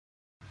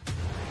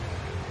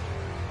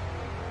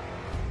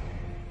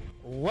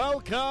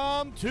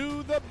Welcome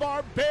to the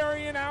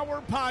Barbarian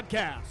Hour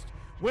podcast,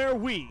 where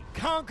we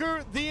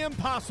conquer the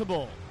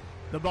impossible.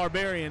 The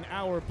Barbarian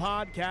Hour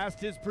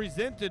podcast is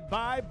presented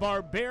by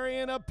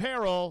Barbarian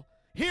Apparel.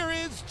 Here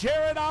is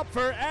Jared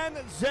Opfer and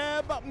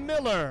Zeb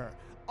Miller.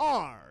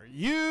 Are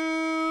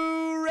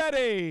you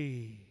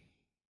ready?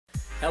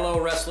 Hello,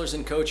 wrestlers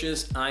and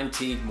coaches. I'm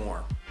Teague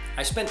Moore.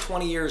 I spent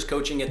 20 years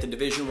coaching at the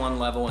Division I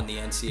level in the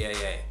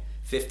NCAA,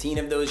 15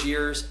 of those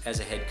years as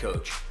a head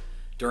coach.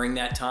 During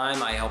that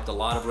time, I helped a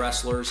lot of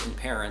wrestlers and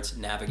parents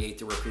navigate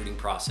the recruiting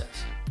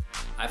process.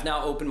 I've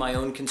now opened my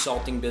own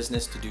consulting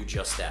business to do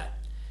just that,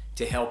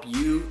 to help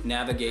you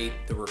navigate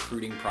the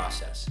recruiting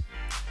process.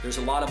 There's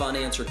a lot of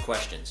unanswered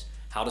questions.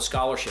 How do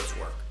scholarships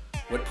work?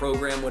 What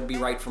program would be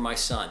right for my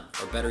son?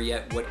 Or better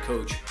yet, what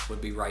coach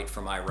would be right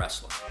for my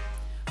wrestler?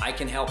 I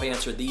can help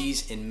answer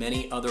these and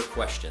many other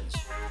questions.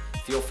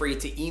 Feel free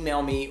to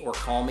email me or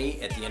call me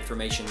at the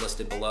information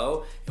listed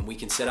below, and we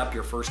can set up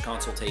your first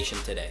consultation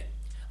today.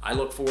 I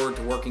look forward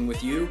to working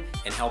with you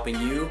and helping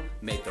you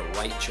make the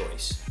right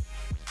choice.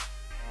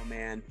 Oh,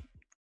 man.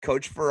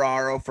 Coach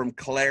Ferraro from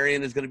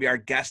Clarion is going to be our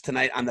guest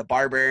tonight on the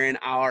Barbarian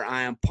Hour.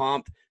 I am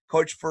pumped.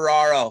 Coach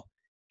Ferraro,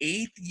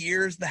 8th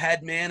year's the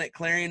head man at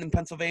Clarion in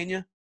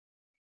Pennsylvania?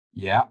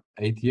 Yeah,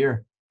 8th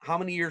year. How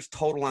many years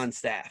total on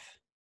staff?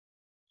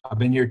 I've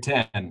been here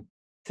 10.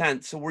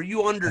 10. So were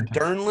you under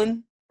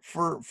Dernlin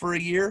for a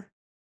year?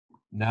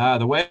 No,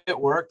 the way it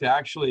worked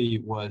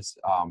actually was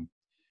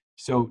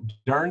so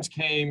Derns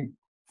came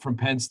from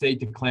Penn State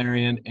to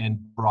Clarion and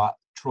brought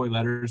Troy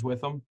Letters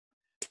with him.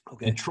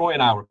 Okay. And Troy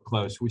and I were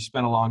close. We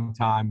spent a long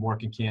time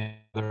working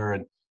together,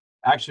 and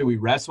actually we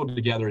wrestled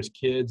together as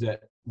kids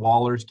at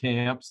Waller's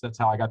camps. That's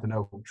how I got to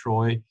know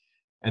Troy.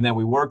 And then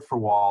we worked for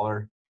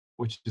Waller,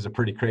 which is a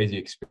pretty crazy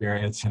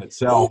experience in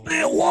itself. Old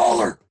Man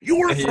Waller. You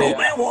work for Old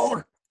Man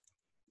Waller.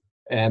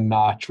 And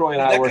Troy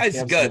and I that worked. That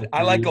guy's good.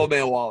 I like Old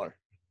Man Waller.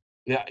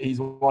 Yeah, he's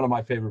one of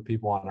my favorite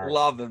people on earth.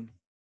 Love him.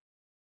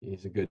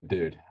 He's a good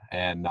dude.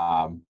 And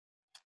I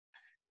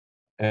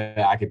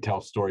could tell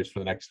stories for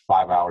the next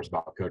 5 hours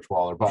about Coach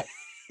Waller. But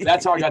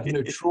that's how I got to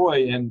know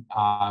Troy. And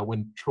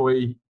when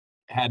Troy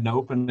had an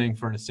opening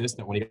for an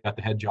assistant, when he got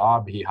the head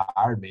job, he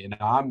hired me. And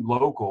I'm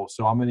local,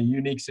 so I'm in a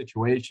unique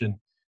situation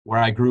where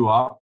I grew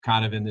up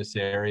kind of in this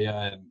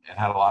area and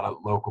had a lot of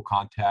local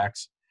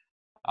contacts.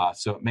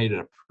 So it made it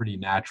a pretty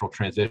natural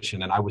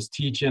transition. And I was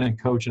teaching and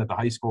coaching at the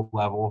high school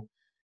level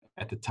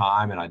at the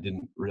time, and I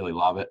didn't really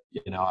love it.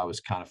 You know, I was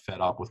kind of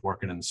fed up with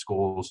working in the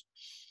schools.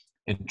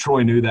 And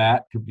Troy knew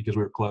that because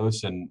we were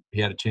close, and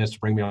he had a chance to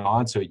bring me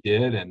on, so he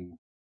did. And,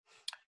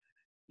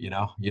 you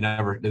know,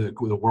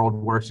 the world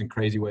works in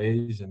crazy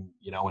ways. And,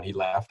 you know, when he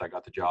left, I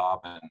got the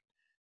job.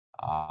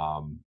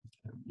 And,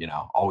 you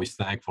know, always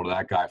thankful to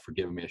that guy for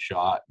giving me a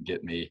shot and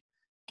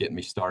getting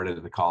me started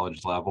at the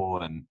college level.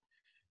 And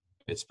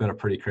it's been a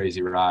pretty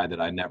crazy ride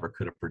that I never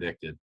could have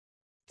predicted.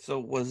 So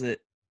was it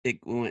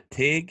went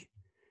Tig,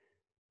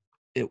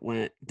 it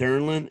went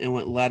Dernlin, it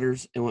went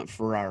Letters, it went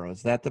Ferraro.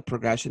 Is that the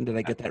progression? Did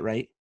I get that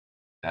right?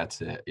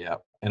 That's it. Yeah.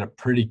 In a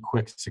pretty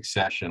quick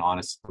succession,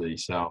 honestly.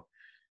 So,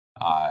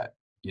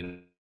 you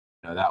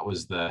know, that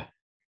was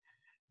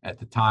at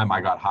the time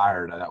I got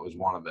hired, that was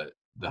one of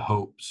the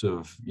hopes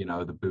of, you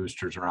know, the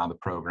boosters around the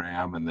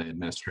program and the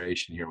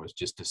administration here was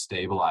just to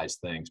stabilize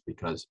things,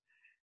 because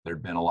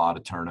there'd been a lot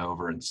of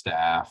turnover in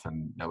staff,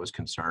 and that was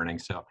concerning.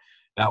 So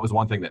that was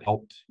one thing that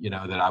helped, you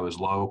know, that I was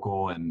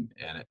local, and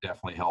it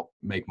definitely helped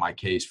make my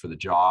case for the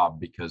job,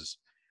 because,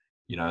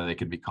 you know, they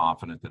could be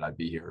confident that I'd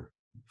be here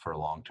for a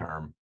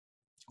long-term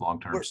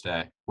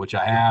stay, which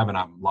I have, and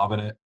I'm loving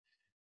it.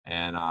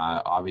 And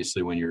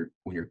obviously when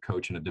you're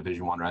coaching a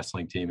Division I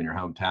wrestling team in your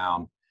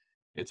hometown,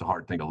 it's a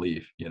hard thing to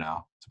leave. You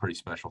know, it's a pretty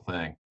special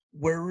thing.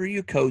 Where were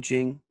you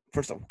coaching?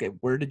 First of all, okay,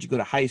 where did you go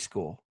to high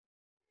school?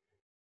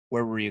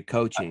 Where were you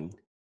coaching?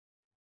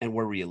 And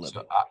where were you living?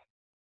 So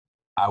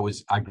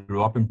I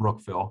grew up in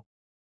Brookville,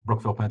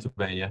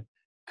 Pennsylvania,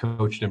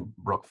 coached in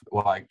Brookville.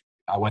 Well,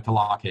 I went to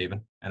Lock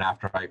Haven, and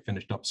after I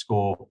finished up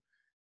school,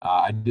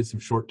 I did some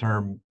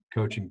short-term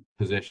coaching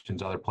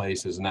positions other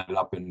places, and ended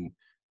up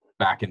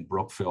back in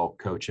Brookville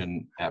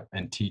coaching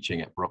and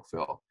teaching at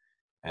Brookville.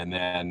 And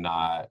then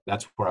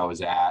that's where I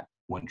was at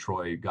when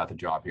Troy got the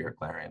job here at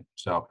Clarion.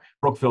 So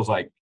Brookville's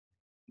like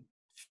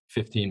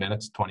 15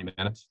 minutes, 20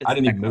 minutes. I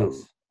didn't even move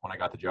when I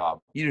got the job.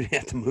 You didn't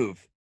have to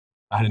move.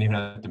 I didn't even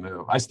have to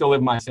move. I still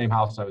live in my same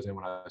house I was in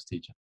when I was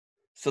teaching.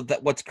 So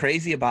what's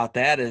crazy about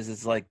that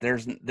is like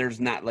there's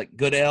not, like,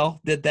 Goodell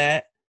did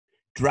that,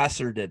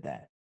 Dresser did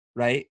that,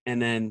 right?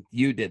 And then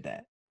you did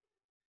that.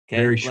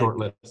 Okay? Very short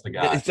list of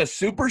guys. It's a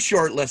super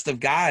short list of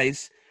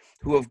guys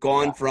who have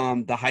gone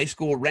from the high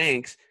school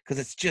ranks, because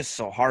it's just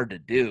so hard to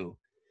do.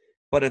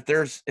 But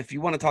if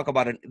you want to talk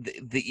about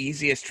the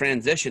easiest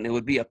transition, it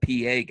would be a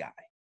PA guy,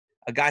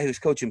 a guy who's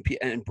coaching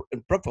and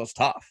Brookville's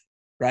tough,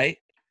 right?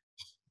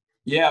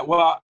 Yeah,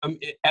 well,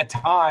 at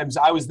times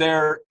I was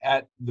there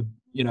at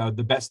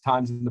the best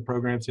times in the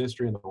program's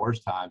history and the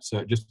worst times.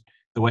 So just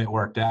the way it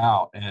worked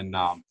out. And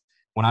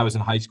when I was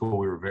in high school,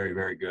 we were very,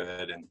 very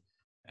good. And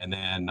And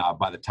then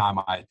by the time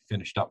I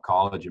finished up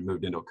college and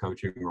moved into a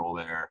coaching role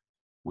there,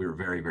 we were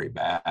very, very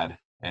bad.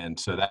 And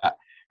so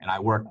and I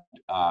worked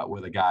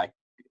with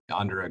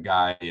under a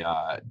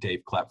guy,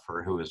 Dave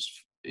Klepfer, who is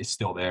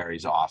still there.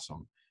 He's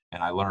awesome.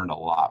 And I learned a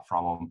lot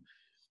from him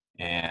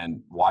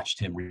and watched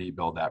him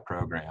rebuild that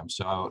program.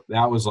 So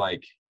that was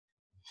like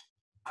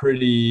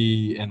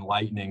pretty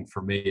enlightening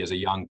for me as a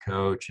young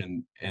coach,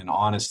 and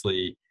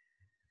honestly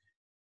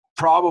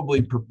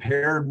probably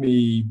prepared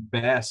me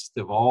best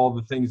of all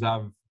the things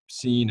I've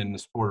seen in the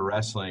sport of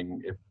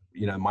wrestling. If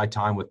my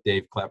time with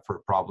Dave Klepfer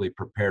probably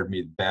prepared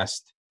me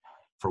best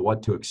for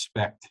what to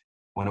expect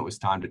when it was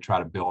time to try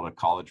to build a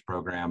college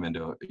program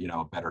into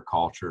a better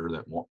culture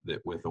that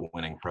with a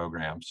winning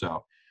program.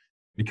 So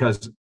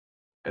because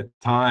at the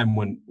time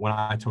when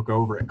I took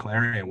over at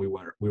Clarion, we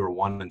were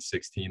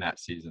 1-16 that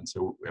season.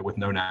 So with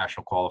no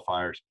national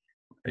qualifiers,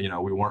 we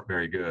weren't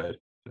very good.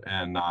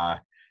 And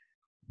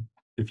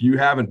if you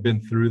haven't been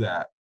through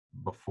that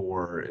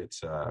before, it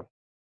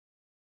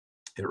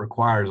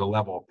requires a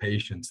level of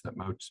patience that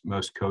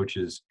most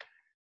coaches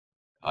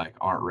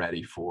aren't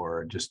ready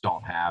for, just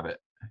don't have it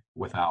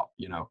without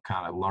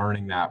kind of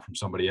learning that from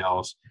somebody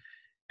else.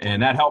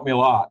 And that helped me a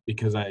lot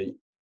because I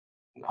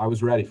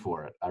was ready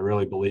for it. I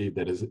really believe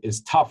that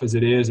as tough as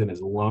it is and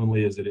as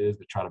lonely as it is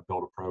to try to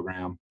build a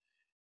program,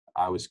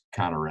 I was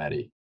kind of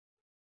ready.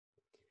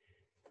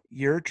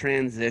 Your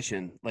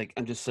transition,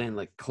 I'm just saying,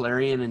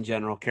 Clarion in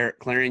general,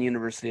 Clarion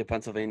University of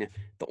Pennsylvania,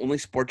 the only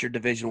sport you're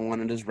Division I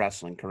in is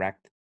wrestling,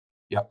 correct?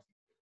 Yep.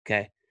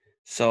 Okay.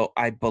 So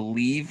I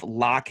believe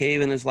Lock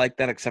Haven is like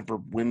that, except for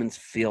women's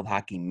field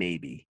hockey,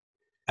 maybe.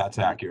 That's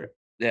accurate.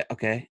 Yeah.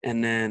 Okay.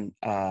 And then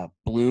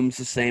Bloom's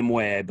the same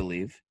way, I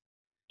believe.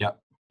 Yep.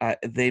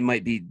 They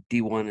might be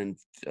D1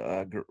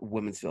 in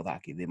women's field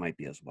hockey. They might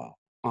be as well.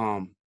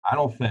 I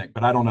don't think,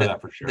 but I don't know that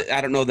for sure.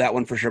 I don't know that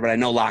one for sure, but I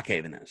know Lock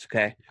Haven is.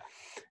 Okay.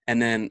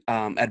 And then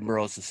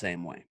Edinburgh's the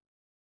same way.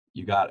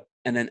 You got it.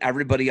 And then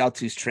everybody else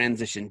who's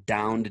transitioned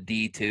down to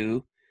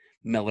D2,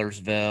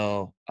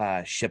 Millersville,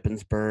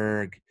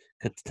 Shippensburg,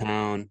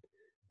 Kutztown,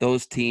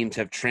 those teams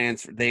have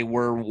transferred. They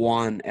were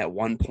one at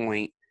one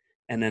point,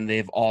 and then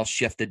they've all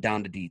shifted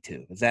down to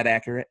D2. Is that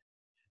accurate?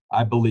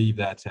 I believe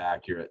that's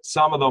accurate.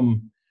 Some of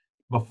them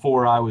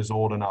before I was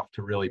old enough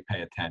to really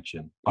pay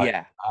attention. But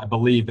yeah. I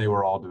believe they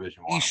were all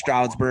Division I. East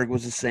Stroudsburg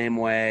was the same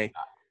way.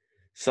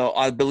 So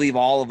I believe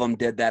all of them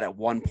did that at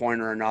one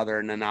point or another,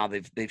 and then now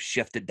they've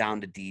shifted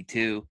down to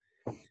D2.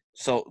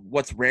 So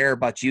what's rare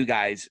about you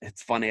guys,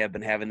 it's funny, I've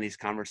been having these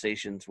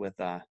conversations with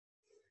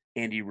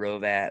Andy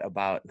Rovat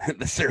about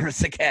the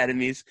service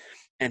academies,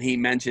 and he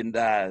mentioned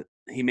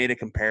he made a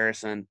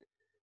comparison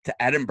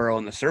to Edinburgh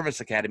and the service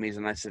academies,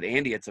 and I said,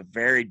 Andy, it's a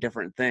very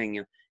different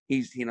thing.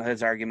 He's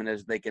his argument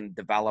is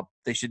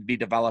they should be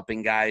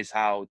developing guys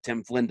how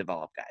Tim Flynn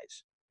developed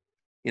guys.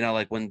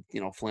 When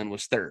Flynn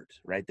was third,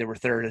 right? They were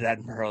third at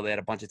Edinburgh. They had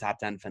a bunch of top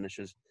 10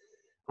 finishes.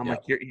 I'm like,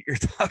 you're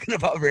talking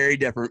about very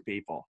different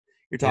people.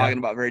 You're talking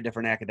about very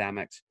different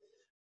academics.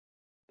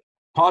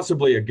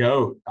 Possibly a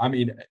GOAT. I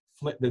mean,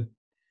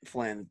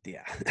 Flynn,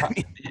 yeah.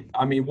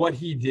 I mean, what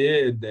he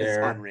did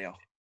there is unreal.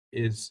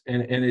 It's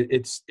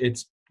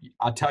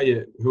I'll tell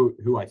you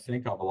who I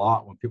think of a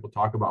lot when people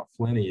talk about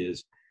Flinny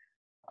is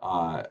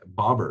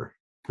Bubber,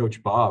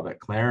 Coach Bob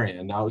at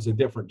Clarion. Now, it was a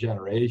different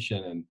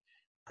generation, and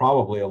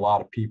probably a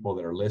lot of people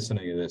that are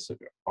listening to this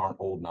aren't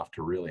old enough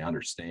to really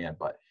understand,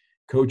 but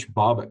Coach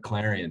Bob at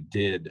Clarion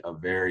did a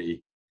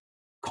very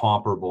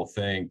comparable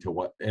thing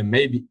to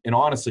and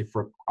honestly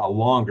for a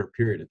longer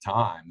period of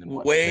time than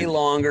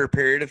longer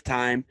period of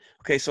time.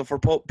 Okay, so for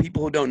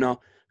people who don't know,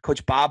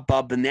 Coach Bob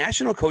Bubb, the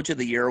National Coach of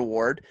the Year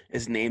award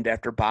is named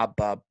after Bob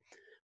Bubb.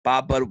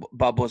 Bob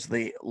Bubb was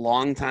the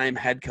longtime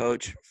head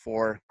coach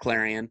for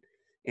Clarion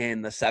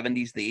in the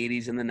 70s, the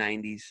 80s, and the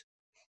 90s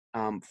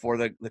for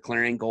the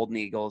Clarion Golden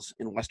Eagles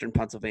in Western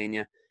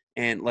Pennsylvania.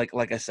 And like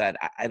I said,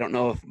 I don't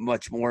know if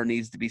much more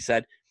needs to be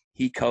said.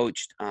 He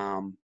coached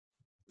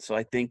so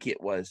I think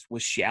it was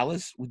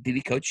Shallis. Did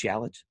he coach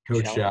Shallis?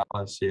 Coach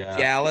Shallis, yeah.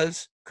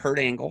 Shallis, Kurt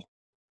Angle.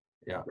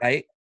 Yeah.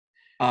 Right?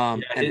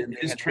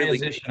 His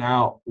transition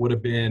out would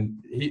have been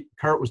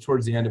Kurt was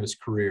towards the end of his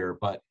career,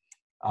 but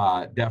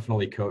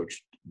definitely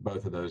coached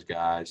both of those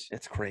guys.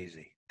 That's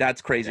crazy.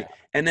 Yeah.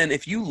 And then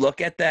if you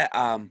look at that,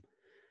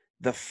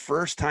 the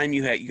first time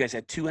you guys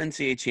had two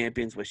NCAA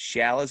champions with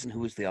Shallis, and who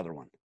was the other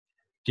one?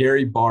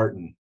 Gary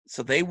Barton.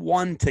 So they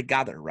won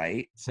together,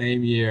 right?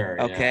 Same year.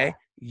 Okay. Yeah.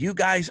 You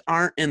guys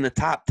aren't in the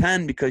top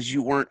 10 because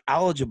you weren't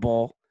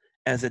eligible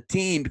as a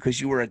team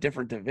because you were a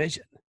different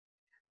division.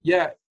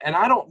 Yeah, and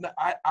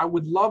I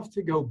would love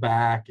to go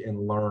back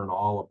and learn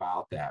all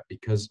about that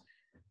because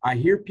I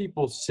hear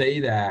people say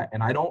that,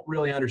 and I don't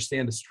really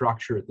understand the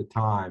structure at the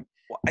time.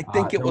 Well, I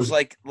think it was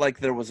like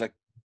there was a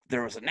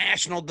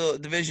national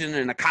division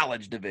and a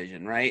college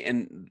division, right?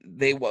 And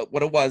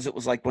what it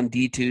was like when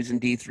D2s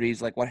and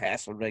D3s, like what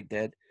Hasselbeck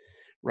did,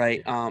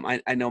 right?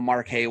 I know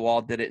Mark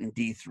Haywald did it in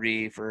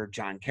D3 for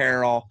John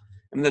Carroll.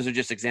 I mean, those are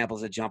just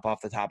examples that jump off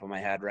the top of my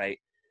head, right?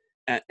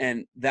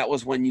 and that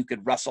was when you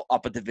could wrestle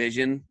up a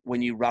division.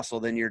 When you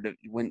wrestled in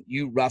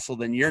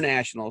your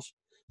nationals.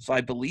 So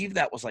I believe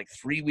that was like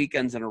 3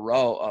 weekends in a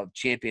row of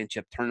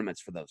championship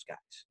tournaments for those guys.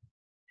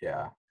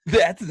 Yeah.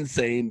 That's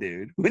insane,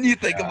 dude. When you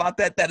think about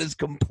that, that is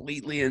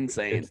completely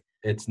insane.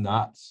 It's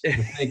nuts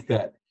to think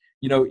that,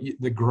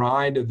 the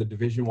grind of the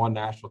Division I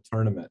national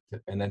tournament,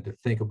 and then to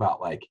think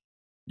about like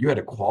you had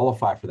to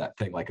qualify for that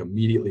thing like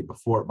immediately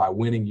before by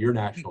winning your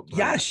national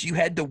tournament. Yes, you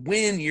had to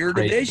win your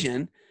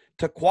division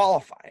to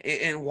qualify.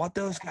 And what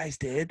those guys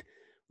did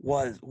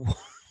was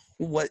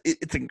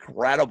it's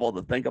incredible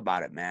to think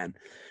about it, man.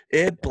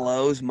 It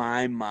blows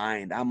my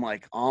mind. I'm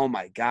like, oh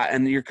my God.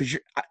 And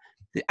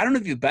I don't know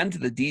if you've been to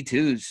the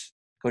D2s,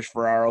 Coach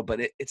Ferraro, but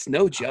it's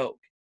no joke.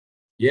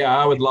 Yeah,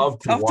 I would love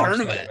to watch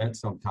tournament. that event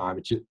sometime.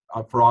 It's just,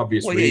 for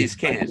obvious reasons. Well, you just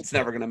can't. It's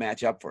never going to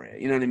match up for you.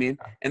 You know what I mean?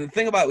 And the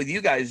thing about with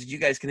you guys is you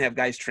guys can have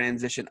guys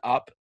transition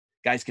up.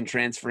 Guys can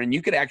transfer, and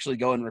you could actually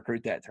go and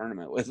recruit that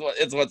tournament.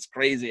 It's what's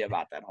crazy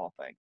about that whole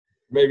thing.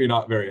 Maybe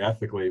not very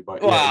ethically,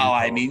 but well,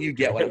 I mean, you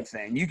get what I'm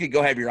saying. You could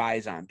go have your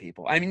eyes on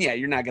people. I mean, yeah,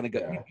 you're not going to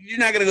go. Yeah. You're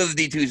not going to go to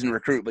the D2s and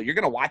recruit, but you're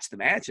going to watch the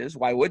matches.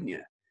 Why wouldn't you?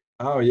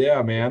 Oh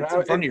yeah, man! It's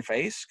in front of your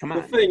face. Come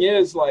on. The thing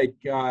is, like,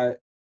 I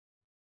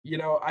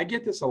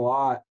get this a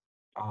lot.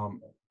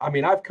 I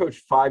mean, I've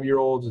coached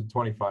 5-year-olds and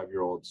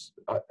 25-year-olds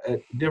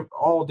at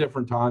all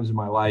different times in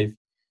my life,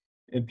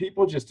 and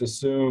people just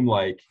assume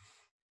like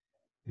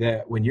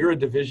that when you're a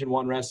Division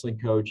I wrestling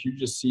coach, you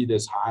just see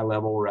this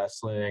high-level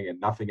wrestling and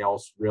nothing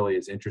else really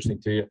is interesting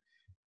to you.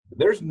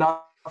 There's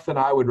nothing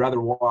I would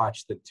rather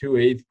watch than 2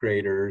 8th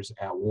graders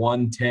at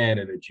 110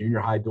 in a junior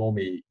high dual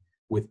meet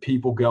with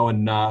people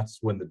going nuts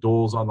when the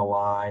duel's on the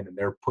line and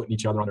they're putting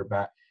each other on their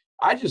back.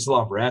 I just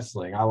love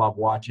wrestling. I love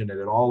watching it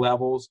at all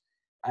levels.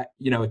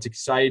 It's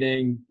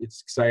exciting.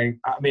 It's exciting.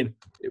 I mean,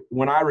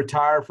 when I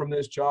retire from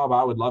this job,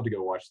 I would love to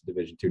go watch the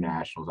Division II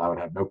Nationals. I would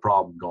have no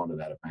problem going to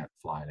that event,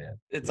 flying in.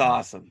 It's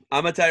awesome.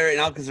 I'm going to tell you right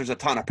now, because there's a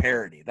ton of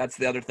parity. That's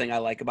the other thing I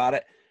like about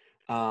it.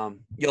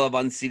 You'll have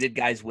unseeded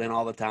guys win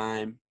all the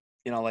time.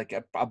 Like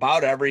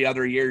about every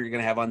other year, you're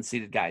going to have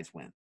unseeded guys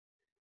win.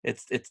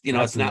 It's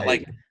it's not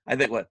like, I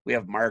think we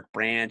have Mark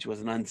Branch was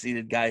an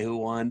unseeded guy who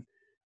won.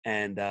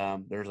 And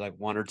there's like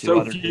 1 or 2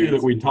 other few dudes.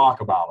 that we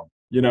talk about them.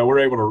 We're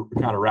able to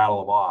kind of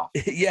rattle them off.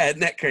 Yeah, isn't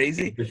that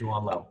crazy? Division I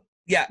level.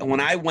 Yeah, when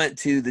I went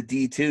to the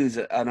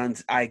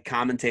D2s, I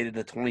commentated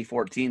the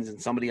 2014s,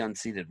 and somebody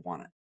unseeded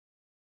won it.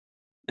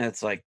 And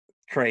it's like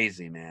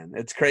crazy, man.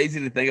 It's crazy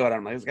to think about it.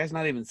 I'm like, this guy's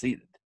not even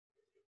seeded.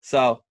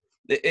 So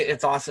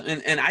it's awesome.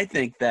 And I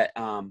think that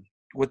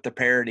with the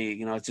parity,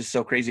 it's just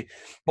so crazy.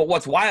 But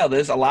what's wild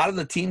is a lot of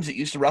the teams that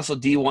used to wrestle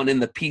D1 in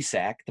the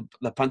PSAC,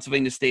 the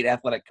Pennsylvania State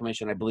Athletic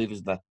Commission, I believe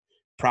is the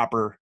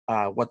proper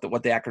what the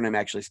acronym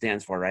actually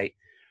stands for, right?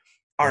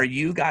 Are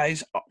you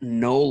guys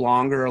no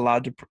longer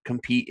allowed to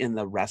compete in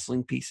the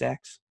wrestling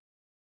PSACs?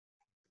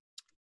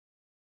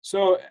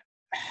 So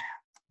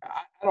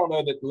I don't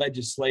know that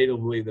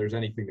legislatively there's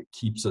anything that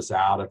keeps us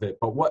out of it,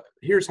 but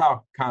here's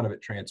how kind of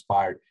it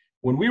transpired.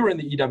 When we were in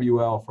the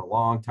EWL for a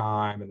long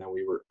time, and then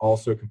we were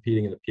also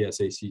competing in the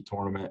PSAC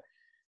tournament,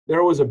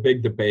 there was a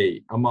big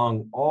debate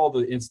among all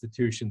the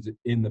institutions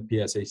in the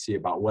PSAC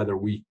about whether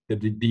the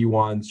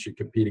D1s should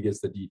compete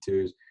against the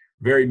D2s.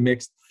 Very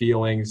mixed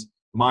feelings.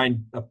 My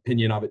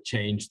opinion of it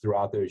changed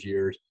throughout those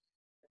years.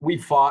 We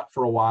fought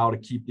for a while to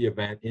keep the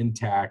event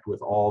intact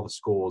with all the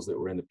schools that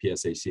were in the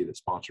PSAC that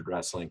sponsored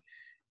wrestling.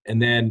 And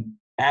then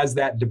as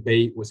that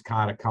debate was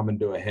kind of coming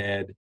to a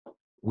head,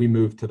 we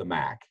moved to the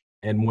MAC.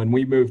 And when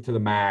we moved to the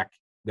MAC,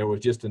 there was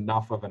just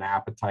enough of an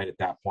appetite at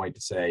that point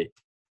to say,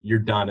 you're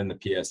done in the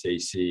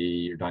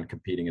PSAC, you're done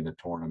competing in the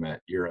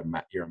tournament, you're a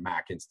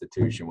MAC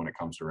institution when it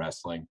comes to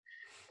wrestling.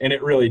 And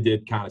it really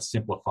did kind of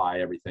simplify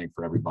everything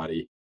for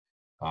everybody.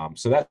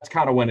 So that's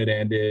kind of when it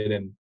ended.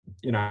 And,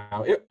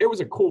 it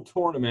was a cool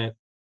tournament.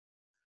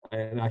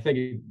 And I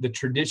think the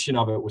tradition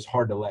of it was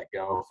hard to let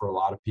go for a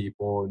lot of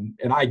people.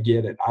 And I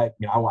get it. I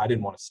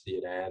didn't want to see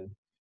it end.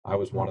 I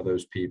was one of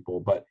those people.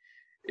 But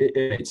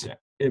it made sense.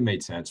 It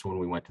made sense when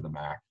we went to the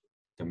MAC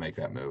to make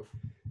that move.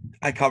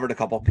 I covered a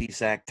couple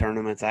PSAC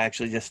tournaments. I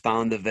actually just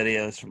found the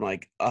videos from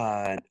like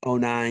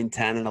 09,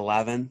 10, and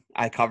 11.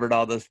 I covered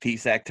all those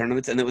PSAC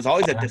tournaments, and it was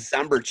always a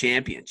December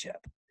championship.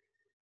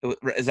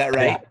 Is that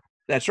right? Yeah.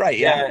 That's right.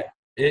 Yeah.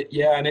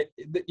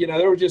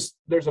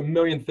 There's a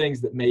million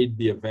things that made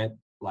the event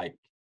like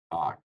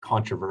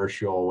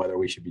controversial, whether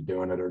we should be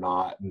doing it or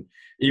not. And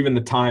even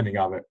the timing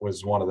of it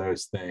was one of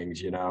those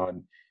things,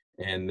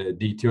 and the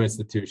D2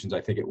 institutions,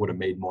 I think it would have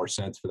made more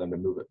sense for them to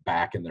move it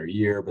back in their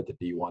year, but the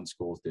D1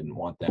 schools didn't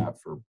want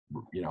that for,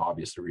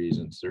 obvious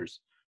reasons. There's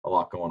a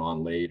lot going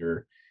on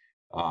later.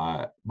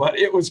 But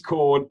it was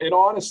cool. And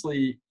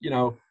honestly,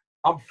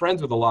 I'm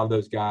friends with a lot of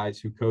those guys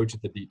who coach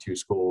at the D2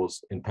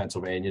 schools in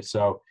Pennsylvania.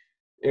 So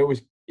it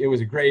was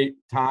a great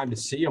time to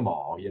see them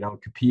all,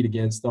 compete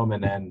against them.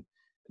 And then,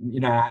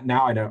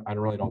 now I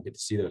really don't get to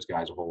see those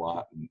guys a whole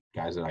lot, and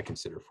guys that I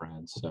consider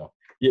friends. So,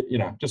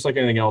 just like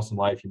anything else in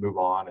life, you move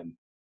on and,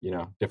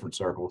 different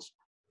circles.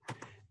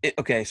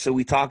 Okay, so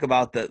we talk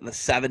about the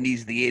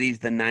 70s, the 80s,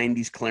 the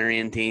 90s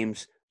Clarion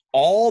teams.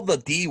 All the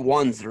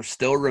D1s that are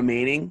still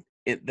remaining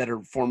that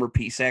are former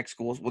PSAC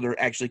schools, well,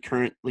 they're actually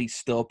currently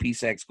still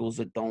PSAC schools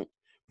that don't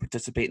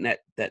participate in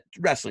that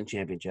wrestling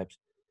championships.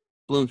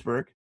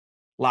 Bloomsburg,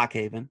 Lock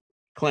Haven,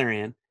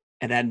 Clarion,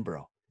 and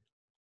Edinboro.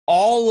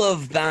 All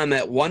of them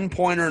at one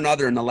point or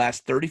another in the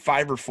last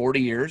 35 or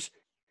 40 years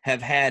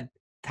have had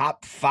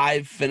top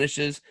 5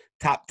 finishes,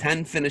 top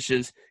 10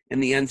 finishes in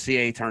the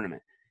NCAA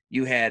tournament.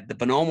 You had the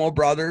Bonomo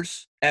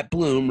brothers at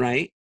Bloom,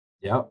 right?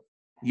 Yep.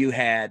 You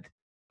had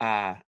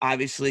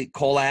obviously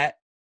Colat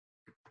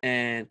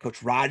and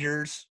Coach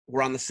Rogers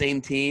were on the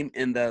same team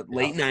in the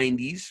late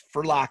 90s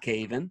for Lock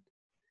Haven.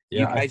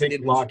 Yeah, I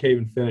think Lock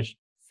Haven finished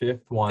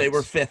 5th once. They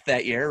were 5th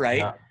that year, right?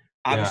 Yeah.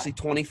 Obviously,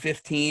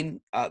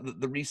 2015,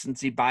 the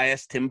recency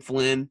bias, Tim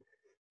Flynn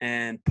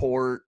and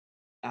Port,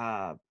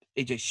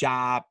 AJ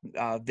Shop,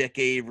 Vic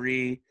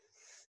Avery,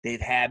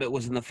 Dave Habit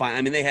was in the final.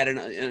 I mean, they had an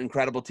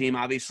incredible team.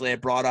 Obviously, I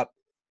brought up,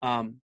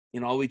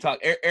 we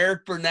talked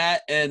Eric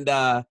Burnett and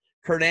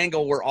Kurt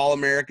Angle were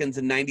All-Americans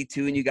in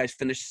 92, and you guys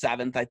finished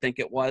 7th, I think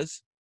it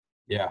was.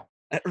 Yeah.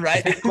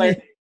 Right? I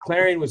think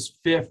Clarion was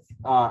 5th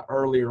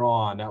earlier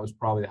on. That was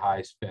probably the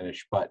highest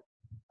finish. But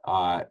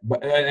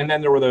and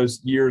then there were those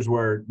years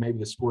where maybe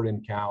the score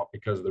didn't count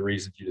because of the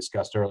reasons you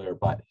discussed earlier.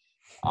 But,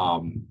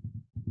 7th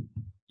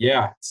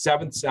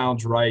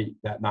sounds right,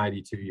 that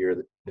 92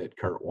 year that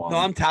Kurt won. No,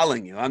 I'm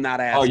telling you. I'm not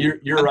asking. Oh,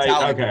 you're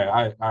right.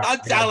 Okay. I'm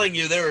telling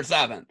you they were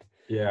 7th.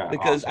 Yeah.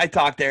 Because awesome. I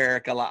talked to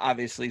Eric a lot.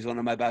 Obviously, he's one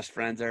of my best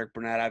friends, Eric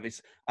Burnett.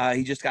 Obviously,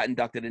 he just got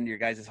inducted into your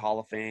guys' Hall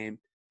of Fame.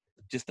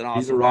 Just an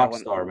awesome He's a rock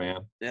star,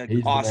 man.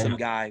 He's awesome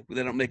guy.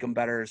 They don't make him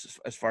better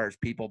as far as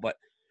people, but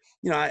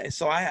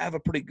so I have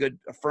a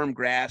firm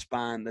grasp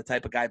on the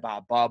type of guy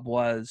Bob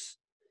was,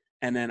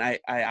 and then I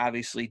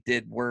obviously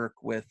did work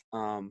with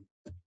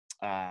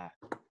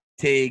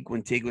Tig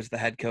when Tig was the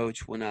head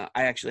coach. When I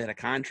actually had a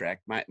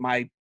contract,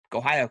 my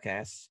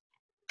GoHioCasts,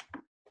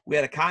 we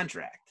had a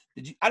contract.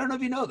 I don't know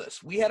if you know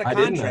this. We had a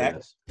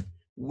contract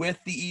with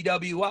the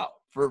EWL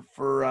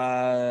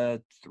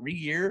for 3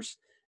 years.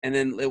 And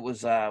then it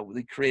was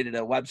we created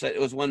a website.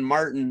 It was when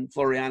Martin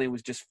Floriani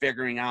was just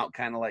figuring out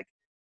kind of like,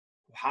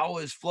 how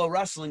is Flow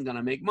Wrestling going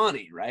to make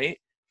money, right?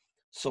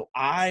 So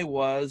I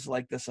was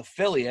like this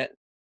affiliate.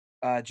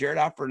 Jared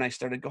Offer and I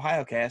started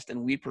GoHioCast,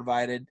 and we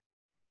provided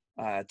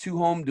 2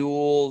 home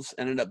duels.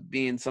 Ended up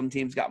being some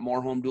teams got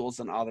more home duels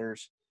than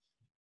others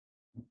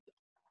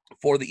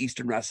for the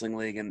Eastern Wrestling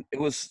League. And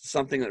it was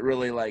something that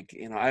really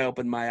I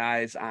opened my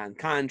eyes on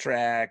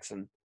contracts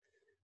and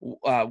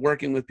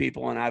working with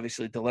people and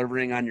obviously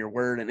delivering on your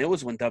word. And it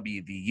was when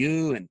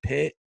WVU and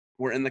Pitt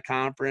were in the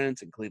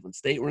conference and Cleveland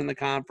State were in the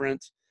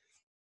conference.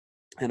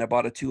 And I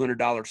bought a $200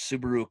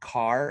 Subaru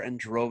car and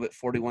drove it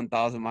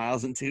 41,000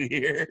 miles in 2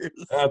 years.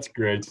 That's a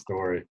great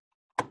story.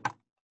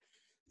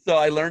 So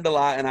I learned a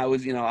lot, and I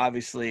was,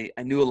 obviously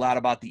I knew a lot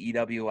about the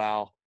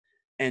EWL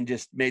and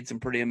just made some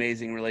pretty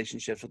amazing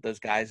relationships with those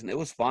guys. And it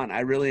was fun.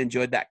 I really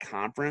enjoyed that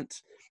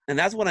conference. And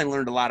that's when I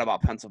learned a lot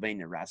about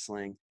Pennsylvania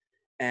wrestling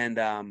and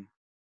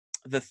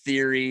the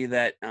theory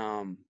that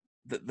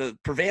the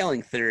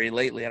prevailing theory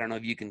lately, I don't know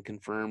if you can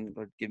confirm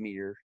or give me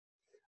your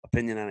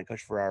opinion on it,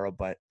 Coach Ferraro,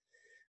 but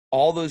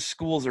all those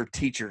schools are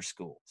teacher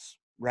schools,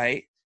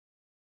 right?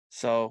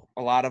 So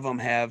a lot of them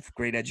have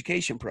great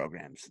education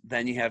programs.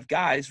 Then you have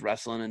guys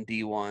wrestling in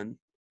D1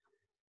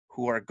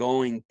 who are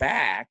going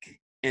back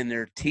and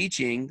they're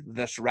teaching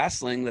this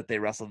wrestling that they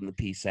wrestled in the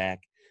PSAC.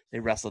 They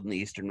wrestled in the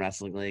Eastern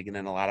Wrestling League. And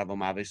then a lot of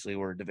them obviously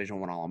were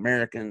Division I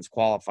All-Americans,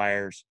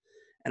 qualifiers,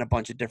 and a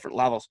bunch of different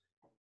levels.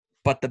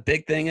 But the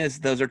big thing is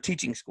those are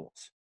teaching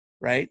schools,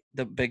 right?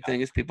 The big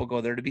thing is people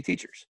go there to be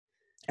teachers.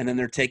 And then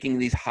they're taking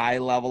these high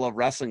level of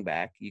wrestling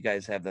back. You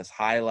guys have this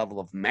high level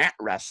of mat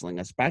wrestling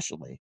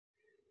especially.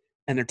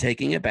 And they're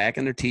taking it back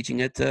and they're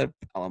teaching it to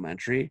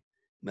elementary,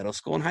 middle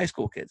school, and high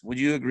school kids. Would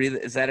you agree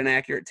is that an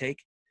accurate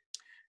take?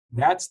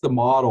 That's the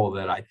model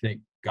that I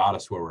think got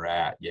us where we're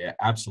at. Yeah,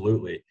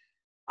 absolutely.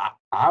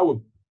 I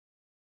would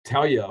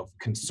tell you a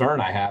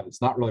concern I have.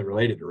 It's not really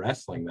related to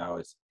wrestling though.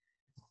 Is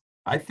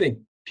I think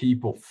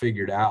people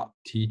figured out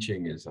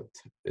teaching is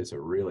a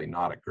really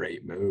not a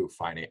great move.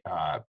 Finding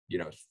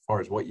as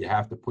far as what you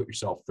have to put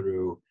yourself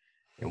through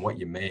and what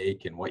you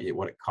make and what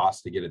it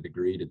costs to get a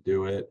degree to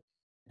do it.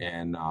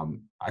 And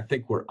I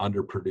think we're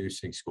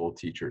underproducing school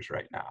teachers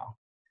right now.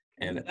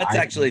 And that's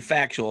actually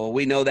factual.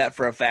 We know that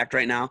for a fact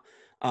right now.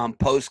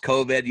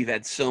 Post-COVID, you've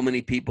had so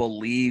many people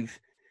leave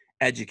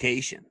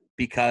education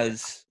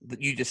because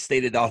you just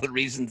stated all the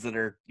reasons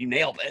you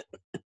nailed it.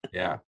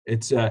 Yeah,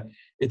 it's a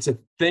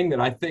thing that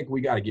I think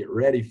we got to get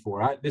ready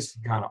for. This is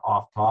kind of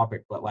off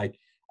topic, but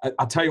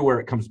I'll tell you where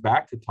it comes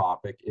back to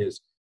topic is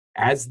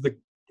as the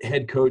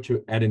head coach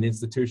at an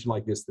institution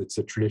like this that's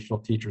a traditional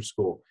teacher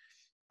school,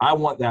 I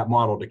want that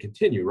model to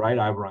continue, right?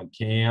 I run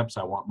camps.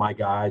 I want my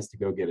guys to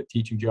go get a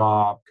teaching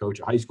job, coach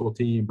a high school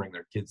team, bring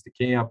their kids to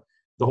camp.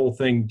 The whole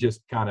thing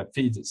just kind of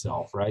feeds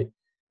itself, right?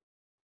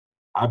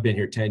 I've been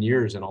here 10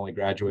 years and only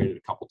graduated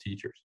a couple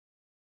teachers.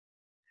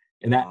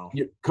 And that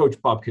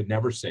Coach Bob could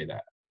never say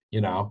that.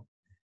 you know,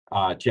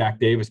 Jack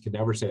Davis could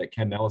never say that.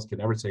 Ken Nellis could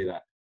never say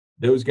that.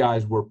 Those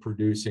guys were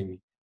producing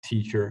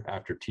teacher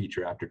after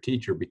teacher after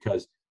teacher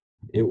because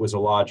it was a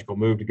logical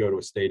move to go to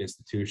a state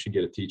institution,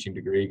 get a teaching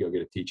degree, go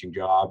get a teaching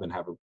job, and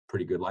have a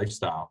pretty good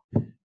lifestyle.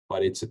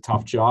 But it's a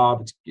tough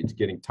job. It's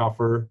getting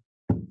tougher,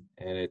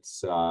 and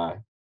it's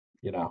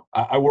you know,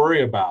 I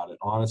worry about it,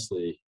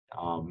 honestly.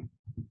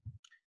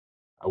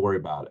 I worry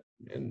about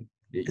it, and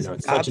you know,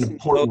 it's such an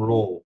important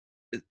role.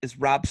 Is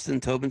Robson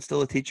Tobin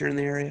still a teacher in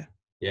the area?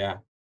 Yeah,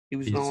 he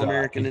was an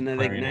All-American in I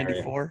think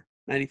 94,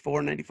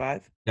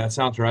 95. That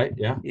sounds right.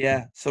 Yeah.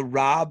 Yeah. So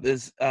Rob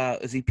is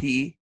he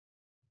PE?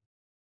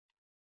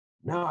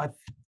 No,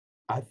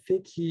 I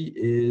think he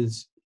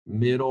is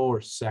middle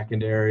or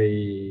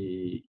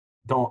secondary.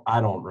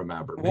 I don't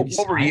remember.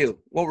 What were you?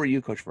 What were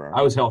you, Coach Ferraro?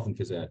 I was health and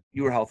phys ed.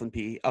 You were health and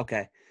PE.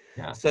 Okay.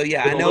 Yeah. So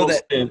yeah, I know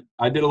that.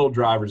 I did a little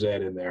driver's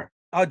ed in there.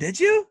 Oh, did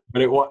you?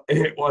 But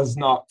it was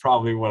not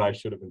probably what I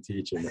should have been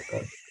teaching.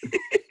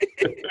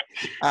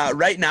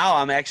 Right now,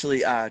 I'm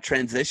actually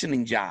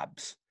transitioning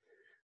jobs.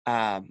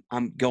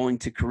 I'm going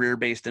to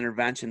career-based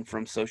intervention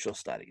from social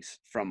studies.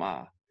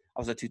 I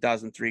was a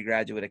 2003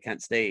 graduate at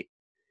Kent State,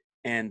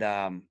 and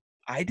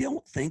I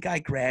don't think I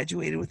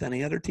graduated with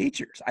any other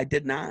teachers. I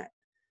did not.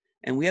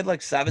 And we had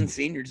like 7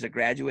 seniors that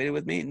graduated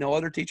with me. No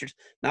other teachers.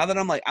 Now that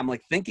I'm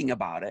thinking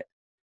about it,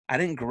 I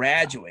didn't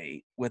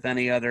graduate with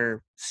any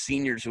other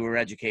seniors who were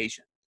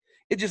education.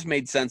 It just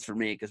made sense for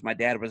me because my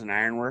dad was an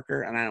iron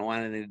worker and I didn't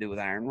want anything to do with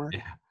ironwork.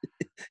 Yeah.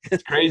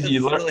 It's crazy.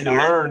 You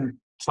learn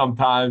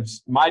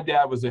sometimes. My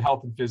dad was a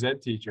health and phys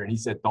ed teacher and he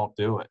said, don't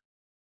do it.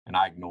 And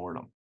I ignored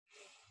him.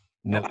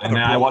 And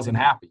I wasn't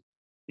happy.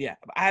 Yeah.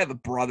 I have a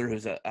brother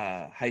who's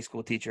a high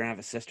school teacher and I have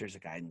a sister who's a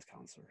guidance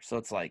counselor. So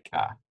it's like,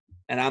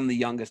 and I'm the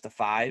youngest of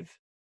 5.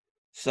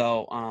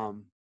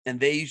 So, and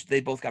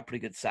they both got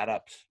pretty good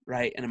setups,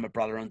 right? And then my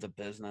brother owns a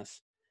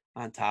business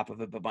on top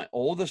of it. But my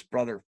oldest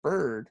brother,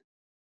 Bird,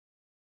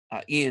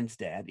 Ian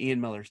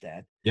Miller's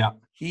dad. Yeah.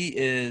 He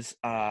is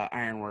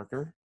iron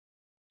worker.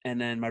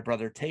 And then my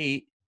brother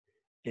Tate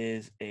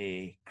is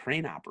a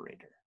crane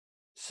operator.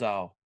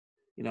 So,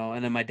 you know,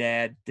 and then my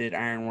dad did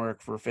iron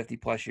work for 50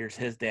 plus years.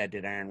 His dad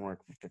did iron work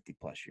for 50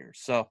 plus years.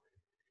 So,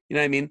 you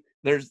know what I mean?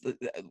 There's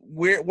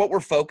what we're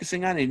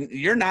focusing on, and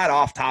you're not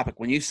off topic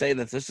when you say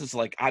that this is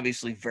like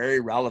obviously very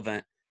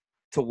relevant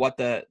to what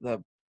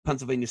the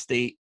Pennsylvania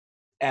State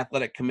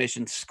Athletic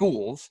Commission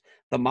schools,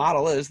 the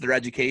model is their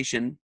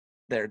education,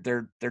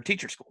 their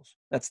teacher schools.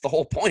 That's the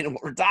whole point of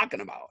what we're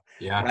talking about.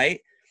 Yeah.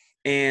 Right.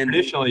 And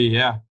traditionally,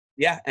 yeah.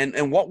 Yeah.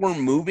 And what we're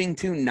moving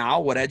to now,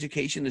 what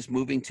education is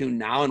moving to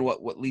now, and what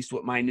at least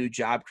what my new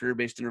job,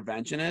 career-based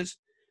intervention is,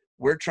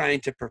 we're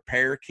trying to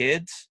prepare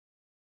kids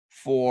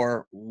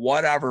for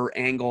whatever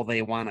angle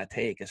they want to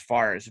take, as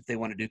far as if they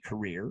want to do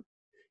career,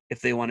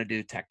 if they want to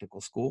do technical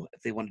school,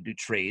 if they want to do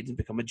trades and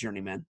become a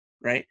journeyman,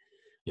 right?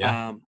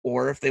 Yeah.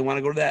 Or if they want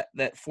to go to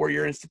that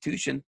 4-year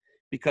institution,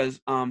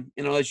 because,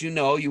 you know, as you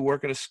know, you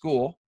work at a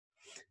school.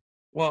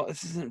 Well,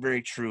 this isn't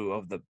very true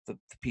of the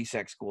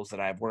PSAC schools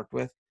that I've worked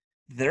with.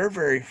 They're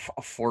very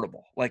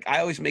affordable. Like I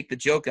always make the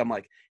joke. I'm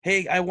like,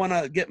 hey, I want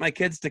to get my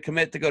kids to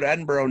commit to go to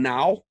Edinboro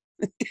now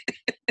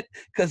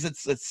because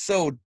it's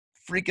so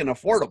freaking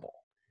affordable.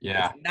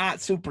 Yeah. It's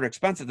not super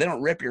expensive. They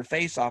don't rip your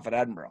face off at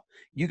Edinboro.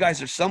 You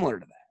guys are similar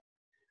to that.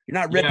 You're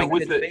not ripping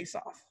kids' face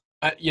off.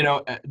 You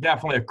know,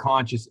 definitely a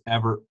conscious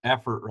effort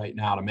right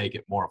now to make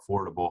it more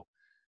affordable.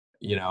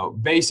 You know,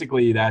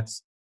 basically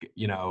that's,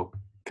 you know,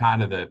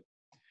 kind of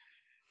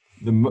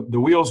the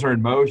wheels are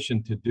in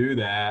motion to do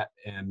that.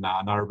 And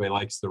not everybody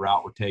likes the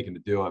route we're taking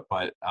to do it.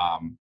 But,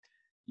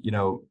 you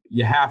know,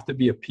 you have to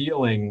be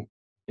appealing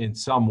in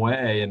some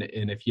way. And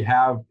if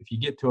you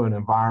get to an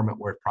environment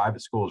where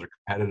private schools are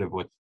competitive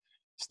with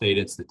state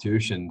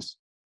institutions,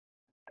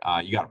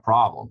 you got a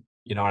problem.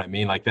 You know what I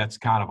mean? Like that's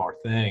kind of our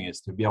thing,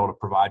 is to be able to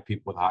provide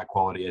people with high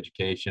quality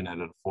education at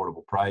an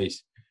affordable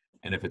price.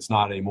 And if it's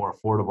not any more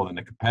affordable than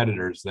the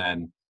competitors,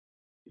 then,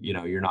 you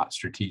know, you're not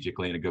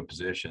strategically in a good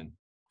position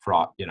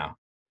for, you know.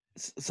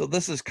 So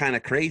this is kind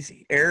of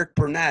crazy. Eric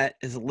Burnett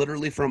is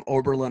literally from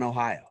Oberlin,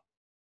 Ohio.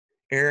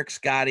 Eric,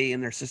 Scotty,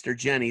 and their sister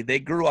Jenny, they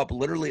grew up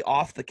literally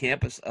off the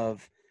campus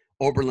of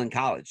Oberlin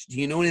College.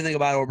 Do you know anything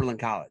about Oberlin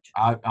College?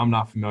 I'm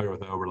not familiar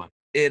with Oberlin.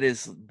 It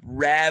is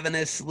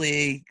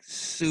ravenously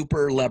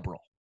super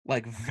liberal,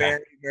 like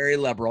very, very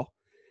liberal.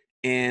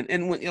 And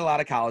a lot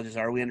of colleges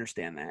are, we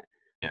understand that.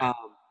 Yeah.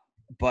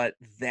 But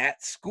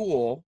that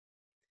school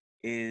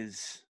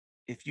is,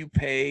 if you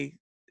pay,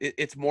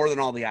 it's more than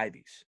all the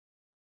Ivies.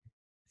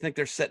 I think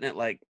they're sitting at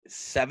like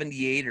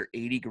 78 or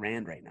 80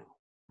 grand right now.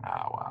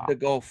 Oh, wow. To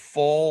go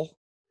full.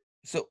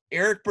 So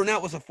Eric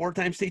Burnett was a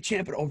 4-time state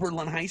champ at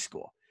Oberlin High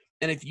School.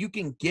 And if you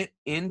can get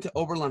into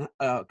Oberlin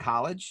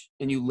College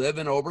and you live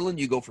in Oberlin,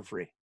 you go for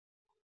free.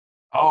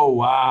 Oh,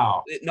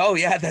 wow. No,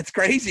 yeah, that's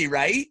crazy,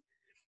 right?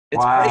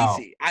 It's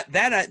crazy.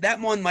 That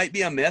one might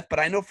be a myth, but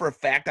I know for a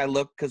fact I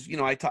look, because, you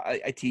know, I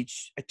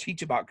teach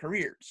about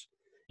careers.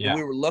 Yeah. And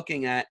we were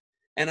looking at,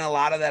 and a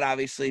lot of that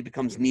obviously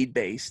becomes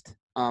need-based.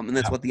 And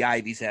that's what the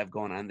Ivies have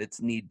going on.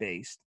 It's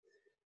need-based.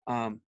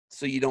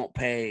 So you don't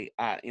pay,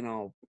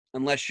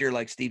 unless you're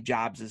like Steve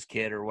Jobs'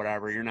 kid or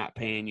whatever, you're not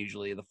paying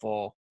usually the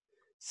full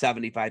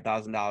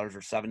 $75,000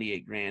 or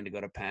 78 grand to go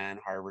to Penn,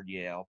 Harvard,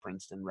 Yale,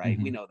 Princeton, right?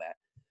 Mm-hmm. We know that.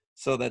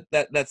 So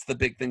that's the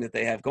big thing that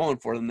they have going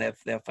for them. They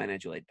have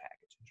financial aid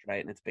packages,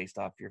 right? And it's based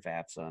off your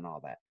FAFSA and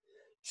all that.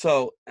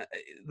 So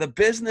the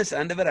business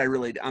end of it,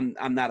 I'm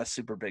not a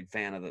super big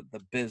fan of the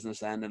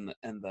business end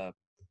and the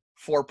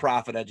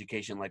for-profit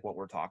education like what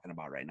we're talking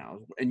about right now.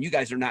 And you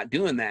guys are not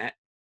doing that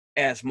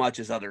as much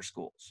as other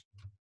schools.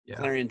 Yeah.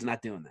 Clarion's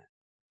not doing that.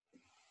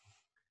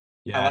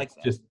 Yeah, I like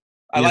that. Just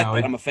I like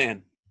that. I'm a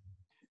fan.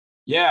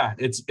 Yeah,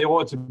 it's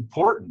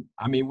important.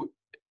 I mean,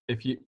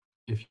 if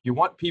you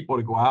want people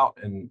to go out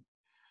and,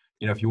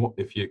 if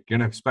you're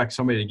going to expect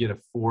somebody to get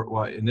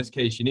in this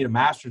case, you need a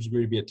master's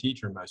degree to be a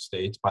teacher in most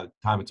states by the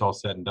time it's all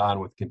said and done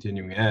with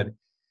continuing ed.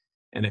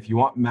 And if you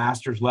want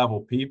master's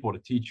level people to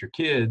teach your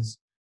kids,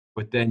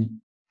 but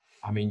then,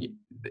 I mean,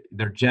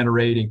 they're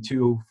generating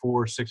 $200,000,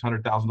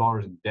 $400,000,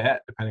 $600,000 in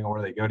debt, depending on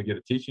where they go to get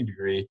a teaching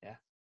degree. Yeah.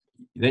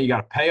 Then you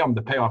got to pay them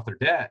to pay off their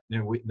debt.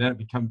 Then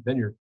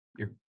your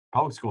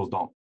public schools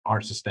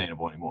aren't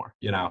sustainable anymore,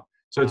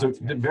 So it's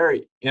a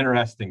very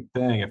interesting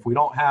thing. If we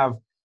don't have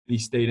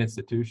these state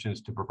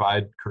institutions to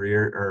provide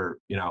career or,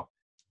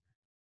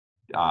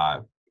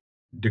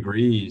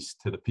 degrees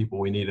to the people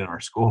we need in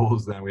our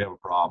schools, then we have a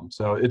problem.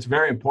 So it's a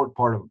very important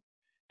part of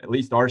at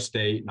least our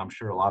state, and I'm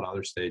sure a lot of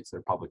other states,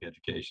 their public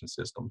education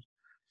systems.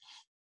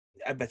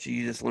 I bet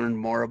you just learned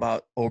more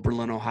about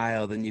Oberlin,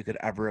 Ohio than you could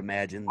ever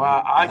imagine.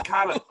 Well,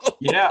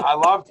 I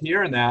loved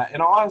hearing that.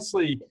 And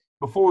honestly,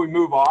 before we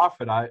move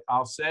off it,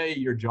 I'll say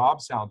your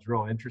job sounds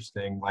real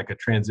interesting, like a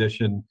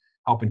transition,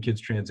 helping kids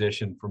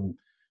transition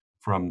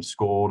from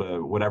school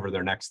to whatever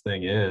their next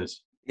thing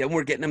is. Yeah,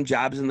 we're getting them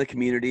jobs in the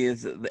community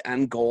is the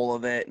end goal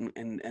of it.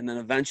 And then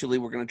eventually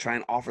we're going to try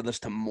and offer this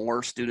to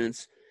more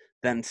students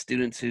than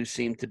students who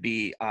seem to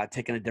be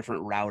taking a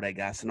different route, I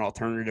guess, an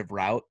alternative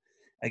route,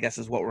 I guess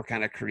is what we're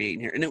kind of creating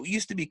here. And it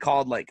used to be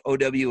called like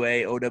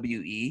OWA, OWE.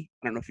 I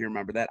don't know if you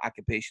remember that,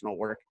 Occupational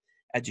Work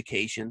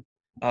Education.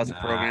 That was a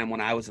program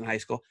when I was in high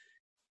school.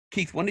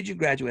 Keith, when did you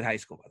graduate high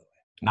school, by the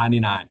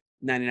way?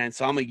 99.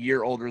 So I'm a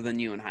year older than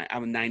you, and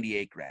I'm a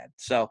 98 grad.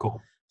 So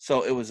cool.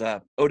 So it was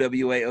a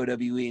OWA,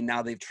 OWE, and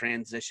now they've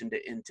transitioned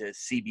it into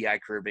CBI,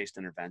 career-based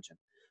intervention.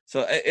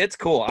 So it's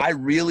cool. I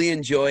really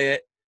enjoy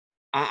it.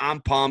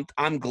 I'm pumped.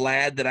 I'm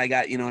glad that I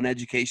got, an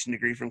education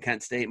degree from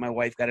Kent State. My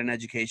wife got an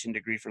education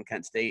degree from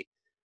Kent State.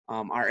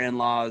 Our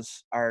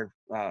in-laws,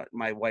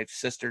 my wife's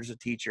sister's a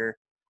teacher.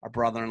 Our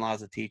brother-in-law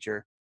is a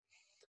teacher.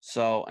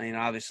 So,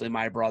 obviously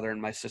my brother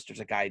and my sister's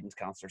a guidance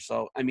counselor.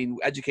 So,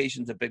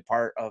 education's a big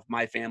part of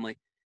my family.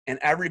 And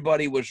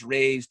everybody was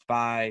raised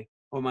by,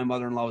 my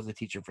mother-in-law was a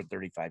teacher for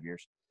 35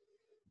 years.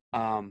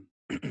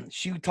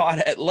 She taught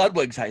at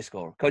Ludwig's High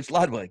School, Coach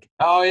Ludwig.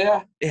 Oh,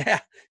 yeah? Yeah,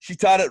 she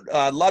taught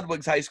at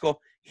Ludwig's High School.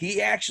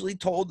 He actually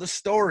told the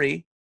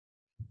story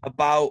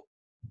about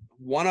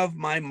one of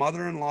my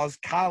mother-in-law's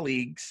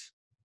colleagues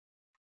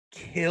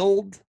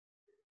killed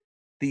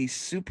the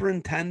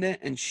superintendent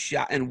and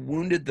shot and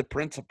wounded the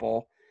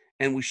principal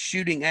and was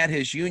shooting at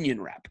his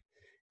union rep.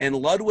 And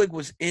Ludwig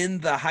was in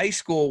the high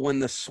school when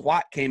the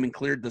SWAT came and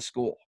cleared the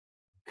school.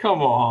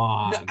 Come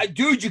on. No,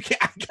 dude,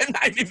 I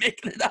cannot even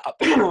making it up.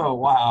 Oh,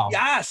 wow.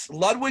 Yes,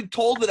 Ludwig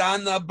told it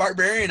on the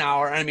Barbarian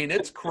Hour.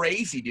 It's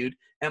crazy, dude.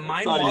 And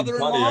my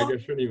mother-in-law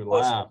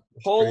was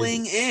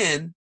pulling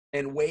in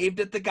and waved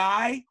at the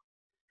guy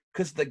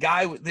because the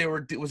guy,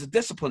 it was a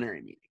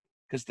disciplinary meeting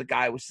because the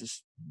guy was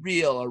this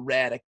real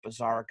erratic,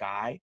 bizarre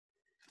guy.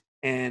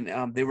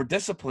 And they were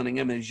disciplining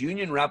him. And his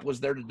union rep was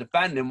there to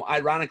defend him.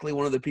 Ironically,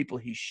 one of the people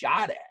he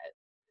shot at.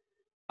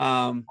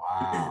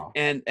 Wow.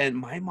 And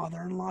my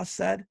mother-in-law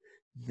said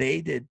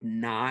they did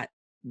not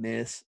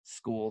miss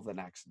school the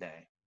next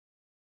day.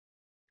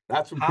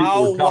 That's when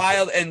how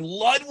wild. And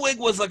Ludwig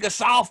was like a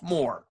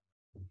sophomore.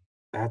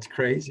 That's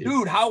crazy.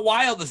 Dude, how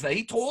wild is that?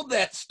 He told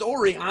that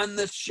story on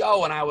this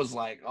show, and I was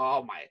like,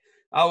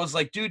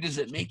 dude, does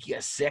it make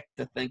you sick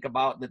to think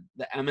about the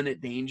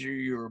imminent danger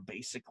you were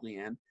basically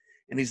in?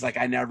 And he's like,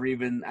 I've never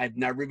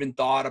even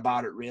thought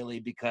about it really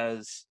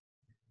because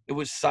it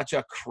was such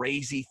a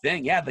crazy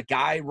thing. Yeah, the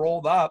guy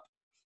rolled up,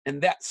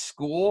 and that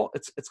school,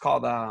 it's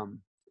called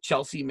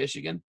Chelsea,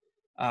 Michigan.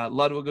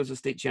 Ludwig was a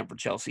state champ for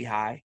Chelsea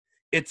High.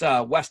 It's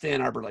West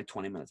Ann Arbor, like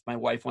 20 minutes. My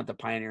wife went to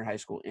Pioneer High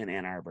School in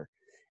Ann Arbor.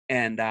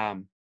 And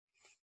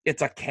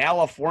it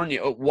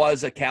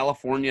was a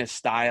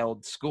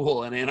California-styled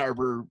school in Ann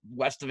Arbor,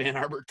 west of Ann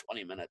Arbor,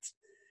 20 minutes.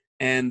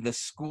 And the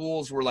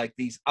schools were like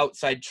these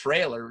outside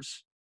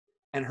trailers.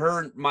 And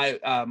my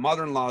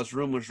mother-in-law's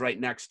room was right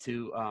next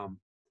to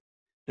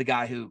the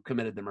guy who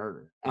committed the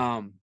murder.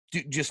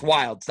 Just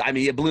wild.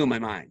 It blew my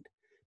mind.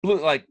 Blew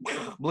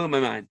my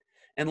mind.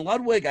 And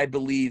Ludwig, I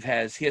believe,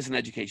 has an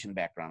education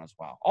background as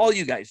well. All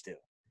you guys do.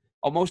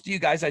 Most of you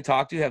guys I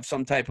talk to have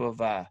some type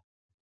of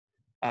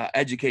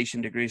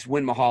education degrees.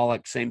 Win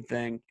Mahalik, same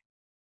thing.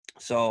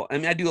 So,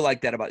 I do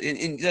like that about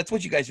it. And that's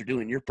what you guys are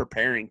doing. You're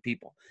preparing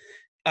people.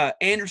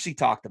 Andersey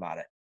talked about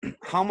it.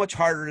 How much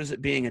harder is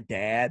it being a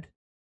dad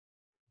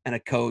and a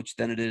coach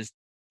than it is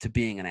to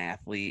being an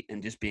athlete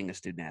and just being a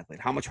student athlete?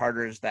 How much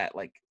harder is that,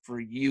 like, for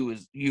you,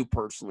 as you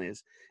personally?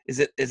 Is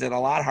it a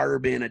lot harder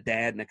being a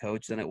dad and a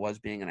coach than it was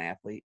being an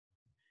athlete?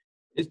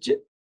 It's just,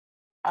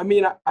 I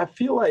mean, I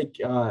feel like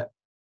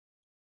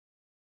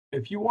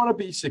if you want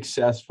to be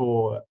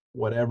successful,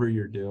 whatever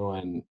you're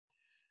doing,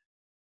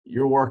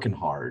 you're working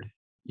hard,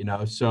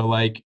 so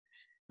like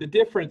the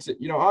difference,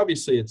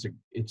 obviously it's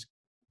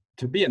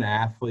to be an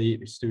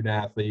athlete, a student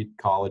athlete,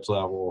 college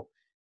level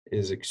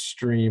is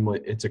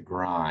it's a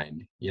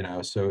grind,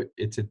 so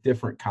it's a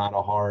different kind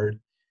of hard.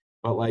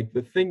 But like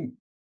the thing,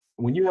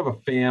 when you have a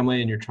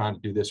family and you're trying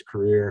to do this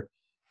career,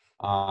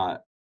 the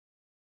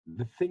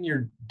thing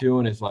you're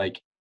doing is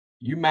like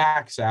you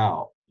max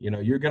out,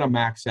 you're going to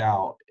max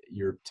out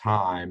your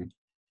time,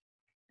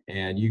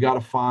 and you got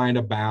to find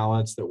a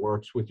balance that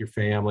works with your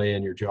family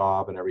and your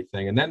job and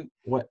everything. And then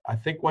what I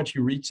think, once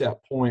you reach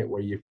that point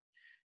where you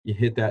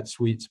hit that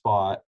sweet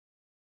spot,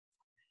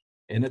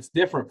 and it's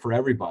different for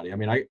everybody. I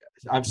mean,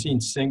 I've seen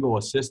single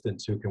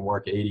assistants who can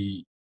work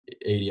 80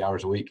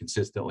 hours a week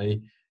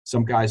consistently.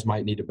 Some guys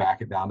might need to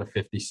back it down to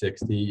 50,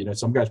 60,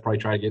 some guys probably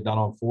try to get done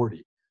on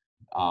 40.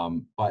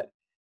 But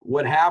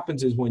what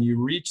happens is when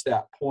you reach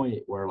that point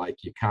where like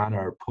you kind of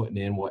are putting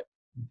in what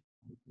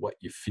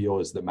you feel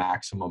is the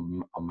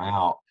maximum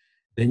amount,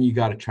 then you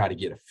got to try to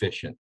get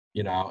efficient,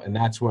 and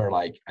that's where,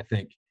 like, I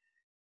think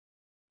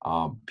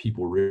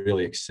people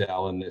really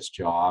excel in this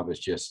job, is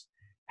just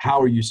how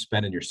are you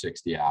spending your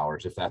 60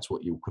 hours, if that's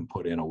what you can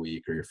put in a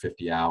week, or your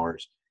 50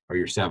 hours or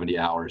your 70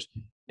 hours.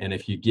 And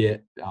if you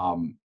get,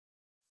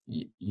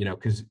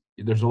 because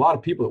there's a lot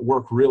of people that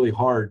work really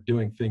hard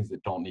doing things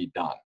that don't need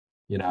done,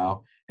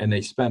 and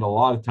they spend a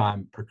lot of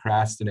time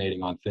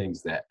procrastinating on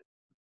things that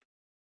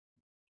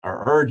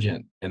are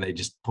urgent, and they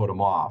just put them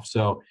off.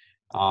 So,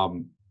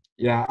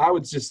 yeah, I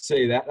would just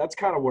say that's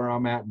kind of where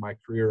I'm at in my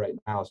career right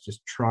now, is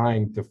just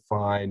trying to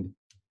find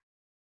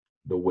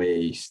the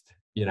waste,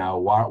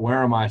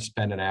 where am I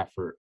spending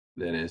effort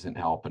that isn't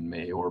helping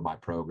me or my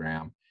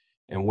program,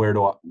 and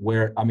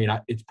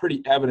it's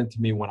pretty evident to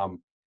me when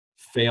I'm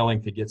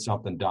failing to get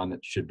something done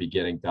that should be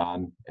getting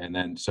done. And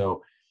then,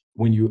 so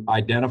when you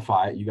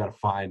identify it, you got to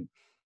find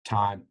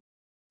time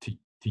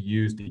to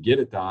use to get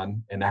it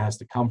done, and that has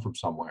to come from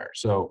somewhere.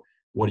 So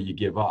what do you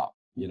give up,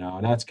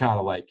 and that's kind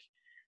of like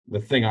the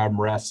thing I'm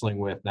wrestling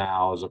with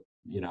now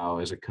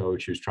as a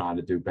coach who's trying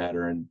to do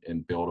better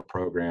and build a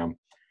program.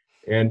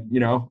 And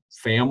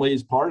family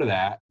is part of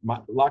that.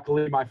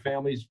 Luckily my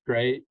family's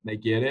great, they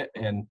get it,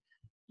 and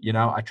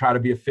I try to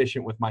be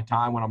efficient with my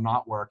time when I'm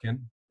not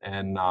working,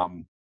 and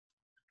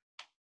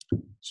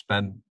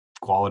spend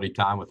quality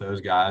time with those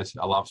guys.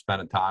 I love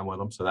spending time with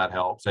them, so that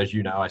helps. As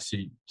I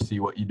see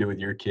what you do with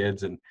your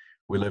kids, and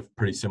we live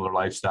pretty similar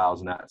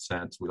lifestyles in that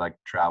sense. We like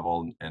to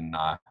travel and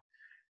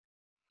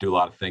do a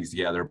lot of things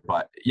together.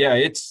 But yeah,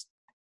 it's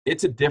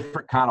a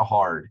different kind of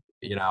hard.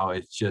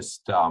 It's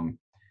just and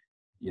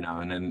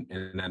then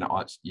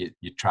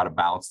you try to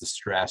balance the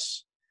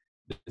stress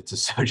that's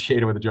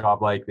associated with a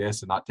job like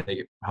this and not take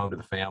it home to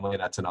the family.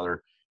 That's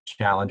another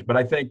challenge. But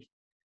I think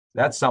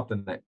that's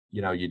something that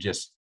you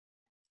just,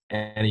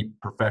 any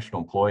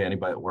professional employee,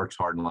 anybody that works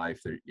hard in life,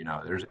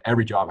 there's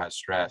every job has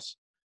stress,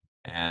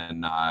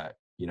 and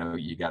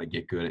you got to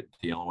get good at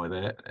dealing with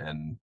it,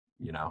 and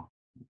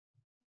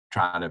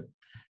trying to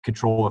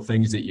control the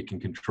things that you can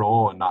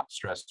control and not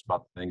stress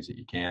about the things that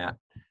you can't.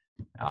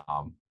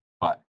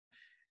 But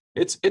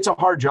it's a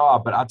hard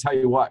job, but I'll tell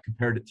you what,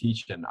 compared to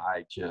teaching,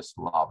 I just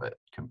love it.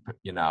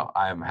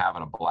 I am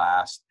having a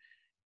blast,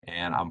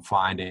 and I'm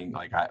finding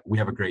we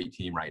have a great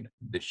team right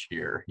this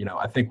year.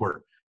 I think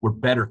we're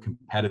better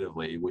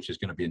competitively, which is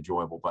going to be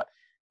enjoyable, but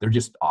they're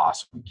just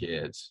awesome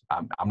kids.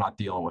 I'm not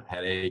dealing with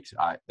headaches.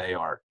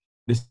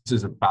 This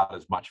is about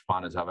as much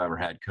fun as I've ever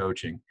had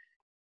coaching.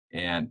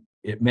 And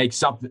it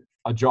makes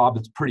a job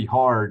that's pretty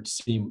hard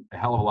seem a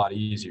hell of a lot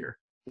easier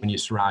when you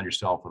surround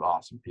yourself with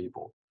awesome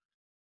people.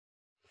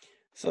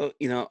 So,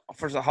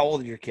 first of all, how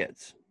old are your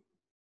kids?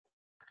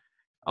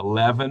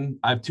 11.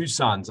 I have two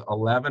sons,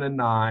 11 and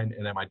 9,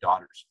 and then my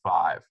daughter's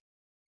 5.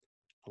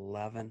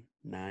 11,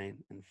 9,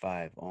 and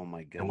 5. Oh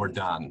my goodness. And we're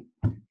done.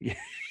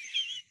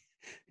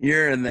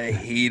 You're in the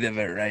heat of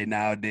it right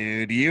now,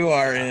 dude. You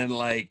are in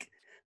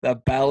the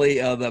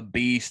belly of the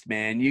beast,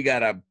 man. You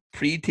got a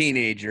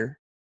pre-teenager.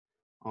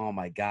 Oh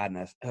my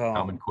goodness. Oh,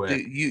 coming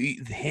quick.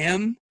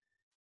 Him?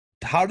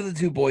 How do the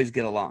two boys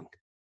get along?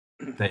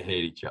 They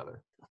hate each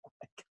other.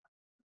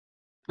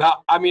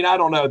 Now, I mean, I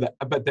don't know that,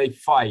 but they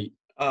fight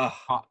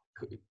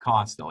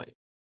constantly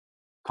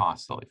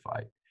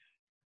fight.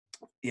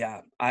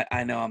 Yeah,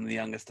 I know I'm the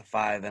youngest of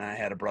 5, and I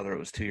had a brother who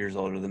was 2 years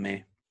older than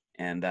me,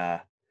 and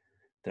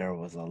there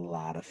was a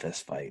lot of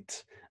fist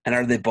fights. And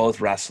are they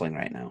both wrestling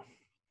right now?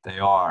 They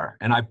are,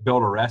 and I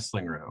built a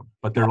wrestling room,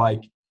 but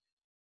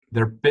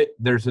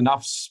there's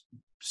enough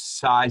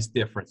size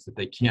difference that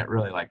they can't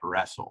really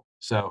wrestle.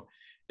 So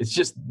it's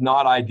just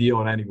not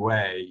ideal in any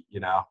way,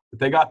 but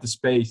they got the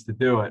space to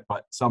do it,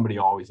 but somebody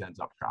always ends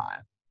up trying.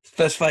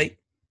 Fist fight?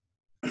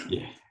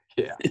 Yeah.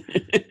 Yeah.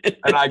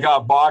 And I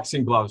got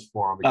boxing gloves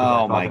for him.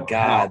 Oh my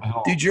God.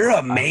 Dude, you're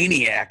a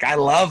maniac. I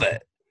love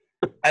it.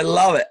 I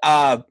love it.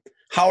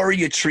 How are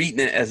you treating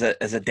it as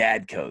a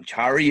dad coach?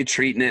 How are you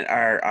treating it?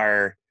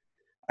 Are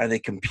they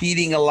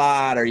competing a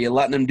lot? Are you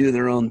letting them do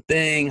their own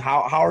thing?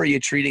 How are you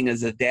treating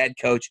as a dad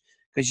coach?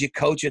 Because you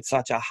coach at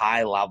such a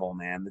high level,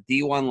 man.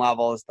 The D1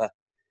 level is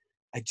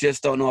I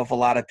just don't know if a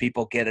lot of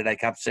people get it. I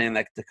kept saying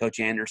that to Coach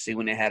Anderson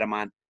when they had him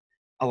on.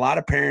 A lot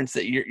of parents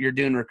that you're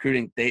doing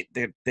recruiting, they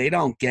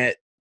don't get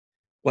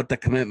what the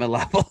commitment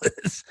level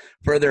is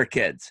for their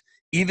kids.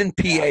 Even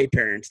PA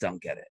parents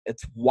don't get it.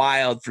 It's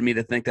wild for me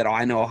to think that,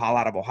 I know a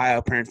lot of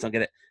Ohio parents don't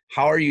get it.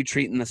 How are you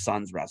treating the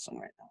sons wrestling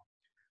right now?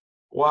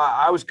 Well,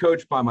 I was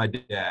coached by my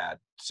dad,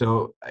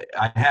 so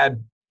I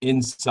had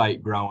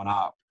insight growing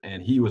up,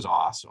 and he was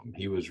awesome.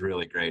 He was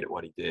really great at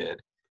what he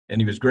did,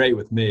 and he was great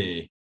with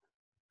me,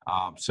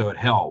 so it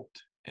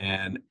helped.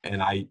 And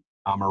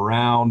I'm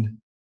around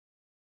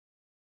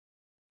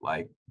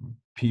like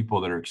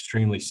people that are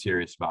extremely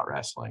serious about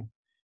wrestling.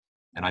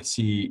 And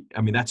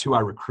that's who I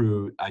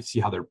recruit. I see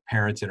how their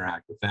parents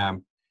interact with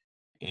them.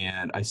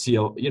 And I see,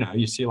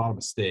 you see a lot of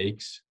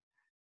mistakes.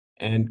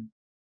 And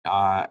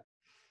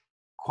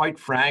quite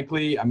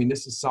frankly,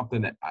 this is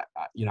something that,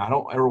 I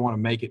don't ever want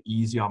to make it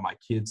easy on my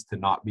kids to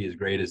not be as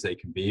great as they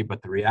can be.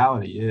 But the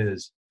reality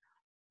is,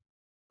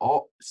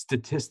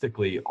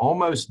 statistically,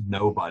 almost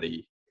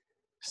nobody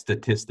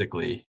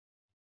statistically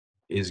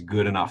is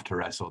good enough to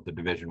wrestle at the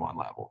Division I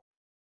level.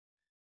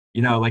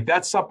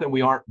 That's something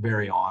we aren't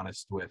very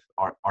honest with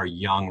our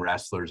young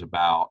wrestlers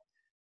about.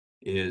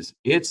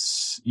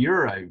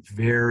 You're a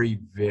very,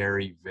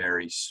 very,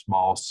 very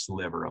small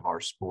sliver of our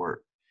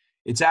sport.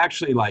 It's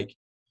actually like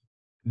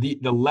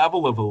the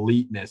level of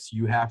eliteness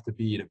you have to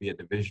be a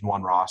Division I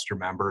roster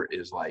member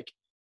is like,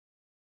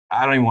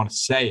 I don't even want to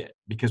say it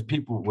because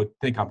people would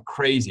think I'm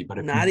crazy.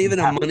 But not even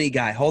a money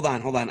guy. Hold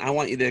on. I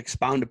want you to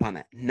expound upon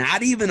that.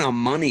 Not even a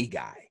money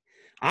guy.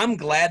 I'm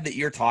glad that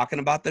you're talking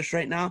about this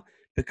right now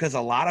because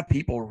a lot of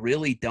people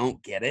really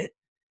don't get it.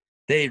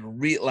 They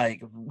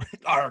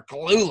are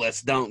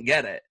clueless, don't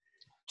get it.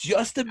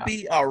 Just to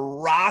be a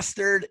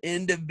rostered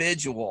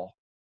individual.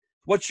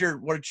 What's your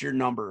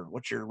number?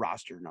 What's your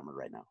roster number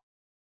right now?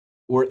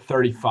 We're at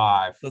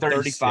 35. So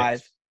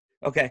 35.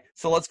 Okay,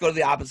 so let's go to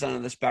the opposite end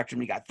of the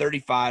spectrum. You got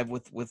 35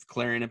 with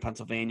Clarion in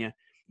Pennsylvania.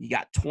 You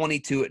got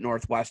 22 at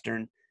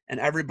Northwestern, and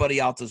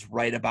everybody else is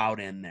right about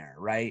in there,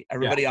 right?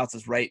 Everybody else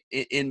is right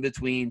in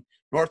between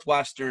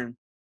Northwestern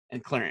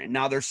and Clarion.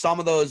 Now, there's some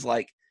of those,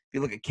 like if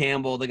you look at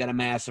Campbell, they got a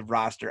massive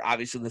roster.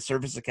 Obviously, the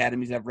service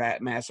academies have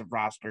massive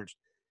rosters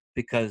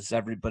because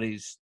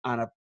everybody's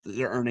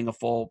they're earning a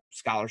full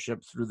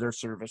scholarship through their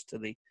service to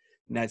the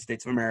United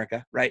States of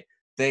America, right?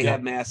 They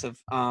have massive,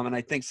 and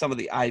I think some of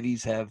the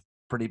Ivies have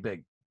pretty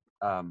big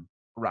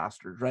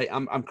rosters, right?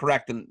 I'm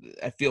correct, and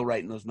I feel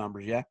right in those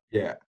numbers, yeah?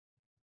 Yeah.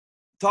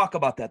 Talk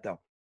about that, though.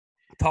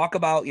 Talk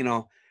about,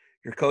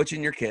 you're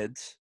coaching your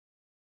kids,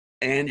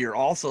 and you're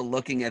also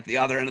looking at the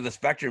other end of the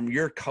spectrum.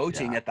 You're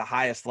coaching at the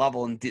highest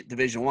level in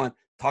Division I.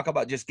 Talk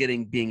about just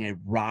being a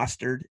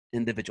rostered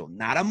individual,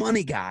 not a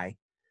money guy,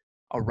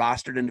 a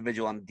rostered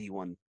individual on the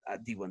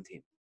D1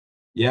 team.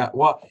 Yeah,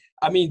 well,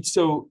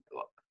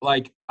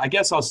 I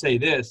guess I'll say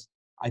this.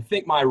 I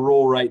think my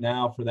role right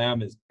now for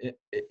them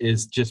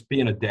is just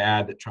being a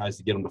dad that tries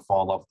to get them to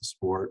fall in love with the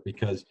sport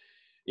because,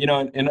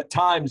 and at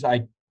times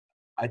I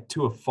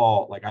to a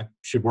fault, like I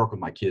should work with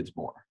my kids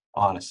more,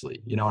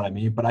 honestly, you know what I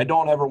mean? But I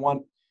don't ever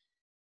want,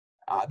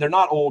 they're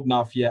not old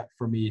enough yet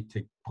for me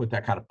to put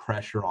that kind of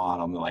pressure on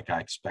them like I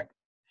expect.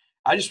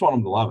 I just want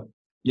them to love it,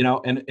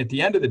 and at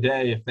the end of the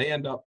day, if they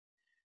end up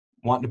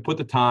wanting to put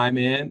the time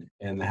in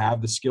and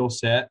have the skill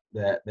set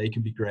that they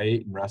can be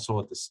great and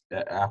wrestle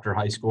after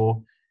high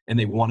school, and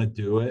they want to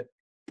do it,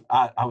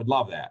 I would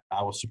love that.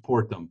 I will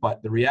support them.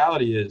 But the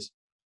reality is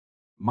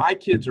my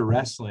kids are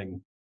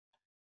wrestling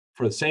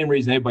for the same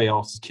reason anybody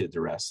else's kids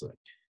are wrestling,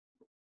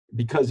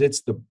 because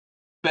it's the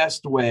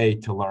best way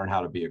to learn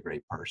how to be a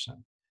great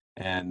person.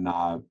 And,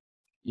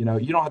 you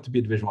don't have to be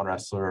a Division I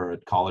wrestler or a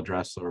college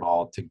wrestler at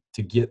all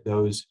to get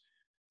those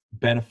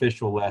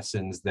beneficial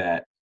lessons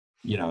that,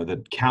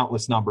 the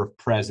countless number of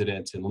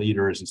presidents and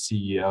leaders and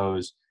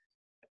CEOs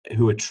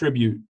who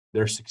attribute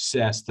their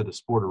success to the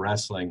sport of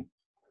wrestling.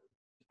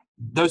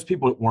 Those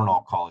people weren't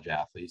all college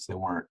athletes. They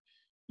weren't,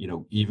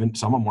 even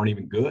some of them weren't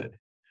even good,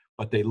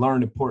 but they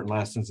learned important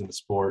lessons in the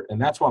sport.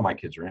 And that's why my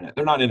kids are in it.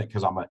 They're not in it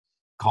because I'm a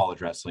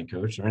college wrestling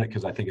coach. They're in it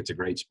because I think it's a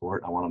great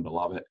sport. I want them to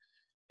love it.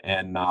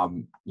 And,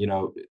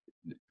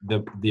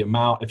 the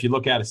amount, if you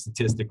look at it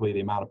statistically,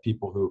 the amount of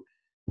people who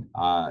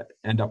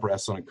end up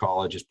wrestling in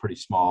college is pretty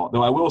small.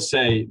 Though I will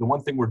say the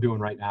one thing we're doing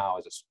right now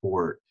as a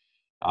sport,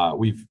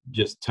 we've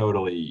just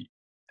totally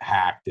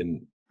hacked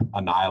and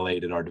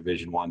annihilated our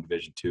Division I,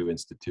 Division II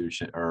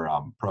institution or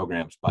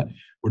programs, but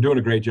we're doing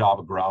a great job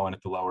of growing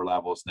at the lower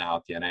levels now.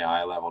 At the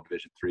NAI level,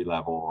 Division III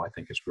level, I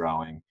think is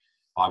growing.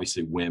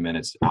 Obviously, women,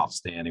 it's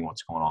outstanding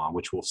what's going on,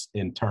 which will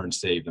in turn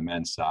save the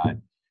men's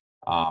side.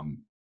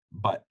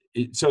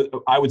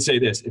 So I would say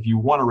this: if you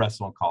want to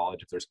wrestle in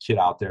college, if there's a kid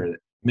out there that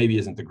maybe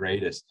isn't the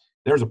greatest,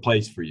 there's a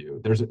place for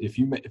you. If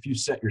you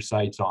set your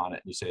sights on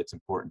it and you say it's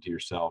important to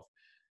yourself,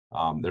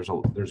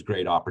 there's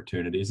great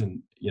opportunities.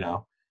 And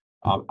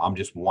I'm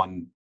just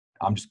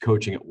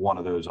coaching at one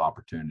of those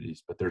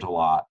opportunities, but there's a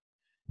lot.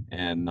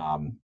 And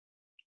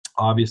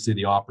obviously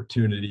the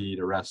opportunity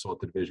to wrestle at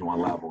the Division I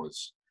level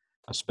is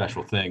a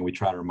special thing. We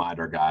try to remind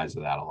our guys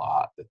of that a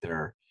lot,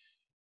 that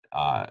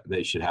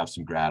they should have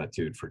some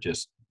gratitude for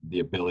just the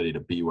ability to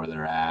be where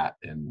they're at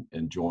and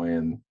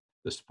enjoying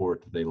the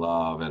sport that they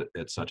love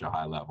at such a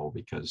high level,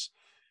 because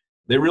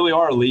they really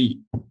are elite.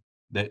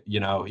 That,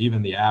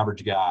 even the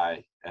average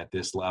guy at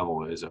this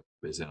level is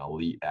an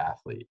elite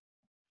athlete.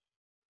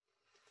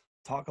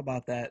 Talk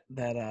about that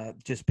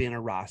just being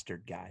a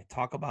rostered guy.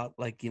 Talk about,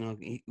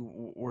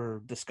 we're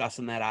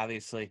discussing that,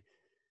 obviously.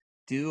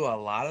 Do a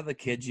lot of the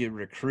kids you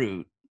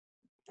recruit,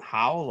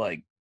 how,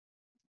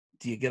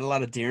 do you get a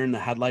lot of deer in the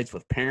headlights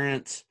with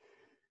parents?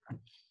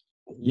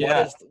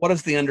 Yeah. What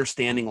is the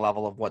understanding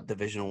level of what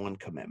Division I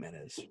commitment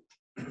is?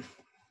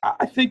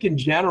 I think in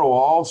general,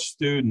 all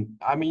student,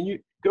 you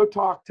go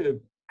down to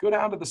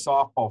the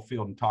softball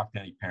field and talk to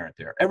any parent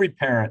there. Every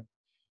parent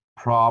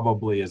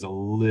probably is a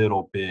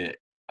little bit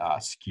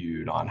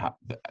skewed on how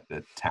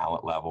the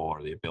talent level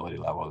or the ability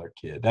level of their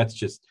kid. That's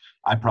just,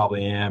 I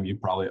probably am, you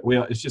probably,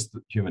 it's just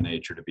human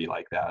nature to be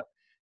like that.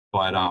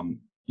 But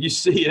you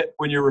see it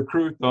when you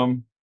recruit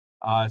them,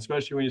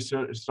 especially when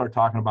you start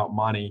talking about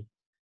money,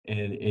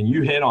 and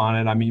you hit on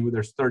it.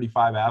 There's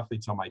 35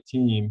 athletes on my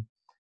team,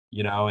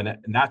 and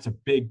that's a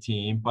big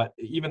team, but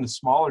even the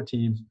smaller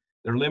teams,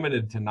 they're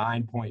limited to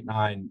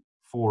 9.94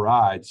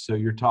 rides. So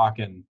you're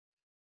talking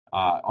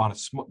on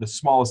the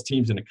smallest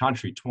teams in the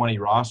country, 20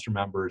 roster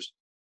members,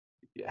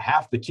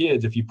 half the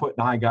kids. If you put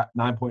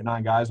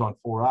 9.9 guys on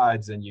 4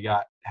 rides, then you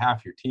got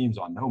half your teams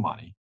on no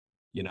money,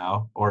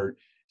 or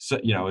so,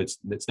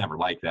 it's never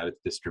like that.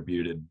 It's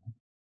distributed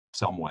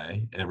some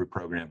way. Every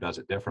program does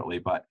it differently,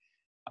 but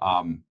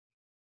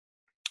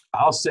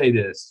I'll say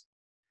this: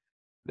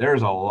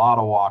 there's a lot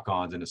of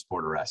walk-ons in the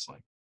sport of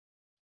wrestling.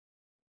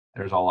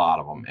 There's a lot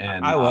of them,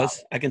 and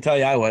I can tell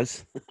you, I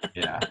was.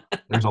 Yeah,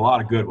 there's a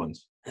lot of good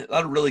ones. A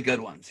lot of really good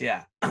ones.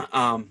 Yeah.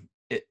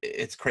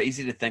 It's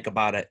crazy to think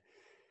about it.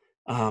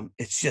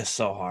 It's just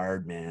so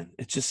hard, man.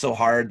 It's just so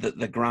hard.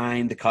 The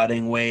grind, the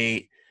cutting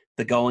weight,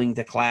 the going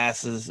to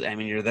classes.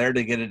 You're there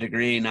to get a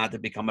degree, not to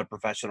become a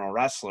professional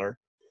wrestler.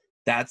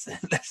 That's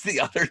the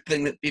other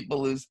thing that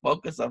people lose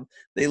focus of.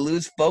 They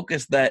lose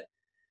focus that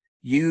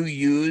you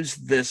use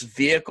this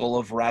vehicle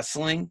of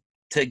wrestling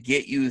to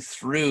get you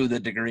through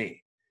the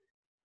degree.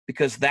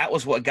 Because that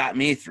was what got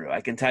me through.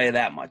 I can tell you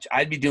that much.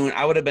 I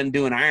would have been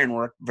doing iron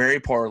work very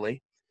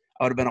poorly.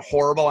 I would have been a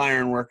horrible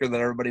iron worker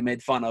that everybody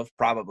made fun of,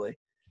 probably.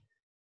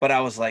 But I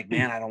was like,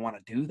 man, I don't want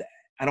to do that.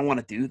 I don't want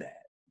to do that.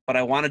 But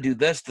I want to do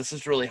this. This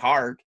is really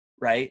hard,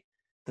 right?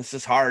 This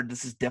is hard.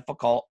 This is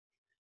difficult.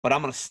 But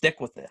I'm going to stick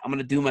with it. I'm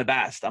going to do my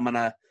best. I'm going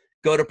to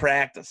go to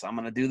practice. I'm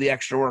going to do the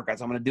extra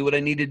workouts. I'm going to do what I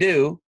need to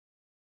do.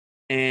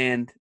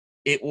 And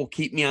it will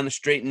keep me on the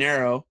straight and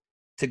narrow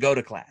to go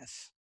to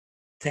class,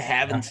 to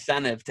have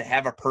incentive, to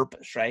have a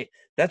purpose, right?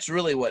 That's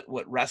really what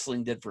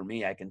wrestling did for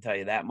me. I can tell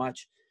you that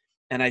much.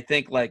 And I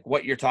think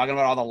what you're talking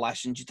about, all the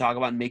lessons you talk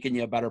about making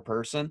you a better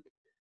person,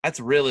 that's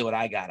really what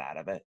I got out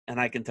of it. And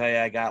I can tell you,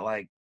 I got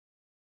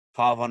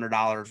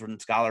 $1,200 in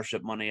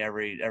scholarship money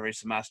every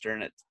semester,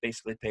 and it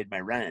basically paid my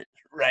rent,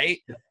 right?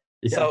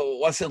 Yeah. So it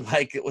wasn't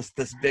like it was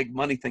this big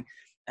money thing.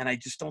 And I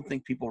just don't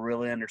think people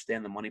really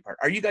understand the money part.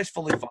 Are you guys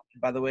fully funded,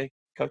 by the way,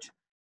 Coach?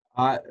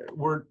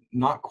 We're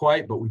not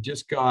quite, but we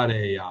just got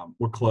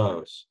we're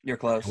close. You're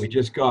close. We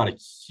just got a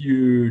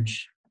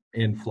huge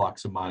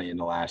influx of money in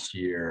the last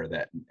year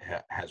that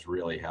has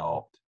really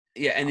helped.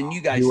 Yeah. And then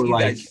you guys,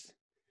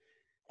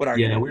 what are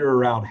you? Yeah, we were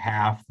around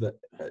half the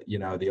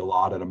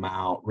allotted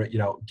amount,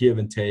 give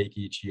and take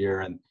each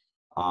year. And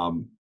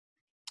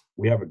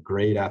we have a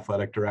great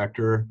athletic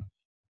director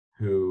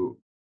who,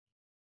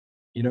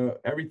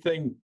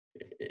 everything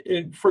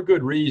for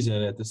good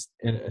reason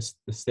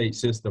the state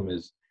system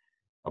is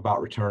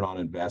about return on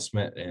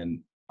investment.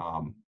 And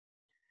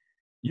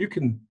you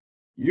can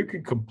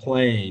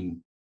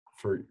complain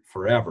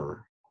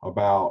forever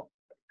about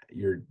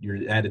you're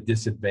at a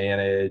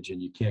disadvantage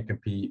and you can't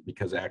compete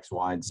because X,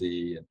 Y, and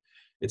Z, and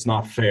it's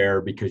not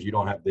fair because you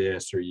don't have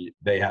this or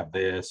they have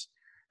this.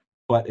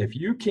 But if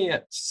you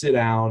can't sit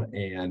down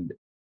and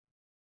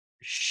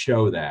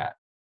show that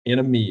in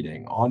a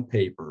meeting on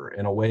paper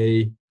in a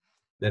way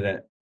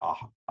that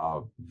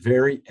a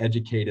very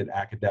educated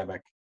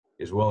academic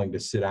is willing to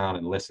sit down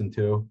and listen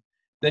to,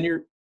 then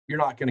you're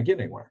not going to get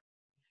anywhere.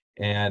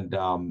 And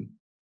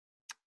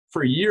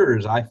for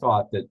years, I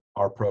thought that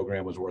our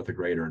program was worth a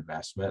greater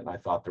investment, and I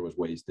thought there was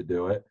ways to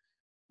do it.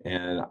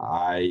 And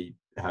I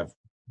have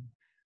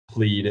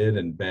pleaded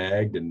and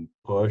begged and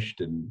pushed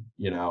and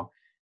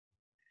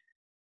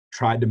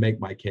tried to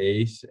make my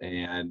case.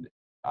 And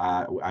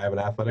I have an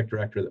athletic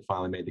director that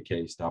finally made the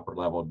case to upper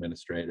level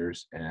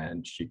administrators,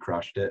 and she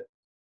crushed it.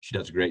 She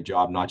does a great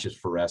job, not just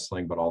for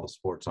wrestling, but all the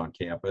sports on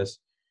campus.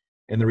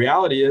 And the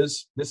reality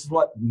is, this is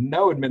what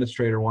no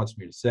administrator wants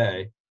me to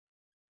say.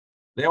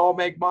 They all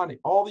make money.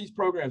 All these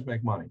programs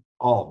make money,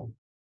 all of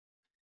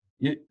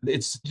them.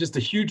 It's just a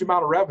huge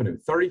amount of revenue.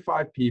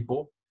 35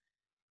 people.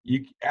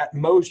 At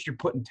most, you're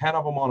putting 10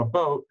 of them on a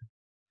boat.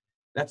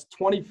 That's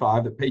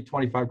 25 that pay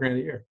 25 grand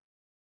a year.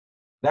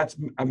 That's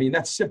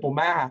simple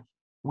math.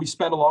 We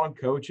spend a lot on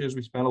coaches.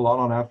 We spend a lot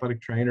on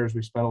athletic trainers.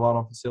 We spend a lot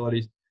on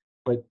facilities.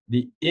 But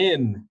the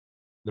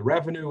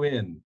revenue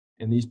in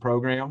these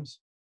programs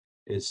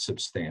is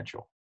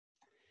substantial.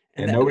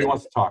 And nobody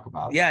wants to talk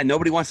about it. Yeah,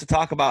 nobody wants to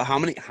talk about how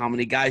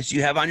many guys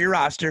you have on your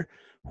roster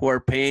who are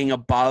paying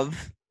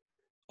above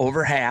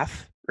over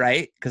half,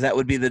 right? Because that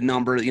would be the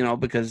number,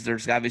 because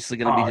there's obviously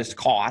going to be just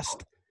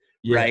cost,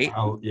 right?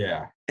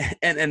 Yeah.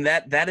 And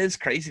that is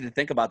crazy to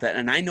think about that.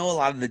 And I know a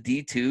lot of the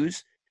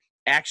D2s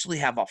actually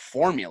have a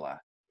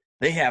formula.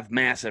 They have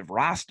massive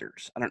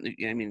rosters.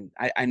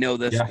 I know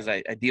this because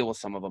I deal with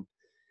some of them.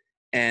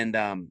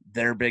 And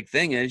their big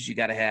thing is you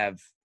got to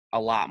have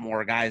a lot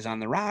more guys on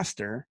the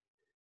roster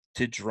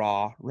to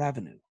draw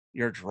revenue.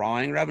 You're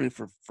drawing revenue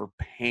for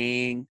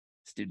paying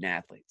student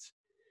athletes.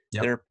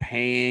 Yep. They're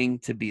paying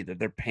to be there.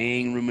 They're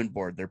paying room and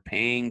board. They're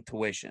paying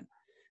tuition.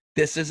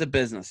 This is a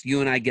business.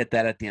 You and I get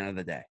that at the end of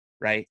the day,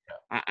 right?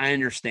 Yeah. I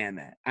understand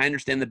that. I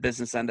understand the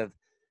business end of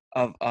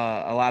a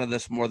lot of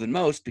this more than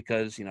most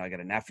because, I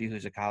got a nephew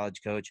who's a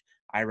college coach.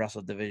 I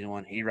wrestled Division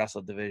I. He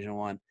wrestled Division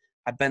I.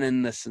 I've been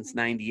in this since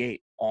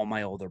 98. All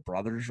my older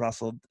brothers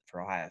wrestled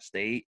for Ohio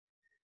State,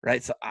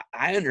 right? So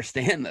I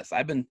understand this.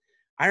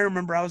 I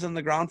remember I was on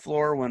the ground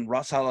floor when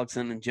Russ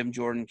Hellickson and Jim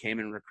Jordan came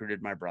and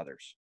recruited my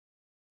brothers,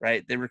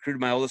 right? They recruited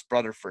my oldest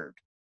brother, Ferd.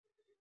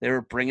 They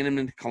were bringing him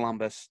into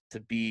Columbus to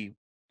be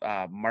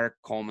Mark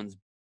Coleman's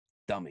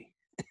dummy,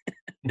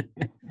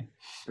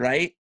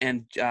 right?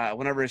 And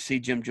whenever I see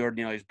Jim Jordan,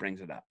 he always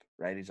brings it up,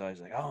 right? He's always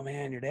like, oh,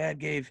 man, your dad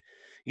gave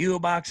you a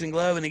boxing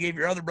glove and he gave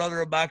your other brother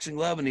a boxing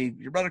glove and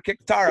your brother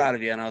kicked the tar out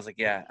of you. And I was like,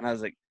 yeah. And I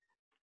was like,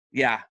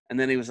 yeah. And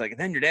then he was like, and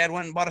then your dad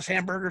went and bought us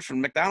hamburgers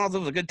from McDonald's. It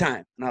was a good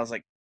time. And I was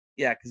like,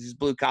 yeah, because he's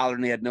blue collar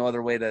and he had no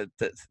other way to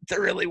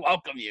really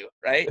welcome you,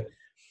 right?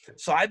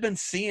 So I've been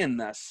seeing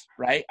this,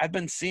 right? I've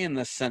been seeing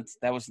this since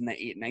that was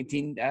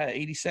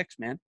 1986,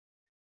 man,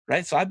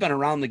 right? So I've been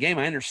around the game.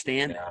 I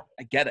understand it.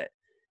 I get it.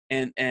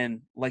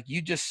 And like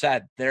you just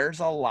said, there's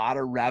a lot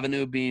of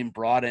revenue being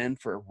brought in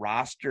for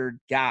rostered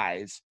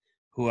guys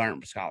who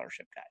aren't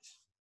scholarship guys.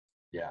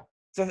 Yeah.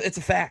 So it's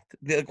a fact.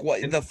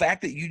 The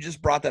fact that you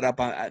just brought that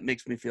up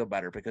makes me feel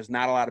better because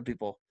not a lot of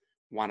people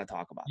want to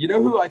talk about. You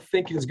know who I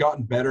think has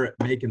gotten better at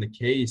making the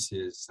case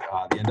is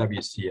the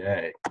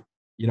NWCA.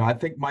 I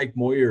think Mike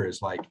Moyer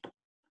is like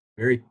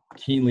very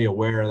keenly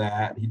aware of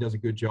that. He does a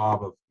good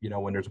job of,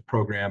 when there's a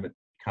program that's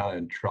kind of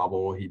in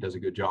trouble, he does a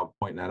good job of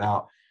pointing that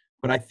out.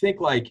 But I think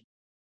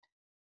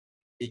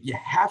you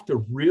have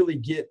to really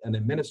get an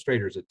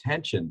administrator's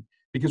attention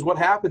because what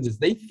happens is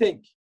they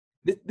think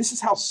this is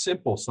how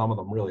simple some of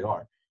them really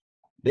are.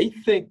 They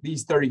think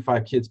these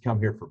 35 kids come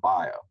here for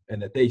bio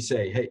and that they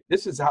say, hey,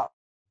 this is how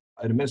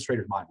an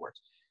administrator's mind works.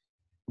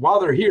 While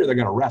they're here, they're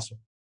going to wrestle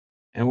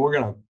and we're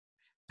going to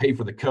pay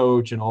for the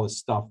coach and all this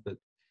stuff that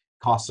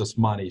costs us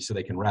money so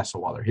they can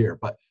wrestle while they're here.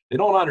 But they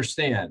don't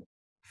understand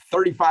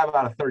 35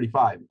 out of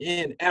 35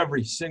 in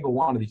every single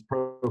one of these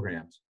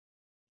programs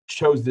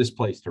chose this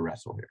place to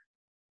wrestle here.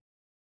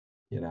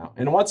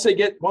 And once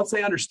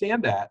they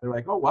understand that, they're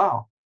like, oh,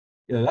 wow,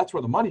 that's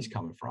where the money's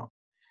coming from.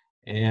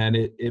 And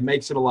it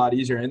makes it a lot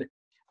easier. And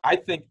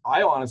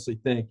I honestly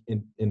think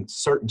in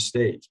certain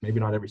states, maybe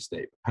not every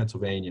state, but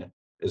Pennsylvania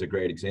is a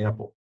great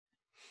example.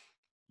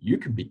 You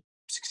can be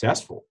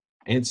successful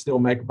and still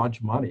make a bunch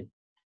of money.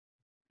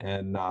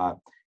 And,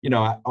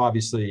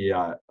 obviously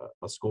a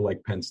school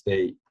like Penn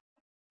State,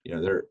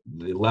 the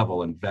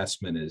level of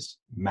investment is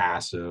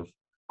massive,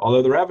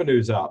 although the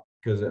revenue's up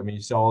because,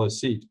 you sell all those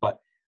seats, but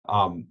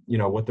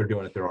what they're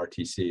doing at their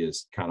RTC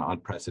is kind of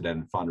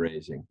unprecedented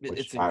fundraising.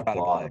 It's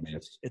incredible.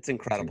 It's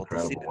incredible.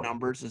 To see the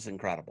numbers is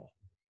incredible.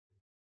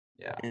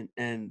 Yeah.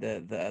 And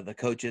the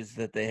coaches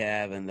that they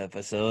have and the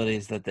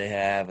facilities that they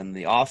have and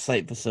the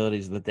offsite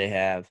facilities that they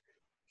have,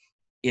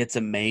 it's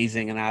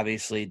amazing. And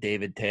obviously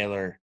David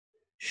Taylor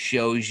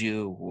shows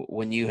you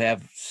when you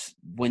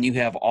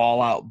have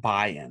all out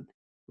buy-in,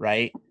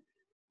 right?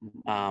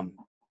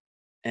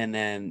 And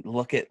then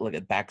look at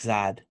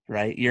Bekzad,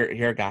 right?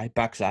 Your guy,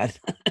 Bekzad,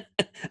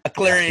 a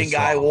Clarion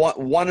guy,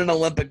 won an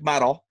Olympic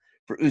medal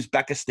for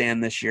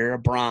Uzbekistan this year, a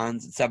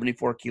bronze at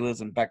 74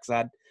 kilos, and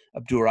Bekzad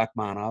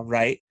Abdurakhmanov,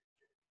 right?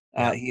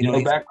 He's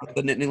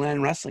the Nittany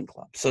Lion Wrestling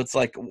Club. So it's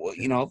like,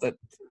 that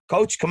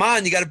coach, come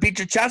on, you got to beat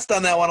your chest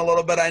on that one a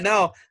little bit. I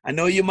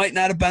know you might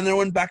not have been there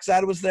when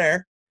Bekzad was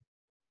there.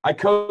 I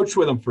coached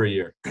with him for a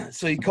year.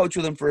 So you coach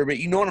with him for a bit.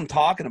 You know what I'm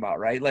talking about,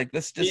 right? Like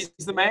this just.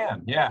 He's the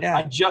man. Yeah.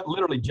 I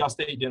literally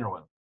just ate dinner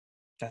with him.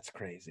 That's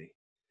crazy.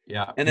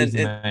 Yeah. And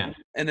then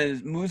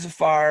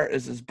Muzaffar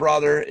is his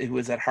brother who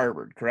was at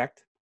Harvard,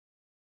 correct?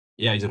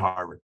 Yeah, he's at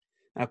Harvard.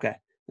 Okay.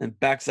 And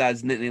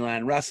Bekzad's Nittany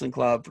Lion Wrestling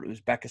Club for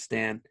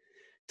Uzbekistan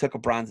took a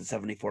bronze at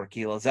 74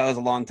 kilos. That was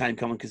a long time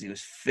coming because he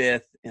was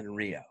fifth in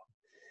Rio.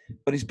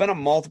 but he's been a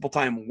multiple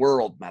time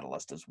world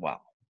medalist as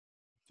well.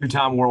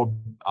 2-time world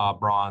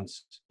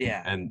bronze.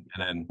 Yeah. And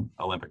then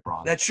Olympic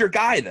bronze. That's your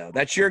guy, though.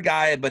 That's your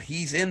guy, but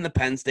he's in the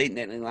Penn State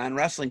Nittany Lion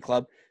Wrestling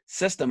Club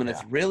system, and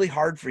it's really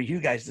hard for you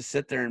guys to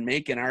sit there and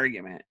make an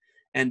argument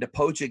and to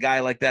poach a guy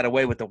like that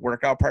away with the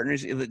workout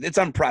partners. It's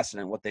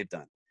unprecedented what they've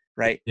done,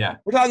 right? Yeah.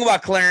 We're talking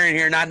about Clarion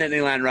here, not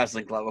Nittany Lion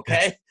Wrestling Club,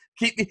 okay?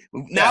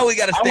 Now we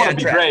got to stay I want on to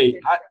be track. great.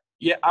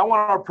 I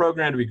want our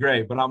program to be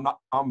great, but I'm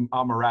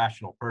a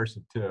rational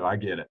person too. I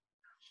get it.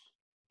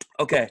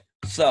 Okay,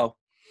 so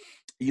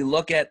you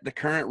look at the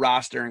current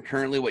roster and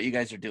currently what you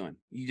guys are doing.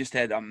 You just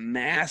had a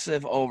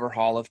massive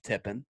overhaul of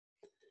Tippin.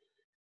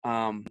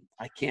 I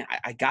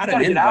got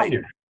an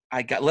invite.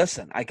 I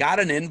got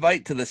an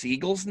invite to this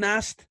Eagles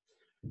Nest.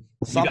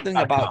 Something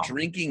about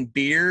drinking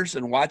beers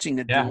and watching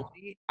the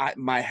duty.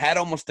 My head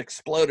almost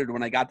exploded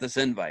when I got this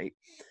invite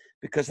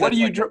because what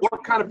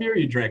kind of beer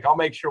you drink? I'll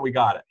make sure we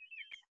got it.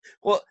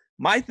 Well,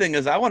 my thing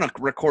is I want to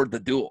record the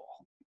duel.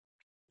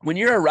 When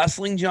you're a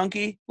wrestling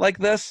junkie like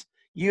this,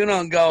 you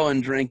don't go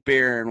and drink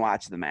beer and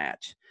watch the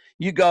match.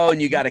 You go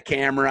and you got a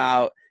camera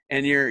out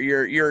and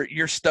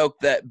you're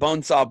stoked that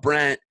Bonesaw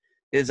Brent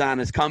is on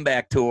his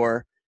comeback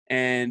tour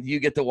and you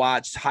get to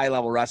watch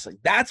high-level wrestling.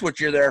 That's what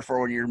you're there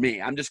for when you're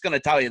me. I'm just going to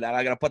tell you that.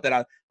 I got to put that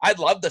out. I'd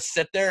love to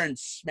sit there and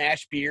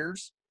smash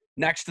beers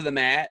next to the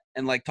mat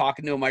and like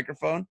talking to a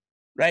microphone,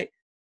 right?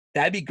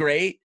 That'd be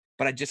great,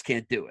 but I just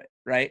can't do it,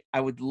 right?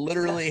 I would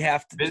literally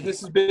have to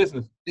business is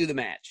business. Do the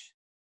match.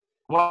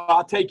 Well,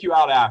 I'll take you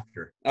out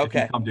after.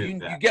 Okay. You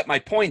get my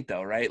point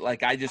though, right?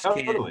 Like I just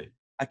totally.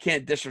 I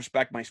can't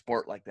disrespect my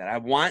sport like that. I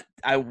want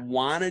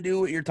to do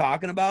what you're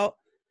talking about,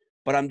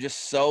 but I'm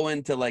just so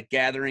into like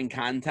gathering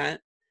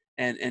content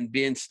and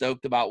being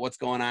stoked about what's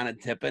going on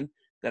at Tippin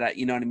that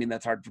you know what I mean?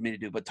 That's hard for me to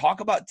do. But talk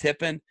about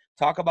Tippin,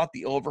 talk about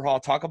the overhaul,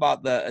 talk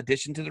about the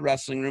addition to the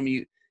wrestling room.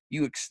 You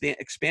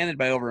expanded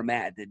by over a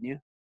mat, didn't you?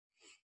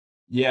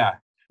 Yeah.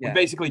 We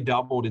basically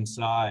doubled in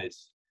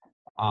size.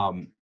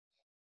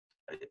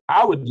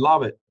 I would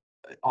love it.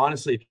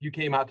 Honestly, if you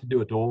came out to do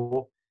a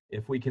duel,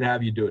 if we could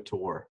have you do a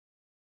tour.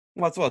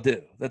 Well, that's what I'll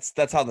do.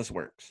 That's how this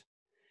works.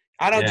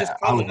 I don't just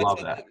come. I would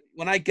love that.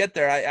 When I get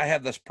there, I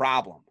have this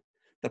problem.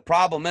 The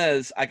problem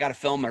is I got to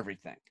film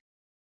everything.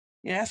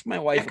 Yeah, ask my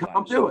wife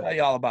about it. She'll tell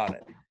you all about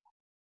it.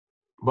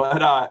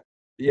 But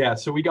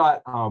so we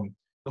got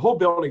the whole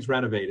building's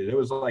renovated. It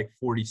was like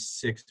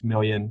 $46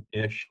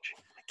 million-ish.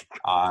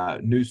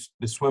 The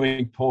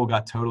swimming pool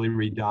got totally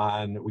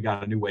redone. We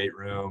got a new weight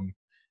room.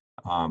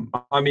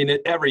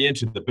 Every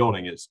inch of the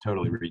building is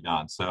totally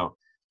redone. So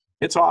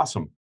it's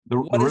awesome. The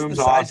room's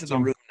size awesome. Of the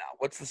room now?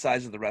 What's the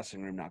size of the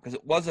wrestling room now? Because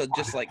it was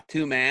just like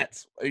 2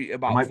 mats. I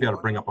might be able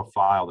to bring up a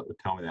file that would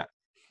tell me that.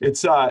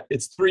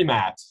 It's 3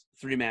 mats.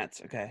 3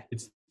 mats. Okay.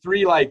 It's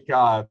 3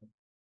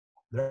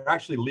 they're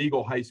actually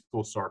legal high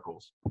school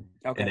circles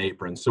and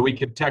aprons. So we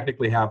could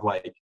technically have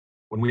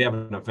when we have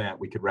an event,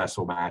 we could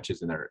wrestle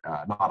matches in there,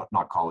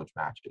 not college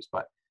matches,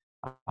 but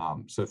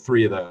so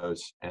 3 of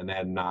those. And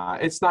then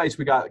it's nice.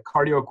 We got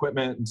cardio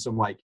equipment and some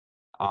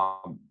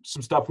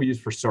stuff we use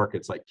for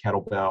circuits like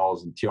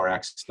kettlebells and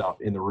TRX stuff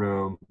in the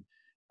room.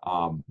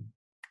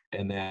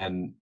 And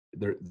then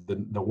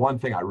the one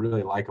thing I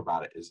really like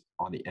about it is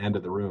on the end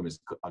of the room is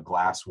a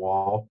glass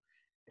wall.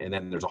 And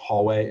then there's a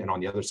hallway, and on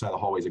the other side of the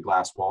hallway is a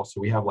glass wall.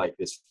 So we have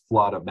this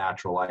flood of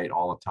natural light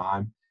all the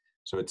time.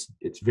 So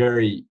it's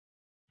very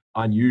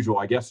unusual,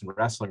 I guess, in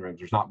wrestling rooms.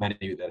 There's not many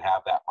that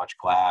have that much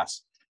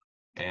glass.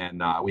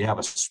 And we have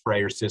a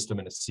sprayer system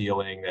in the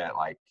ceiling that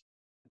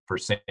for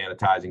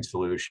sanitizing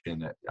solution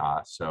that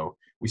so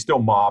we still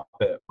mop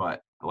it,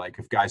 but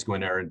if guys go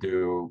in there and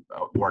do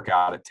a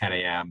workout at 10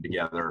 a.m.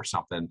 together or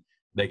something,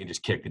 they can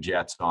just kick the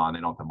jets on. They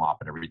don't have to mop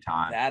it every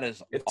time.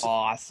 It's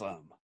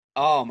awesome.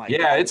 Oh my God.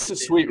 Yeah, it's a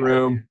sweet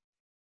room.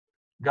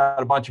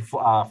 Got a bunch of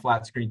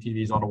flat screen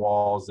TVs on the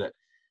walls that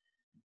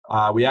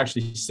we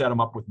actually set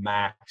them up with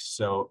Macs,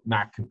 so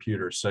Mac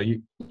computers. So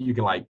you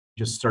can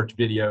just search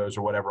videos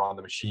or whatever on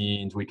the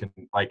machines. We can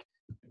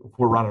if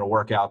we're running a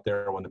workout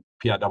there when the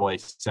PIAA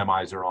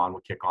semis are on,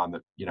 we'll kick on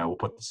we'll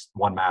put this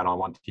one mat on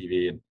one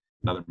TV and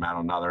another mat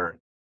on another.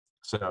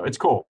 So it's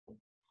cool.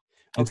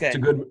 Okay.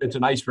 It's a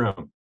nice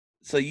room.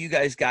 So you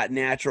guys got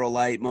natural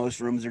light. Most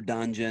rooms are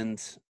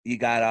dungeons. You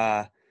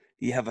got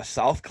you have a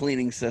self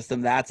cleaning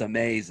system. That's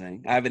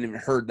amazing. I haven't even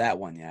heard that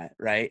one yet.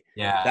 Right?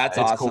 Yeah, that's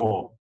it's awesome.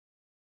 Cool.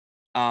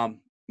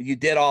 You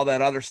did all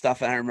that other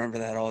stuff, and I remember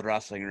that old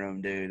wrestling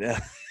room, dude.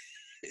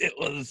 It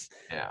was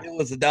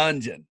a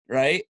dungeon,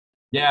 right?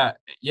 Yeah.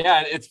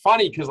 It's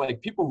funny because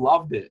people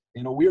loved it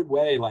in a weird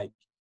way.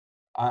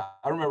 I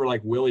remember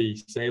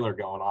Willie Saylor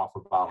going off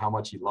about how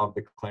much he loved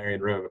the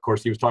Clarion room. Of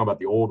course, he was talking about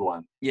the old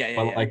one.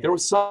 But there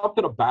was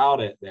something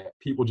about it that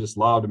people just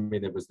loved. I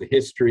mean, it was the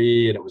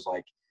history, and it was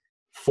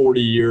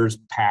 40 years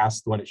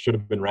past when it should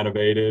have been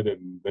renovated,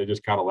 and they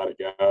just kind of let it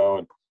go.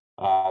 And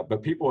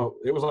but people,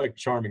 it was a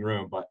charming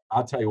room. But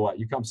I'll tell you what,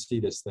 you come see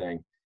this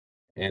thing,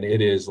 and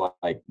it is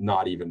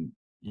not even.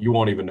 You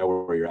won't even know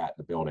where you're at in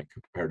the building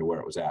compared to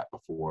where it was at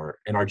before.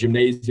 And our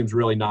gymnasium's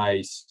really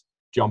nice.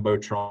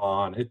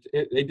 Jumbotron.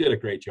 They did a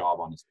great job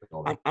on this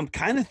building. I'm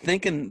kind of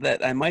thinking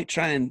that I might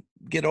try and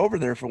get over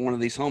there for one of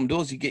these home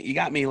duels. You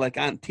got me like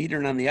on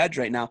teetering on the edge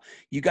right now.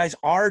 You guys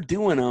are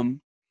doing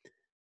them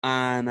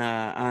on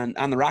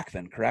the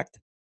Rockfin, correct?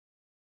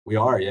 We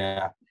are,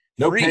 yeah.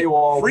 No free,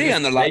 paywall. Free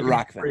on the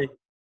Rockfin.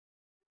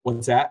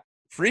 What's that?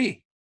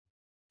 Free.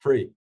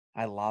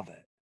 I love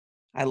it.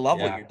 I love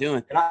what you're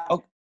doing.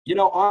 You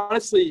know,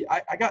 honestly,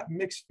 I got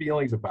mixed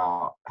feelings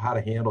about how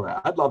to handle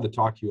that. I'd love to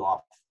talk to you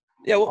off.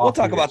 Yeah, we'll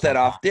talk about that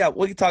off. Yeah,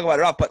 we can talk about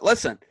it off. But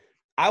listen,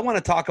 I want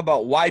to talk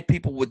about why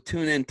people would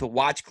tune in to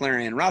watch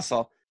Clarion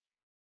wrestle.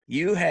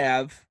 You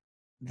have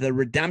the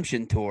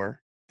redemption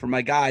tour for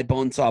my guy,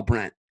 Bonesaw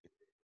Brent.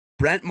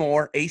 Brent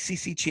Moore,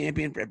 ACC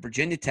champion at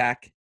Virginia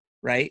Tech,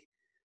 right?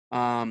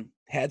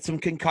 Had some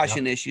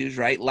concussion issues,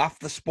 right? Left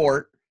the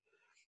sport.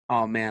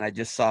 Oh, man, I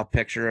just saw a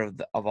picture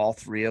of all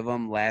three of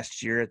them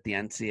last year at the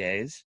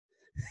NCAAs.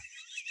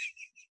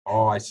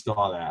 Oh, I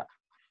saw that.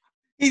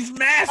 He's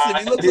massive.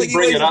 He looks like he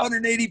weighs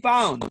 180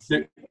 pounds.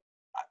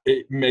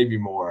 It may be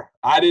more.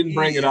 I didn't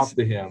bring it up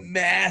to him.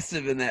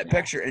 Massive in that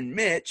picture. And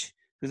Mitch,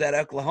 who's at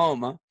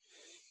Oklahoma,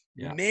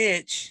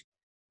 Mitch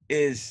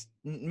is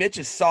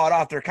sawed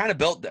off. They're kind of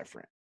built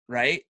different,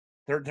 right?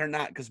 They're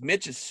not, because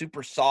Mitch is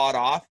super sawed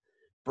off.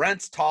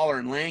 Brent's taller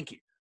and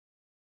lanky,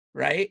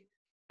 right?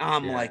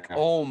 I'm like,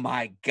 oh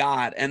my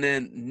God. And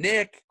then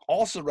Nick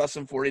also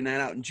wrestling 49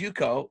 out in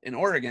JUCO in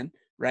Oregon,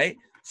 right?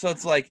 So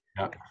it's like,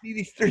 see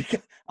these three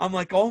guys. I'm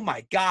like, oh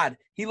my God,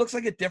 he looks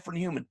like a different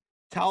human.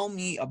 Tell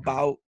me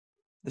about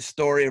the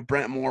story of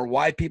Brent Moore,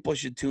 why people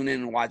should tune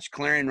in and watch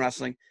Clarion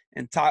Wrestling,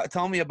 and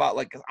tell me about,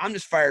 like, cause I'm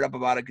just fired up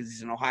about it because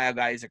he's an Ohio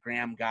guy, he's a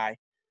Graham guy.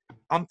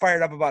 I'm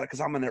fired up about it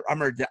because I'm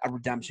a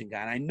redemption guy,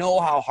 and I know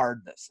how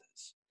hard this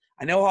is.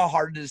 I know how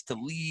hard it is to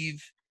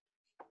leave.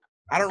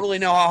 I don't really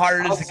know how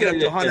hard it is to get up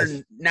to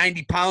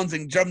 190 pounds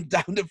and jump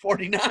down to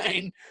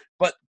 49,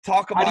 but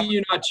talk about. How do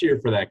you not cheer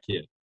for that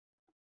kid?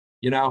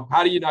 You know,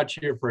 how do you not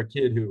cheer for a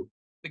kid who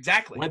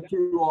went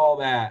through all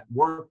that,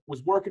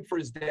 was working for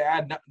his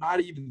dad,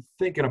 not even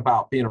thinking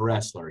about being a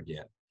wrestler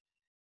again.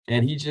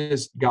 And he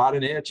just got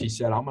an itch. He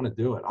said, I'm going to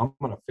do it. I'm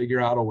going to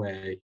figure out a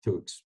way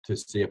to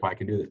see if I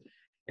can do this.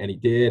 And he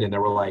did. And they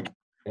were like,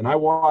 and I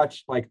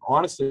watched, like,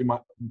 honestly,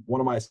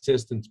 one of my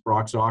assistants,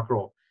 Brock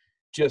Zockerl,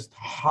 just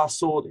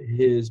hustled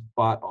his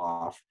butt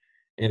off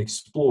and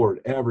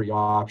explored every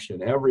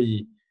option,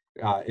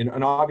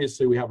 and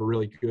obviously we have a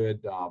really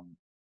good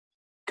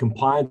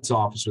compliance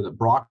officer that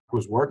Brock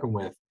was working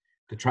with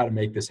to try to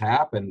make this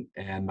happen.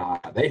 And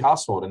they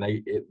hustled and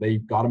they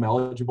got him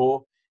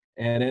eligible.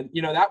 And then,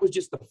 you know, that was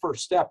just the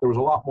first step. There was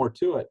a lot more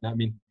to it. I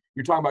mean,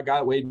 you're talking about a guy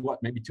that weighed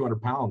maybe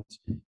 200 pounds.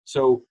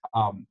 So,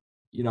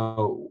 you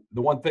know,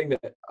 the one thing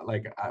that,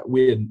 like,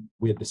 we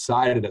had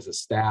decided as a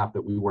staff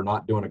that we were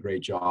not doing a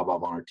great job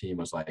of on our team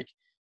was, like,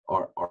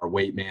 our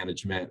weight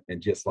management, and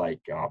just, like,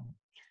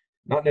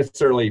 not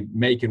necessarily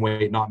making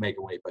weight, not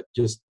making weight, but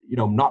just, you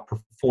know, not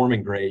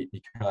performing great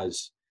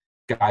because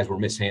guys were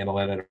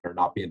mishandling it or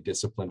not being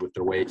disciplined with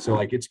their weight. So,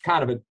 like, it's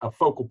kind of a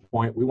focal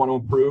point. We want to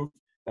improve.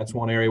 That's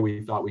one area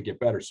we thought we'd get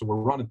better. So we're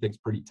running things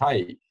pretty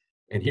tight.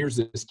 And here's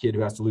this kid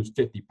who has to lose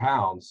 50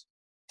 pounds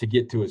to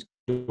get to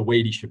the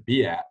weight he should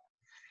be at.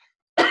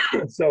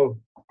 So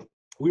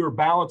we were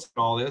balancing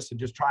all this and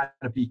just trying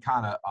to be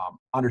kind of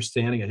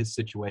understanding of his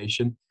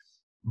situation,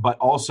 but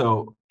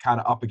also kind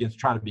of up against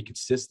trying to be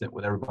consistent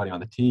with everybody on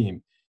the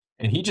team.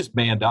 And he just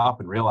manned up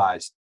and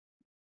realized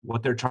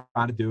what they're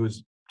trying to do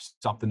is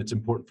something that's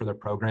important for their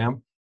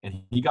program.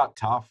 And he got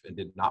tough and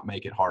did not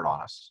make it hard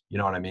on us. You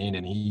know what I mean?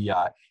 And he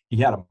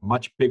had a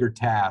much bigger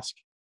task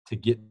to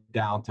get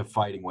down to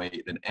fighting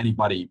weight than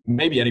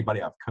maybe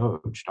anybody I've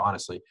coached,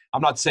 honestly.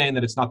 I'm not saying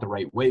that it's not the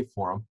right weight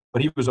for him,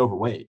 but he was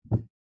overweight.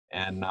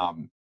 And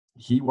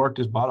he worked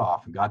his butt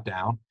off and got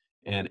down.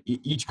 And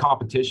each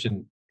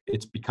competition,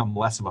 it's become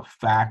less of a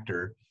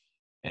factor.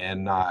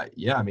 And, I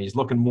mean, he's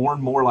looking more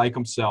and more like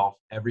himself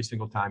every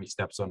single time he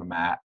steps on the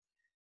mat.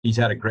 He's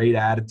had a great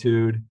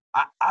attitude.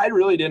 I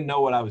really didn't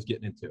know what I was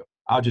getting into.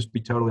 I'll just be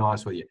totally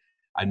honest with you.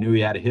 I knew he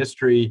had a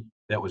history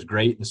that was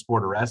great in the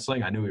sport of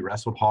wrestling. I knew he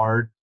wrestled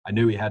hard. I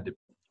knew he had the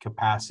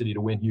capacity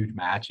to win huge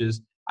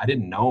matches. I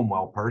didn't know him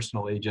well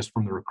personally, just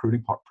from the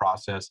recruiting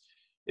process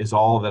is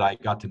all that I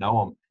got to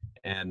know him.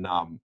 And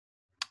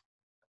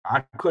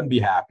I couldn't be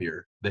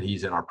happier that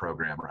he's in our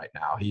program right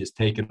now. He has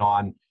taken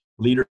on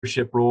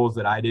leadership roles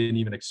that I didn't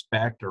even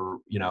expect, or,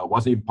 you know, it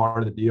wasn't even part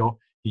of the deal.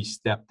 He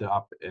stepped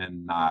up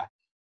and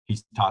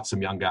he's taught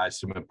some young guys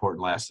some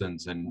important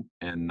lessons. And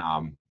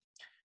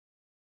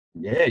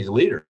he's a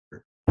leader.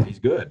 He's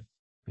good.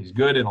 He's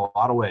good in a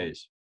lot of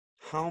ways.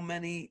 How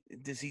many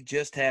does he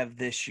just have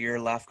this year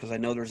left? Because I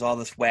know there's all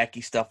this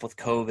wacky stuff with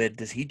COVID.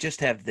 Does he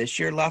just have this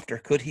year left, or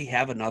could he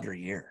have another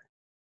year?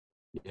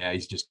 Yeah,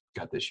 he's just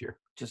got this year.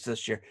 Just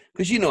this year.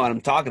 Because you know what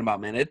I'm talking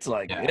about, man. It's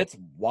like,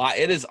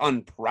 it is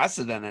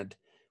unprecedented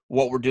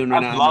what we're doing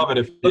right now. I love it.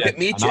 If look at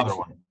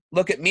Micic.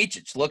 Look at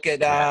Micic. Look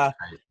at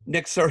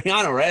Nick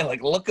Soriano, right?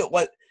 Like, look at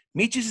what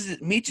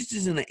Micic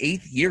is in the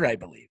 8th year, I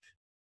believe.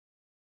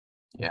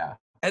 Yeah.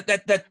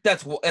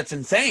 That's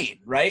insane,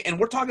 right? And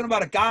we're talking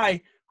about a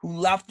guy who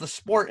left the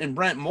sport in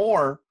Brent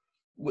Moore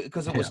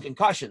because it was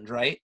concussions,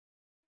 right?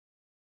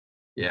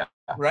 Yeah.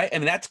 Right. I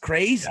mean, that's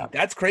crazy. Yeah.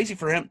 That's crazy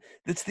for him.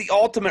 It's the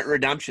ultimate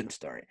redemption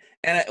story.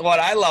 And what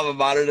I love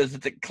about it is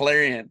it's at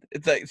Clarion.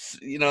 It's like,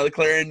 the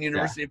Clarion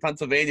University of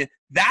Pennsylvania.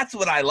 That's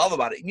what I love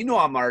about it.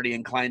 I'm already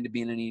inclined to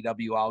being an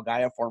EWL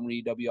guy, a former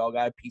EWL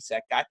guy, a PSEC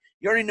guy.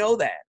 You already know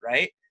that,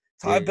 right?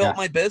 It's how I built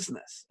my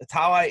business. It's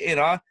how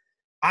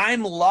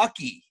I'm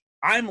lucky.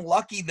 I'm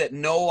lucky that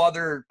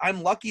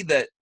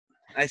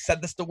I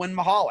said this to Win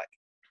Mahalik.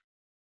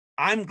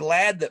 I'm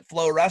glad that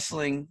Flow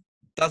Wrestling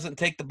doesn't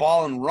take the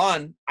ball and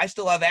run. I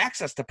still have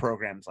access to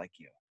programs like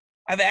you.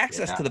 I have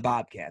access to the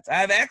Bobcats. I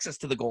have access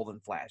to the Golden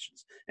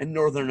Flashes in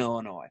Northern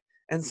Illinois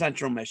and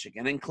Central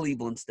Michigan and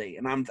Cleveland State.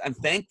 And I'm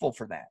thankful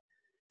for that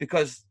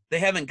because they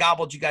haven't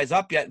gobbled you guys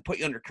up yet and put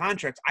you under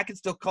contracts. I can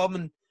still come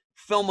and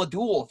film a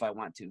duel if I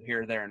want to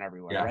here, there, and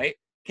everywhere, right?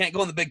 Can't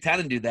go in the Big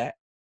Ten and do that,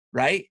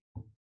 right?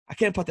 I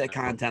can't put that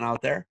content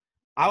out there.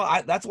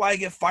 That's why I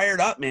get fired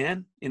up,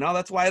 man.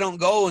 That's why I don't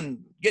go and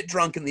get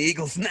drunk in the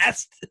Eagles'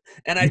 nest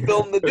and I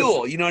film the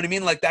duel. You know what I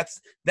mean? Like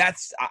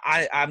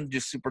I'm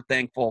just super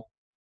thankful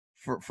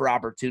for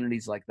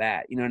opportunities like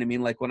that. You know what I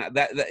mean? Like when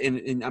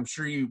and I'm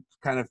sure you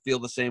kind of feel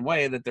the same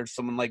way that there's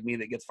someone like me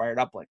that gets fired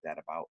up like that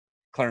about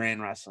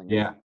Clarion Wrestling.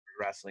 And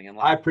wrestling. And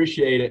I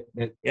appreciate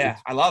it.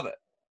 I love it.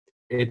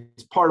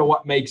 It's part of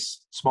what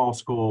makes small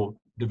school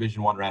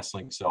Division I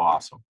wrestling so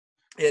awesome.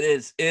 It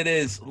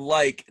is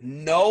like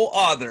no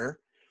other.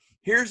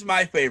 Here's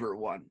my favorite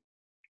one.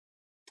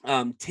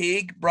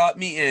 Teague brought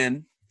me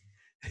in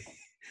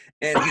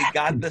and he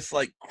got this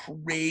like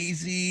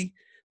crazy,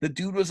 the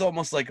dude was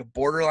almost like a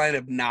borderline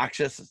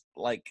obnoxious,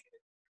 like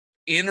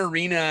in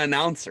arena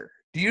announcer.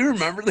 Do you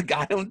remember the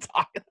guy I'm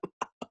talking about?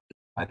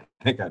 I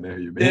think I know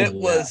who you mean.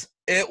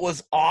 It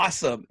was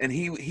awesome. And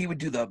he would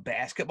do the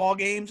basketball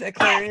games at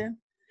Clarion.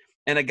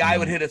 And a guy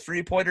would hit a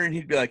three-pointer, and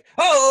he'd be like,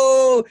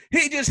 "Oh,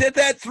 he just hit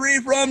that three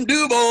from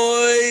Du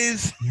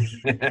Bois."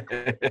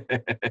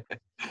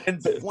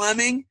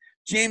 And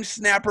James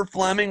Snapper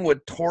Fleming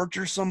would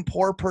torture some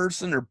poor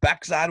person, or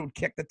Beckside would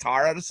kick the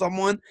tar out of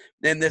someone,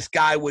 and this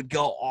guy would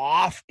go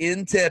off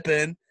in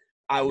tipping.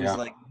 I was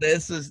like,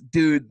 this is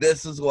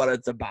what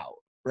it's about,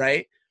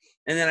 right?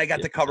 And then I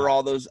got to cover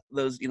all those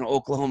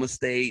Oklahoma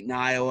State and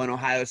Iowa and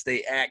Ohio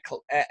State at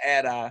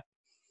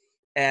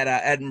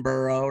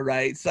Edinburgh,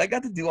 right? So I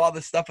got to do all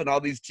this stuff in all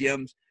these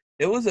gyms.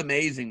 It was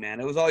amazing, man.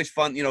 It was always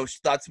fun.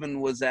 Stutzman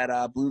was at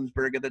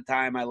Bloomsburg at the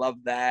time. I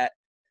loved that.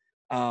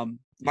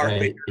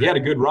 He had a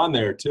good run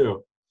there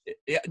too.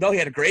 Yeah, no, he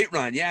had a great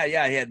run. Yeah.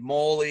 He had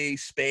Moley,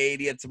 Spade.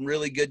 He had some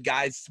really good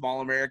guys, small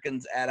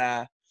Americans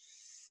at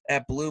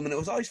Bloom, and it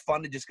was always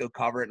fun to just go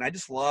cover it. And I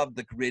just love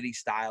the gritty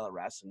style of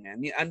wrestling,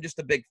 man. I'm just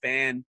a big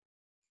fan.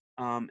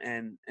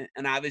 And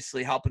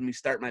obviously helping me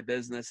start my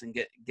business and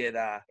get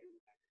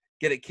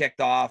it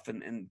kicked off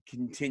and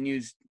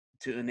continues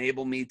to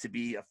enable me to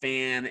be a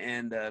fan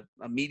and a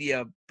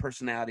media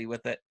personality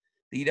with it.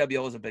 The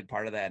EWL is a big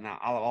part of that, and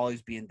I'll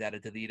always be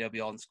indebted to the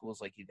EWL and schools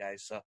like you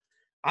guys. So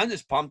I'm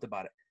just pumped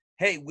about it.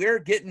 Hey, we're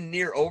getting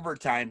near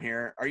overtime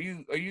here. Are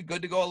you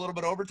good to go a little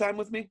bit overtime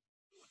with me?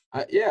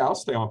 I'll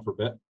stay on for a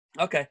bit.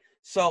 Okay.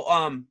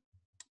 So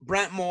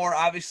Brent Moore,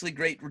 obviously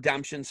great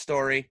redemption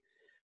story.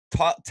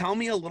 Tell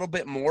me a little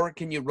bit more.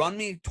 Can you run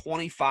me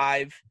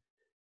 25,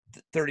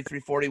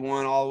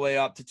 33-41 all the way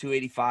up to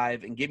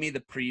 285 and give me the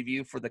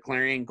preview for the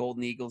Clarion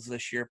Golden Eagles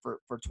this year for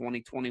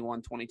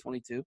 2021,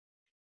 2022?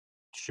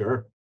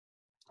 Sure.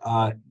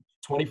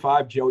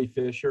 25, Joey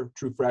Fisher,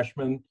 true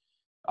freshman.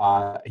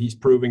 He's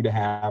proving to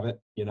have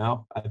it,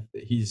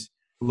 he's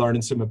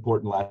learning some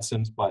important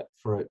lessons, but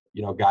for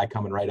a guy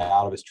coming right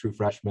out of his true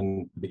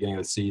freshman beginning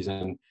of the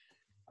season,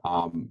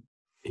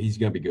 he's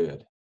going to be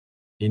good.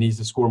 He needs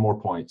to score more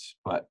points,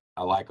 but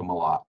I like him a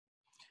lot.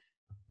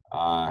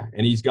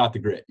 And he's got the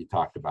grit you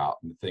talked about,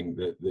 and the thing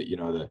that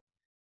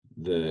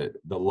the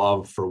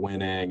love for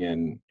winning,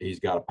 and he's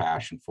got a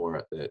passion for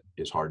it that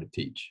is hard to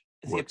teach.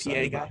 Is he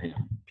a PA guy?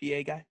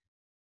 PA guy?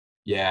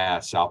 Yeah,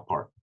 South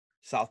Park.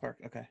 South Park,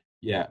 okay.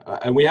 Yeah,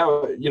 and we have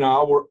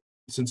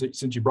since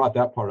you brought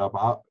that part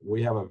up,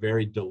 we have a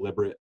very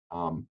deliberate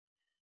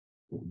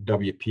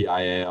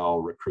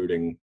WPIAL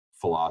recruiting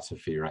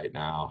philosophy right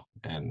now,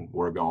 and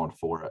we're going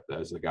for it.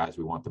 Those are the guys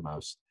we want the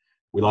most.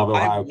 We love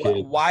Ohio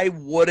kids. Why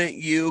wouldn't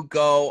you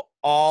go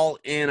all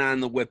in on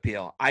the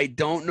WPIAL? I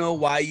don't know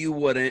why you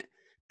wouldn't.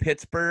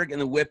 Pittsburgh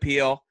and the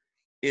WPIAL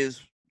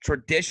is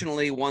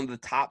traditionally one of the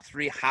top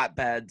 3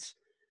 hotbeds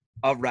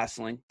of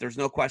wrestling. There's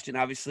no question.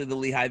 Obviously, the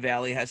Lehigh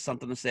Valley has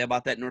something to say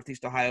about that.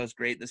 Northeast Ohio is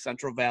great. The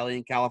Central Valley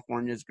in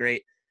California is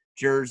great.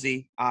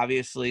 Jersey,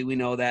 obviously, we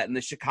know that. And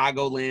the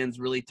Chicagoland's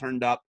really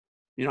turned up.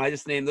 I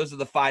just named those are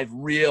the 5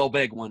 real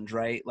big ones,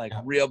 right? Like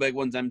real big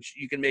ones.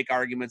 You can make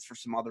arguments for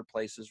some other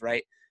places,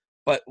 right?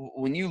 But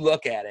when you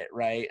look at it,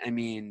 right, I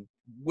mean,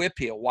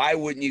 WPIAL, why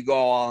wouldn't you go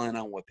all in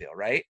on WPIAL,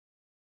 right?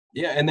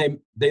 Yeah, and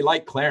they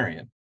like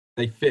Clarion.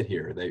 They fit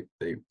here.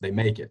 They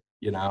make it,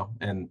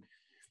 and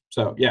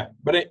so, yeah.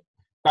 But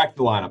Back to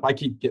the lineup. I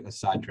keep getting a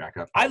sidetrack.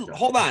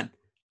 Hold on.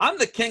 I'm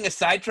the king of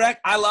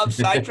sidetrack. I love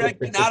sidetrack.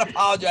 Do not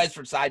apologize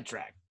for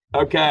sidetrack.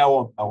 Okay, I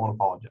won't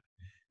apologize.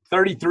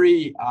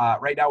 33.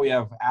 Right now we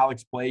have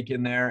Alex Blake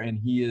in there, and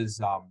he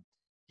is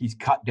he's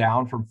cut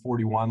down from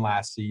 41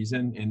 last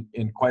season,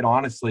 and quite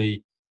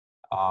honestly,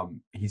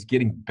 he's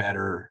getting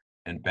better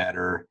and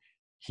better.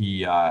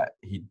 He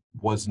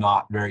was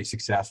not very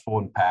successful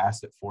in the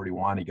past at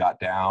 41. He got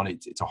down.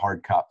 It's a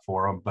hard cut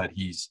for him, but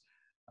he's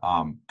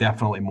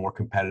definitely more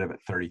competitive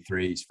at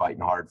 33. He's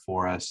fighting hard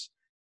for us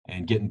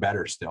and getting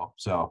better still.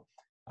 So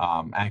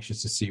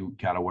anxious to see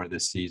kind of where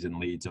this season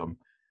leads him.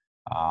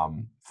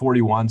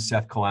 41,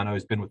 Seth Coleno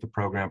has been with the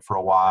program for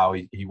a while.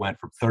 He went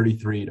from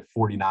 33 to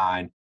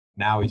 49.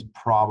 Now he's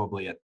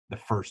probably at the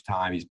first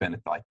time he's been at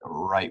like the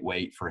right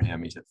weight for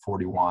him. He's at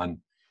 41.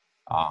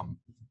 I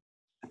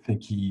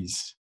think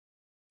he's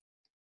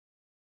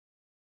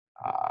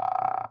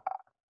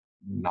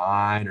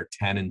 9 or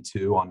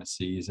 10-2 on the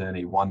season.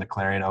 He won the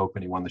Clarion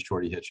Open. He won the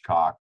Shorty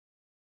Hitchcock.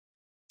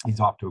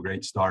 He's off to a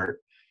great start.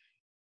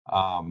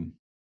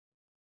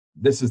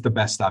 This is the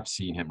best I've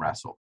seen him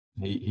wrestle.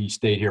 He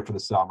stayed here for the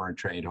summer and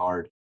trained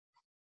hard,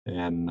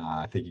 and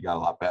I think he got a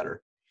lot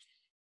better.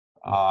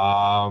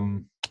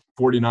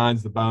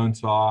 49's the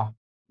Bonesaw.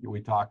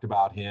 We talked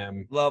about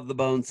him. Love the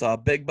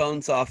Bonesaw. Big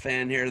Bonesaw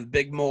fan here. The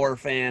Big Moore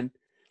fan.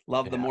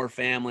 Love the Moore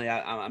family.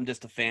 I'm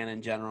just a fan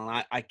in general.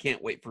 I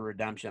can't wait for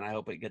redemption. I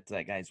hope it gets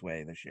that guy's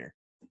way this year.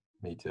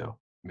 Me too.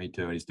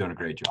 He's doing a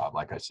great job,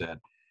 like I said.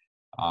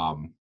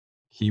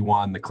 He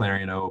won the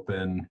Clarion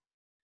Open.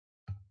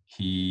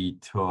 He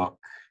took,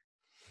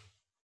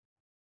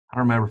 I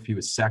don't remember if he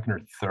was second or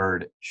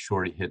third at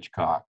Shorty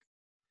Hitchcock.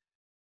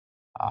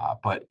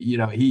 But, you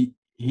know,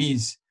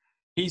 he's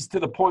to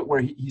the point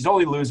where he's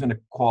only losing to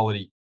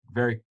quality,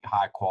 very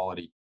high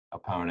quality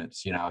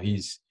opponents. You know,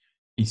 he's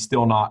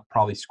still not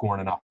probably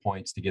scoring enough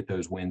points to get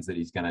those wins that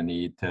he's going to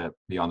need to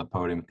be on the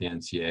podium at the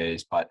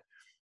NCAAs. But,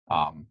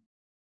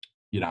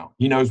 you know,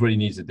 he knows what he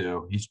needs to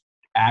do. He's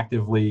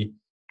actively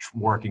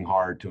working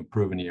hard to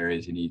improve in the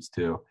areas he needs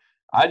to.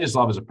 I just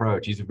love his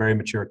approach. He's a very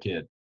mature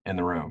kid in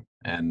the room,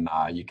 and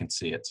you can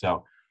see it.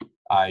 So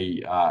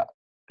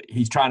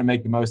he's trying to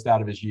make the most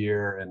out of his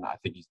year, and I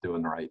think he's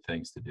doing the right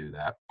things to do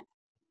that.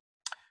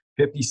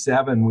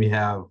 57, we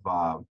have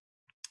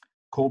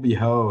Colby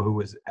Ho, who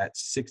was at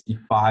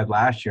 65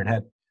 last year and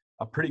had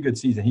a pretty good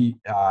season.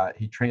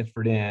 He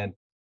transferred in,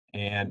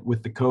 and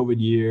with the COVID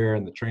year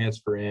and the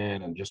transfer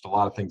in and just a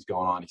lot of things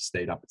going on, he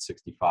stayed up at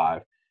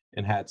 65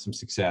 and had some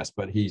success.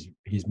 But he's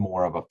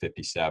more of a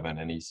 57,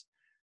 and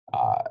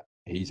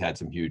he's had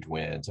some huge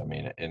wins. I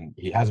mean, and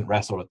he hasn't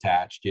wrestled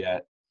attached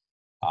yet,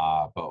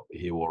 but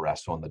he will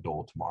wrestle in the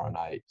duel tomorrow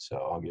night. So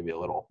I'll give you a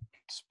little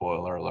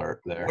spoiler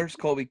alert there. Where's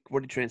Colby?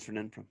 Where did he transfer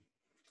in from?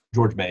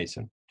 George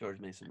Mason.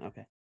 George Mason.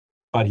 Okay.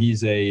 But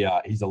he's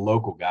a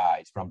local guy.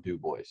 He's from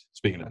DuBois.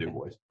 Speaking of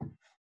DuBois.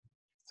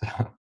 So,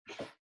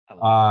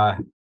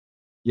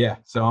 yeah.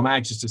 So I'm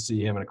anxious to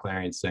see him in a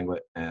Clarion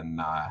singlet and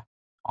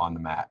on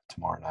the mat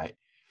tomorrow night.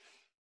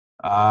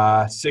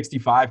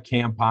 65,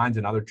 Cam Pines,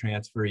 another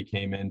transfer. He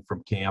came in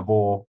from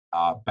Campbell,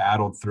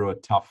 battled through a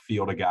tough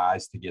field of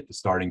guys to get the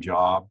starting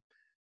job,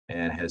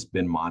 and has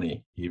been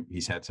money.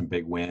 He's had some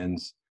big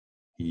wins.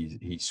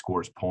 He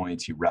scores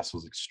points. He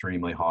wrestles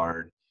extremely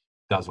hard.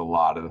 Does a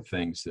lot of the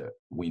things that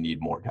we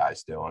need more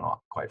guys doing,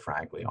 quite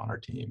frankly, on our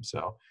team.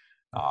 So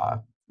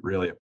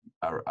really,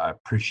 I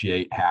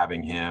appreciate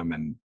having him,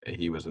 and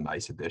he was a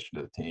nice addition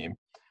to the team.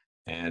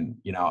 And,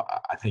 you know,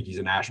 I think he's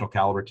a national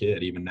caliber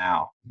kid even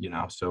now, you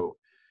know, so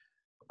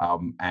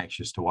I'm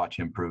anxious to watch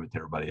him prove it to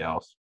everybody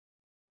else.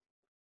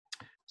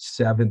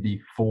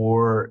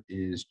 74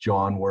 is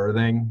John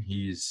Worthing.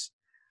 He's,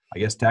 I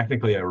guess,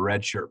 technically a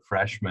redshirt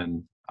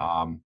freshman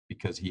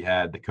because he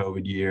had the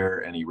COVID year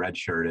and he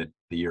redshirted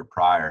the year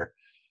prior.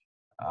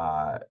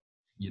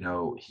 You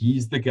know,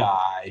 he's the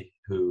guy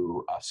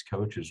who us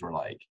coaches were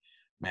like,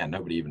 man,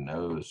 nobody even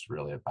knows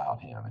really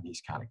about him. And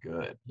he's kind of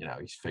good. You know,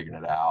 he's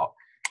figuring it out.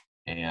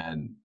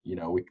 And, you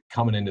know,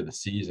 coming into the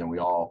season, we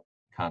all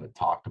kind of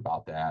talked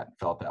about that and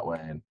felt that way.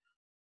 And,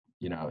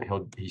 you know,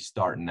 he's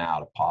starting now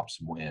to pop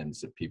some wins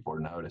that people are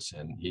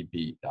noticing. He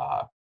beat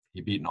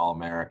an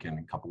All-American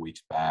a couple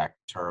weeks back,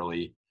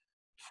 Turley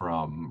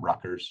from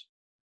Rutgers.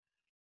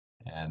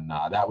 And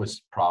that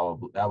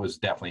was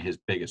definitely his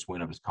biggest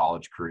win of his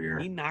college career.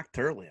 He knocked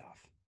Turley off.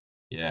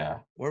 Yeah.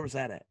 Where was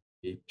that at?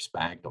 He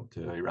spanked him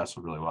too. He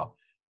wrestled really well.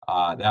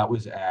 That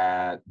was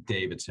at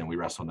Davidson. We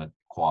wrestled in a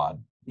quad.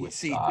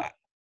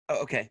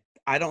 Okay.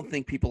 I don't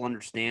think people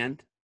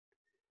understand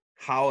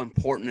how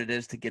important it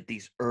is to get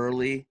these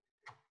early,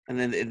 and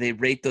then they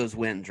rate those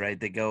wins, right?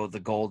 They go the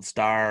gold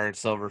star,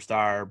 silver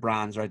star,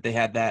 bronze, right? They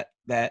had that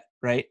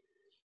right?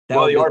 The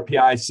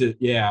RPI,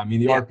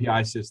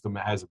 RPI system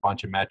has a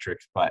bunch of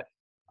metrics, but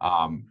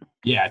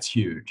it's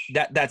huge.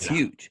 That's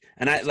huge.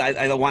 And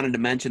I wanted to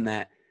mention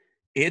that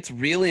it's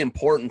really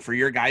important for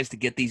your guys to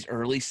get these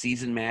early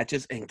season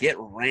matches and get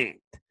ranked.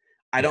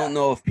 I don't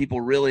know if people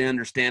really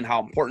understand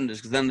how important it is,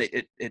 because then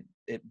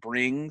it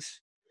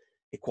brings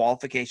a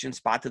qualification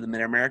spot to the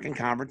Mid-American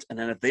Conference, and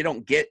then if they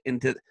don't get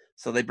into –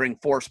 so they bring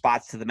 4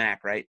 spots to the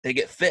MAC, right? They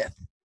get 5th.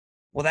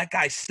 Well, that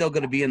guy's still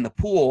going to be in the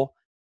pool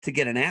to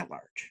get an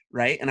at-large,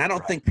 right? And I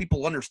don't think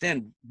people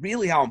understand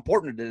really how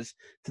important it is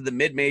to the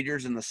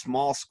mid-majors and the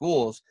small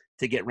schools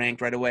to get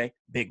ranked right away,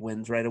 big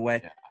wins right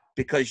away,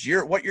 because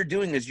what you're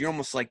doing is you're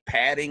almost like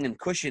padding and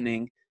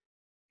cushioning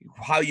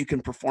how you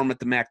can perform at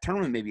the MAC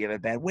tournament. Maybe you have a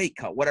bad weight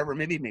cut, whatever,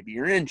 maybe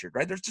you're injured,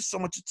 right? There's just so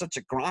much, it's such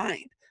a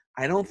grind.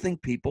 I don't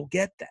think people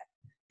get that.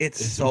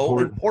 It's so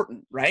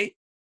important, right?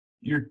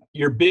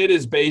 Your bid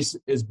is based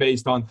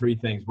on 3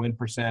 things: win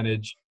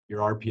percentage, your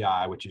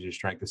RPI, which is your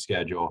strength of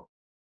schedule,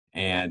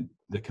 and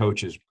the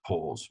coaches'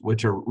 polls,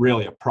 which are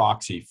really a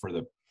proxy for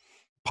the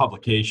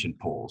publication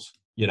polls,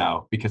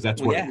 because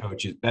that's where the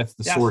coaches, that's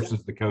the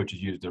sources the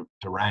coaches use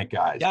to rank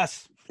guys.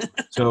 Yes.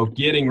 So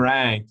getting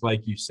ranked,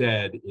 like you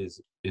said,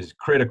 is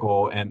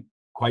critical. And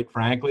quite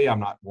frankly, I'm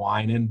not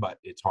whining, but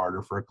it's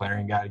harder for a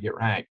Clarion guy to get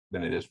ranked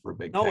than it is for a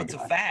big No, Ten it's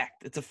guy. a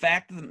fact. It's a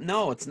fact.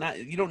 No, it's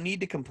not. You don't need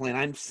to complain.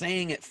 I'm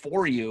saying it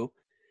for you.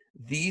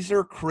 These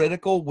are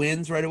critical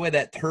wins right away.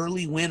 That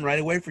Turley win right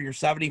away for your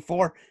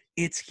 74,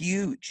 it's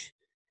huge.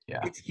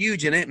 Yeah. It's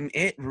huge, and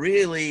it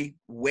really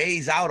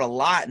weighs out a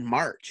lot in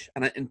March.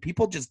 And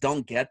people just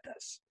don't get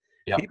this.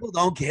 Yep. People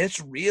don't get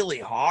it's really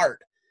hard,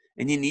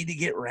 and you need to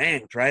get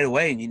ranked right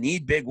away, and you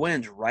need big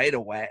wins right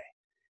away.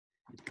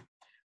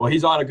 Well,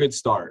 he's on a good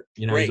start.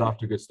 Great. He's off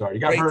to a good start. He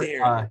got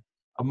hurt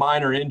a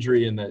minor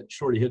injury in the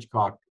Shorty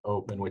Hitchcock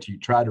Open, which he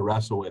tried to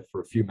wrestle with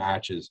for a few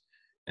matches,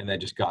 and then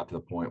just got to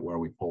the point where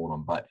we pulled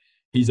him. But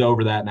he's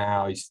over that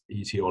now.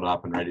 He's healed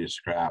up and ready to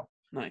scrap.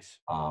 Nice.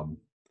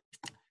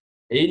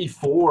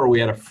 84, we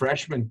had a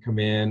freshman come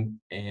in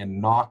and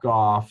knock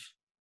off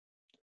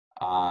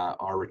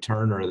our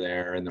returner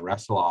there in the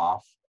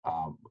wrestle-off.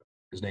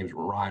 His name's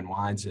Ryan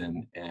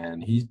Weinzen,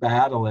 and he's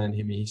battling.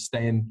 I mean, he's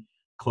staying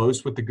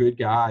close with the good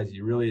guys.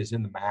 He really is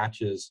in the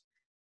matches,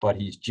 but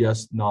he's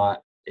just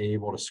not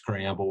able to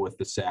scramble with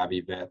the savvy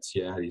vets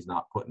yet. He's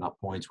not putting up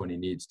points when he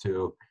needs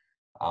to.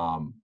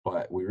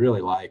 But we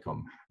really like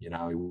him. He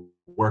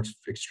works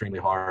extremely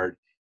hard.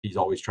 He's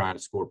always trying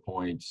to score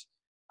points.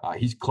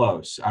 He's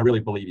close. I really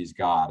believe he's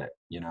got it.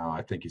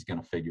 I think he's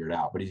going to figure it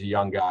out. But he's a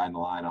young guy in the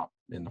lineup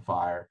in the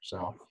fire.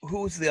 So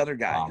who's the other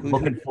guy?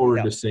 Looking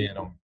forward to seeing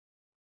him.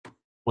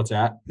 What's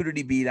that? Who did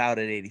he beat out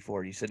at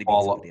 84? You said he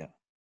beat somebody out.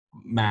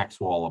 Max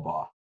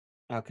Wallabaugh.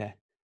 Okay.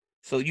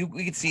 So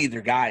we could see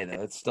either guy,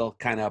 though. It's still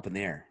kind of up in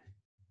the air.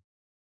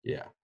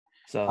 Yeah.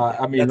 So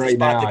I mean, that's right a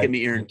spot now, that can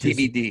be earned,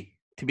 TBD,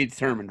 to be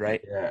determined, right?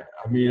 Yeah.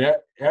 I mean,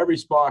 every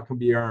spot can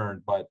be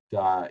earned, but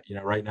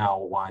right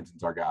now,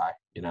 Weinzen's our guy.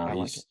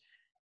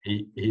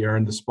 He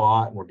earned the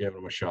spot, and we're giving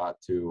him a shot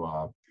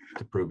to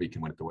prove he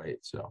can win at the weight.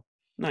 So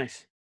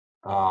nice.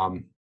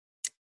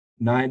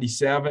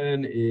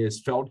 97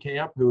 is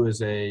Feldkamp, who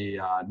is a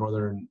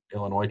Northern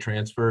Illinois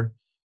transfer.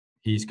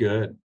 He's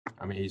good.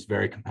 I mean, he's a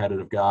very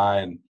competitive guy,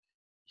 and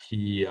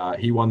he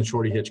won the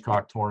Shorty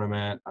Hitchcock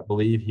tournament. I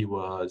believe he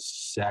was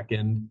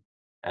second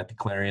at the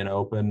Clarion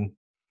Open.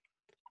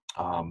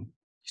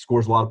 He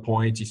scores a lot of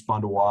points. He's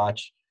fun to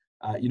watch.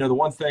 The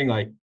one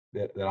thing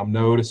that I'm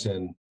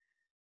noticing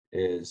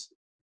is,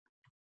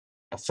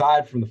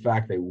 aside from the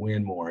fact they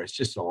win more, it's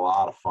just a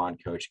lot of fun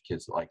coaching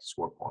kids that like to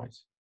score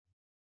points.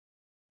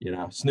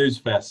 Snooze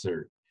fest,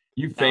 or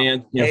you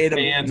fans,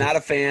 fans, not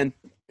a fan.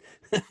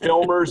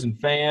 Filmers and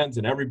fans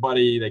and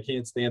everybody, they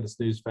can't stand the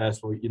snooze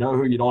fest. Well,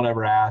 who you don't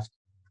ever ask?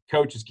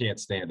 Coaches can't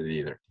stand it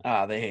either.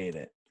 They hate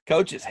it.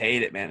 Coaches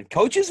hate it, man.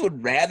 Coaches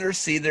would rather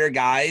see their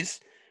guys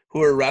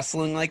who are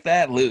wrestling like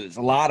that lose.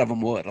 A lot of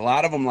them would. A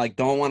lot of them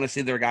don't want to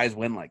see their guys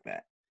win like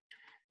that.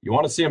 You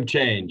want to see them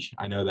change.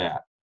 I know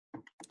that.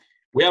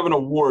 We have an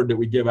award that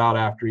we give out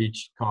after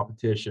each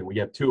competition. We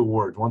have 2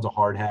 awards. One's a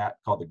hard hat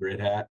called the grid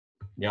hat.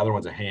 And the other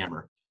one's a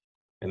hammer.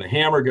 And the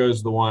hammer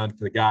goes to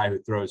the guy who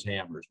throws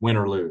hammers, win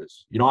or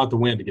lose. You don't have to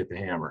win to get the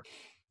hammer.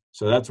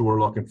 So that's what we're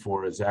looking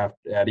for, is at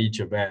each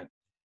event,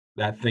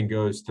 that thing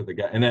goes to the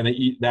guy. And then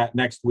that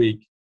next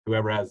week,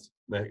 whoever has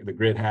the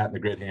grid hat and the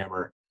grid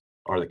hammer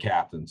are the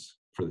captains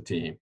for the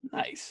team.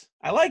 Nice.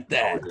 I like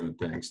that. We're doing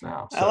things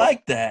now. So, I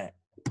like that.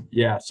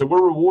 Yeah. So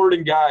we're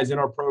rewarding guys in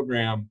our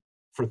program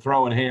for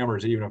throwing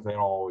hammers, even if they don't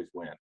always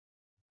win.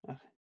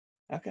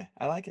 Okay.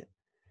 I like it.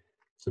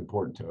 It's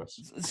important to us.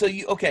 So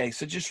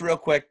so just real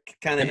quick,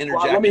 kind of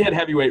interject. Let me hit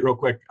heavyweight real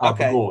quick.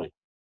 Okay. Bagoli.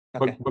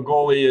 Okay.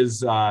 Bagoli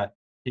is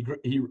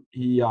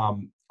he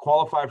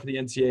qualified for the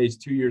NCAAs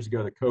 2 years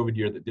ago, the COVID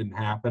year that didn't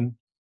happen.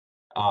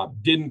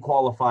 Didn't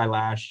qualify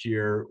last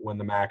year when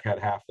the MAC had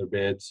half their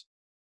bids,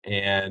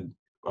 and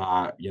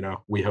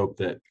we hope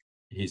that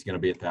he's going to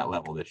be at that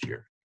level this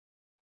year.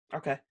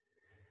 Okay.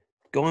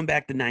 Going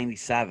back to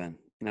 97,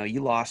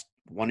 you lost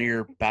one of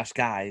your best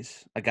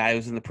guys, a guy who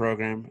was in the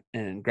program,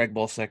 and Greg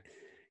Bolsick.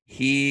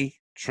 He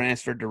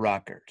transferred to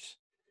Rutgers.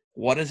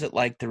 What is it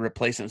like to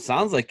replace him?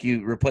 Sounds like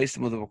you replaced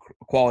him with a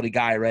quality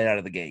guy right out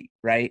of the gate,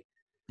 right?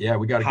 Yeah,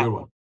 we got a good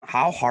one.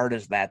 How hard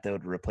is that, though,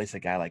 to replace a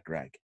guy like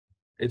Greg?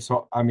 It's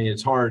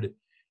hard.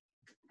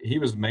 He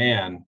was a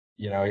man,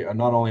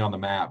 not only on the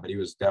mat, but he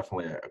was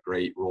definitely a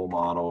great role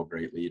model, a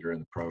great leader in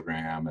the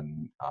program,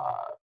 and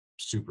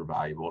super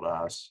valuable to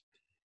us.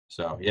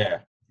 So yeah,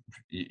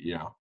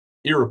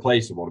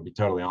 irreplaceable, to be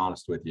totally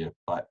honest with you.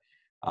 But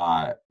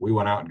we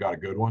went out and got a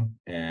good one,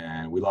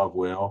 and we love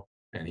Will,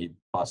 and he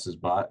busts his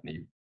butt and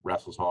he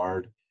wrestles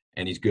hard,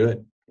 and he's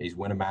good. He's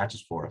winning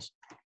matches for us.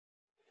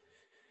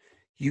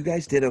 You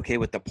guys did okay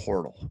with the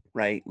portal,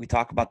 right? We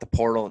talk about the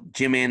portal.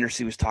 Jim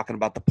Anderson was talking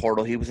about the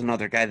portal. He was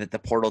another guy that the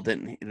portal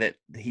that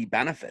he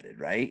benefited,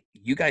 right?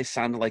 You guys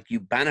sounded like you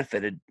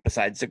benefited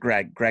besides the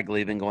Greg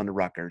leaving, going to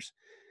Rutgers.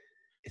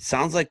 It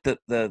sounds like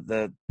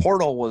the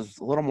portal was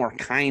a little more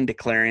kind to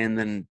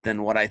Clarion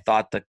than what I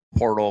thought the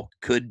portal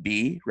could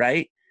be,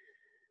 right?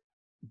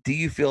 Do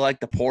you feel like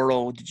the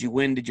portal, did you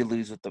win, did you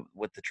lose with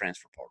the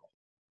transfer portal?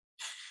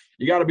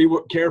 You got to be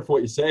careful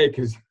what you say,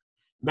 because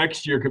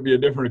next year could be a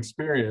different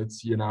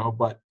experience,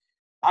 but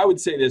I would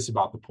say this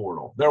about the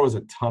portal. There was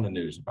a ton of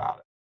news about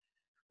it.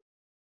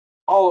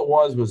 All it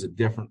was a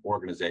different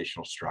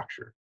organizational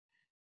structure.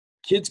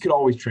 Kids could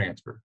always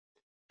transfer.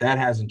 That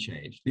hasn't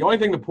changed. The only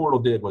thing the portal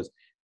did was,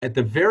 at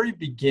the very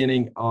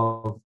beginning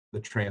of the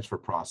transfer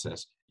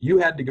process, you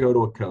had to go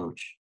to a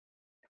coach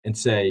and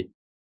say,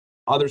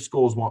 other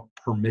schools want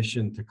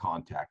permission to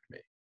contact me.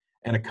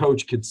 And a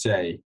coach could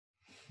say,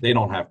 they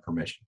don't have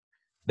permission.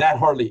 That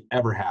hardly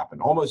ever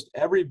happened. Almost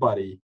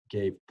everybody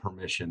gave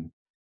permission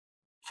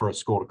for a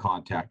school to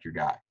contact your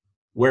guy.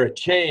 Where it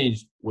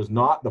changed was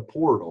not the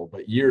portal,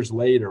 but years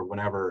later,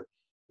 whenever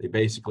they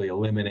basically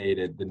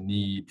eliminated the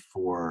need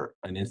for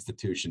an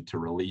institution to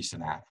release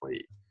an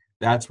athlete.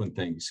 That's when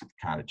things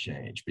kind of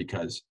changed,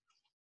 because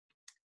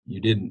you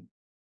didn't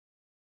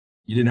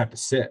have to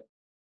sit.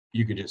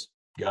 You could just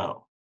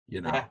go,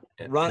 Yeah.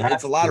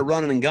 It's a lot of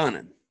running and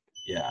gunning.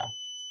 Yeah.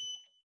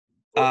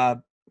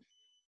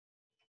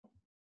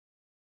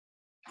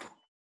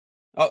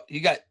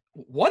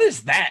 What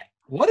is that?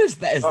 What is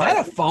that? Is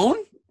that a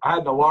phone? I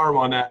had an alarm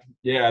on that.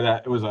 Yeah,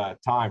 it was a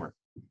timer.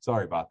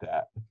 Sorry about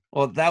that.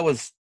 Well,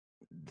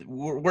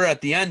 we're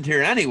at the end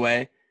here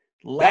anyway.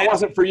 That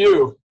wasn't for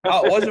you.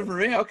 Oh, it wasn't for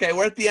me? Okay,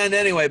 we're at the end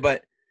anyway,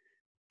 but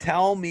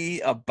tell me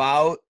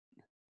about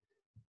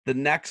the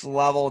next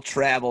level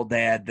travel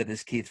dad that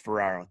is Keith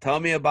Ferraro. Tell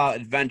me about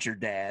Adventure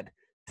Dad.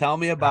 Tell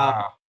me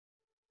about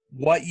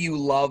what you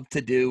love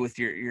to do with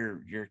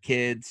your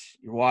kids,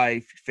 your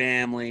wife, your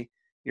family.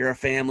 You're a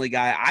family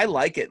guy. I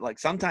like it. Like,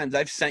 sometimes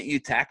I've sent you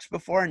texts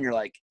before and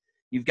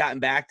you've gotten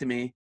back to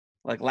me,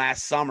 like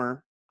last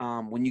summer,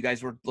 when you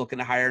guys were looking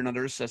to hire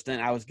another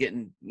assistant. I was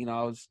hitting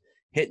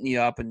you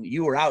up and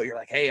you were out. You're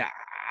like, hey,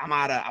 I'm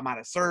out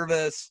of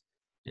service.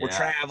 We're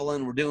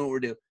traveling. We're doing what we're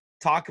doing.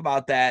 Talk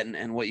about that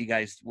and what you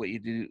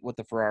do, what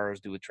the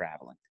Ferraros do with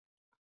traveling.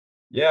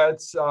 Yeah,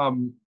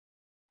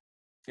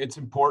 it's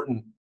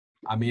important.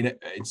 I mean,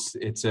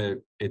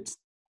 it's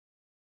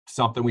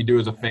something we do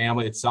as a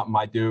family. It's something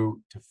I do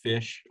to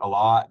fish a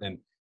lot, and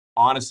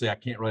honestly, I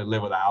can't really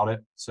live without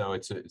it. So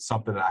it's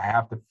something that I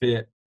have to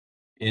fit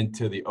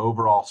into the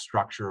overall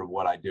structure of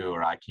what I do,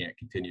 or I can't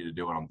continue to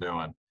do what I'm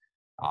doing.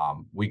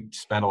 We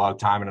spent a lot of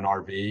time in an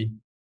RV.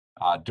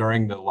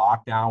 During the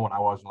lockdown, when I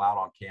wasn't allowed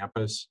on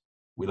campus,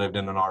 we lived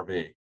in an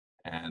RV,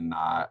 and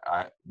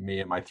me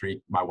and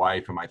my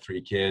wife and my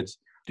 3 kids.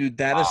 Dude,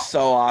 that is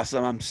so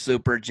awesome. I'm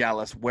super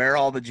jealous. Where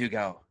all did you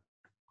go?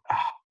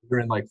 We're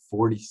in like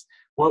 40s.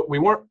 Well, we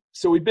weren't.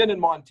 So we've been in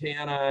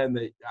Montana, and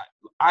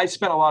I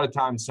spent a lot of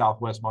time in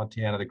Southwest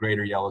Montana, the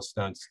greater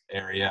Yellowstone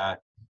area.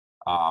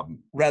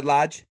 Red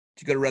Lodge.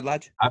 Did you go to Red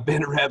Lodge? I've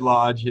been to Red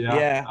Lodge. Yeah.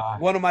 Yeah.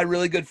 One of my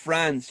really good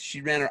friends,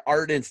 she ran an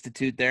art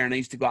institute there, and I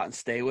used to go out and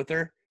stay with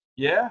her.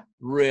 Yeah.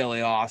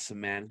 Really awesome,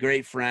 man.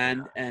 Great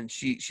friend. And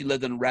she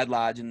lived in Red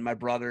Lodge, and my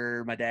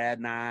brother, my dad,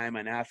 and I,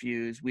 my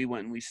nephews, we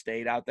went and we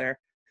stayed out there.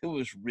 It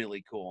was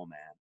really cool, man.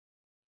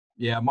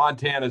 Yeah,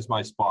 Montana's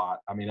my spot.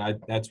 I mean,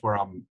 that's where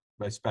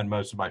I spend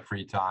most of my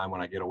free time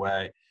when I get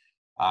away.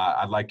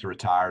 I'd like to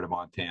retire to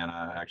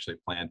Montana. I actually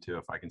plan to,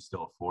 if I can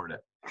still afford it.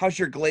 How's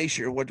your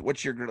glacier?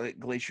 What's your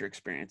glacier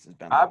experience has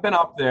been? I've been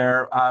up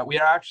there. We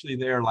are actually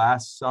there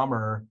last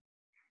summer.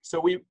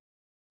 So we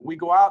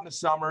go out in the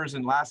summers,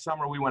 and last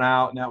summer we went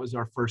out, and that was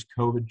our first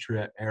COVID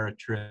era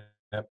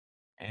trip.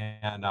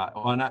 And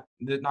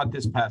not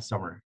this past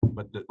summer,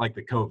 but the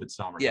COVID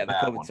summer. Yeah, the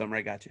COVID summer.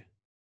 I got you.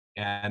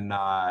 And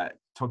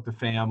took the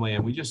family,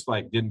 and we just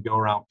didn't go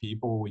around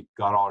people. We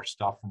got all our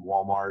stuff from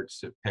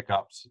Walmart's at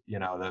pickups,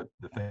 the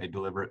thing, they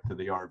deliver it to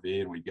the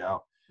RV, and we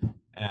go.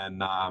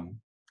 And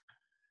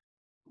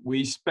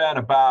we spent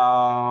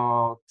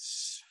about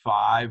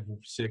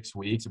 5-6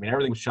 weeks. I mean,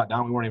 everything was shut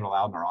down. We weren't even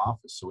allowed in our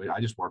office. So I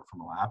just worked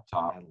from a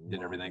laptop,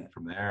 did everything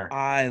from there.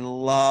 I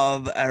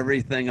love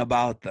everything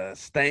about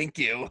this. Thank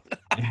you.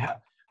 Yeah.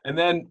 And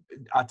then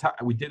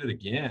we did it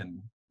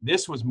again.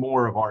 This was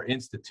more of our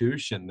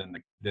institution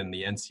than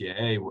the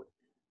NCAA.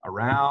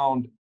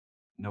 Around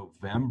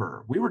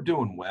November, we were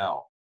doing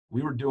well.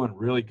 We were doing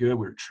really good.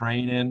 We were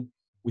training.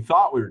 We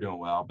thought we were doing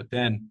well, but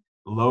then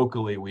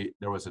locally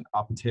there was an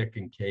uptick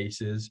in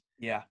cases.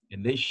 Yeah.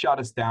 And they shut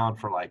us down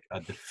for a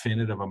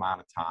definitive amount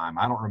of time.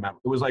 I don't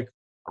remember. It was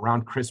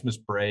around Christmas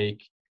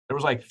break. There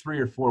was like 3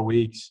 or 4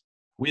 weeks.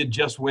 We had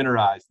just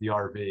winterized the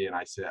RV, and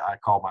I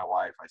called my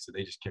wife. I said,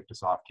 they just kicked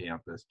us off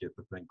campus. Get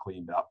the thing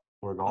cleaned up.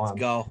 We're going. Let's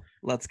go.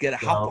 Let's get it.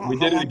 So we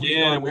did it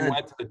again, and we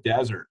went to the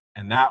desert,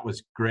 and that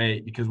was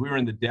great because we were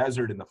in the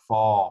desert in the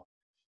fall,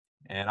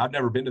 and I've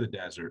never been to the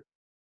desert.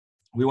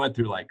 We went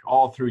through like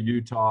all through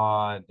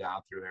Utah and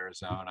down through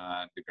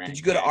Arizona. And the Grand Did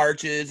you go to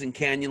Arches and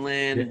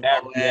Canyonland?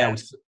 Yeah,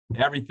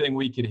 everything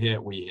we could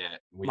hit, we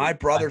hit. My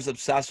brother's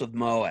obsessed with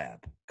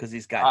Moab because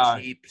he's got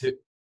Jeeps.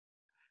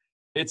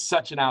 It's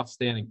such an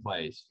outstanding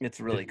place.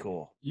 It's really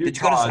cool. Did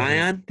you go to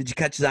Zion? Did you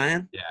catch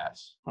Zion?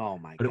 Yes. Oh,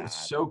 my God. But it was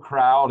so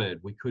crowded,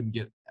 we couldn't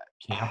get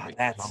camping.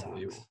 That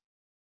sucks.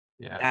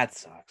 Yeah. That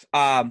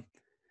sucks.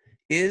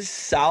 Is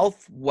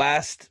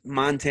Southwest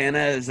Montana,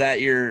 is that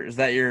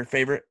your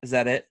favorite? Is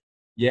that it?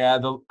 Yeah,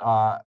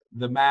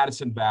 the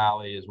Madison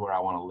Valley is where I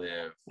want to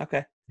live.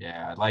 Okay.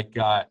 Yeah, like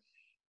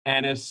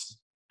Ennis.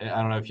 I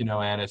don't know if you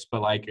know Ennis,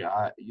 but like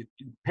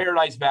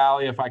Paradise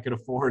Valley, if I could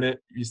afford it,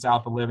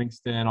 south of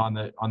Livingston on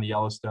the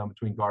Yellowstone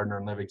between Gardner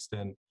and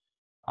Livingston.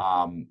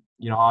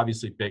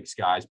 Obviously Big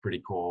Sky's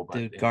pretty cool. But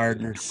dude,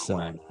 Gardner's so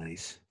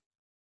nice.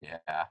 Yeah.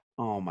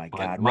 Oh my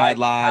God, Red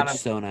Lodge,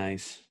 so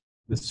nice.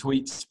 The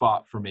sweet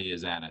spot for me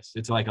is Ennis.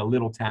 It's like a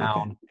little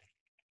town.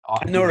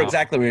 Okay. I know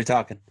exactly where you're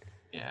talking.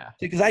 Yeah.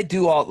 Because I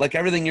do like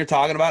everything you're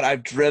talking about.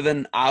 I've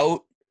driven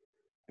out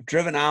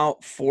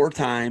 4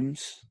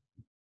 times.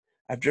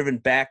 I've driven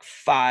back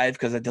 5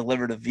 because I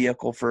delivered a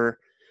vehicle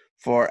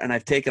and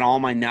I've taken all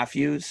my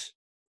nephews.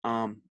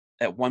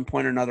 At one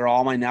point or another,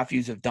 all my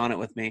nephews have done it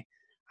with me.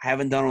 I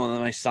haven't done it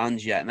with my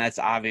sons yet, and that's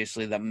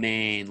obviously the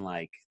main,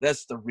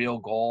 that's the real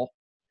goal,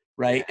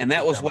 right? And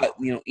that was what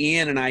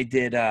Ian and I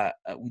did.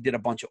 We did a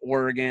bunch of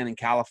Oregon and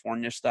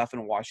California stuff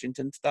and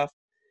Washington stuff,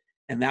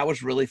 and that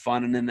was really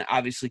fun. And then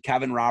obviously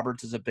Kevin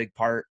Roberts is a big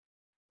part.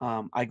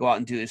 I go out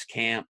and do his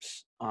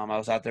camps. I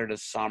was out there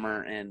this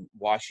summer in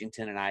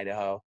Washington and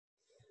Idaho.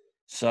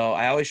 So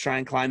I always try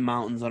and climb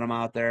mountains when I'm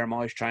out there. I'm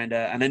always trying to,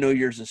 and I know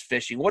yours is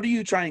fishing. What do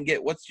you try and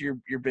get? What's your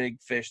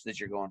big fish that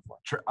you're going for?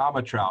 I'm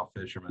a trout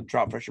fisherman.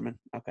 Trout fisherman.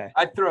 Okay.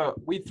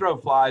 We throw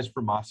flies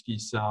for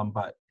muskies some,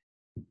 but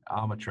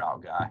I'm a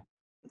trout guy.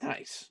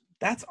 Nice.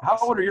 That's awesome.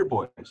 How old are your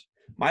boys?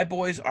 My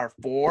boys are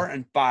 4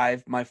 and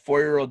 5. My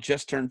 4-year-old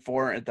just turned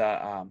 4 at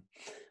a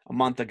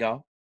month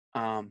ago.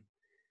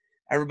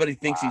 Everybody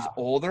thinks he's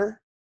older.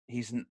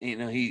 He's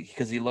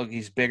because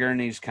he's bigger and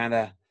he's kind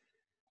of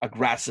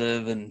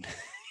aggressive and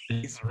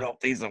he's a real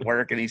piece of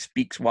work and he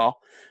speaks well.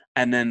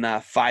 And then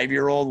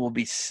 5-year-old will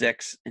be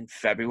 6 in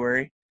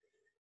February.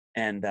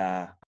 And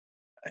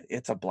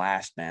it's a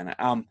blast, man.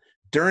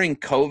 During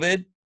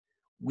COVID,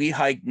 we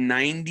hiked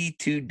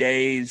 92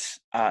 days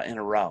in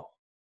a row.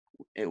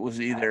 It was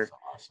it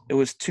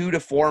was 2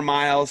 to 4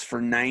 miles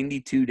for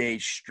 92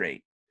 days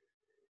straight.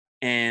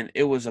 And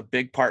it was a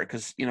big part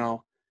because,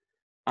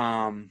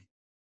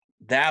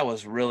 that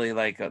was really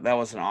that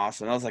was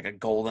like a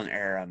golden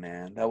era,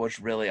 man. That was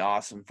really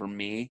awesome for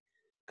me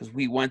because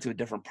we went to a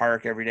different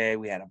park every day.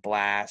 We had a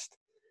blast.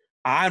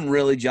 I'm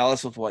really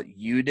jealous with what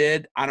you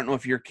did. I don't know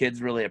if your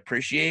kids really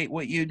appreciate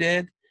what you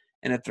did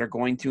and if they're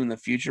going to in the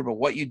future, but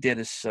what you did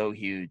is so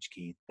huge,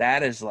 Keith.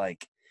 That is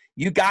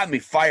you got me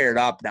fired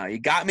up now. You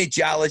got me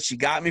jealous. You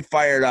got me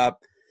fired up.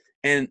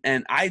 And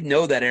I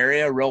know that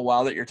area real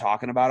well that you're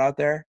talking about out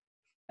there.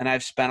 And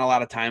I've spent a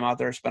lot of time out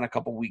there, spent a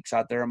couple weeks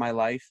out there in my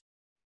life.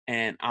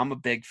 And I'm a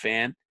big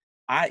fan.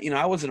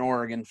 I was an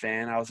Oregon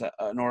fan. I was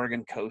an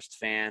Oregon Coast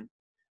fan.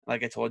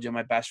 Like I told you,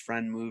 my best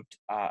friend moved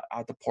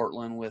out to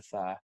Portland with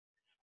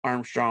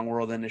Armstrong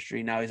World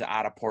Industry. Now he's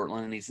out of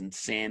Portland and he's in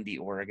Sandy,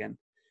 Oregon,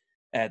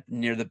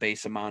 near the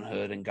base of Mount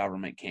Hood and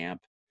government camp.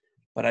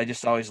 But I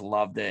just always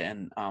loved it.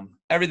 And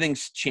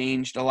everything's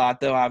changed a lot,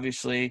 though,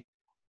 obviously.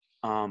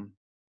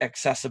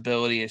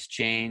 Accessibility has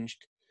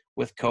changed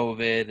with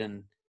COVID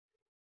and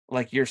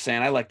like you're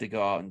saying, I like to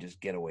go out and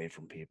just get away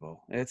from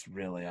people. It's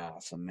really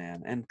awesome,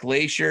 man. And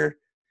Glacier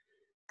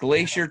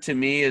to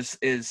me is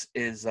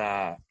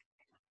I'm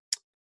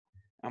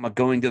a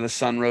Going to the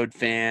Sun Road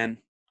fan.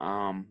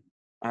 I'm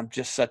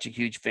just such a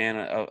huge fan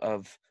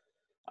of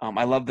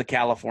I love the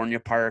California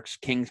parks.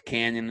 Kings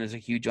Canyon is a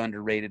huge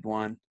underrated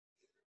one.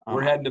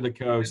 We're heading to the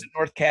coast.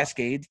 North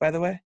Cascades, by the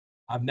way.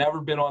 I've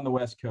never been on the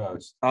West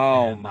Coast.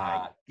 Oh,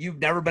 my. You've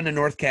never been to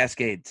North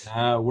Cascades?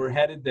 We're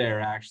headed there,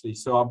 actually.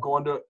 So I'm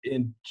going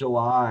in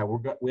July.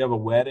 We have a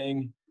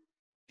wedding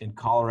in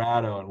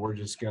Colorado, and we're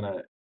just going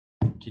to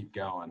keep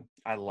going.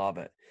 I love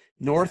it.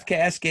 North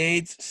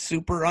Cascades,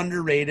 super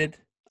underrated.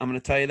 I'm going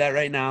to tell you that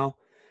right now.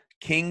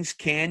 Kings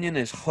Canyon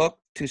is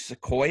hooked to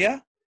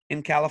Sequoia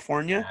in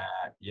California.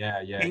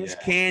 Yeah. Kings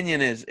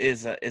Canyon is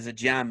a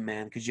gem,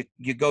 man, because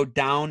you go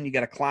down, you got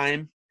to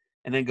climb,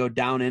 and then go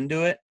down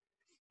into it.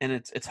 And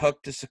it's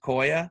hooked to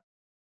Sequoia.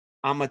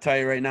 I'm going to tell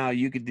you right now,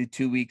 you could do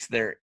 2 weeks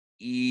there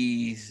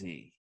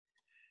easy.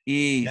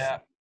 Yeah,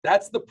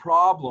 that's the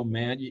problem,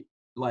 man. You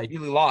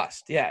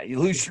lost. Yeah, you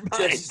lose your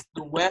mind.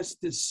 The West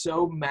is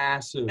so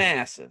massive.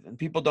 And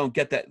people don't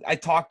get that. I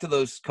talk to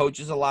those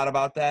coaches a lot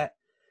about that,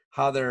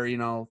 how they're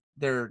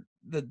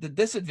the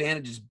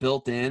disadvantage is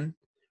built in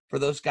for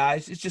those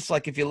guys. It's just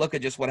like if you look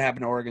at just what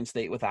happened to Oregon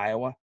State with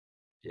Iowa.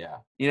 Yeah.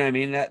 You know what I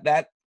mean?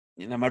 That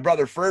my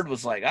brother Ferd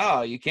was like,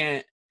 oh, you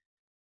can't.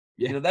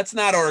 Yeah. That's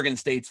not Oregon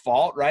State's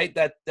fault, right?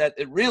 That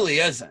it really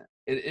isn't.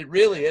 It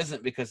really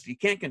isn't, because you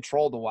can't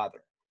control the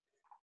weather.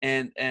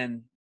 And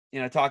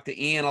I talked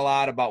to Ian a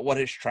lot about what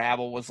his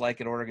travel was like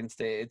at Oregon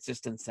State. It's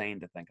just insane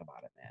to think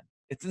about it, man.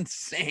 It's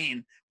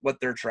insane what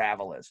their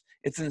travel is.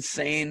 It's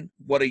insane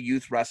what a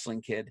youth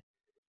wrestling kid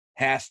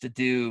has to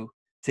do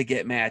to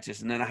get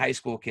matches, and then a high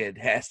school kid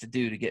has to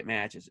do to get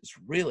matches. It's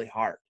really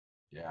hard.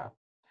 Yeah.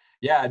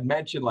 Yeah, I'd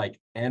mentioned like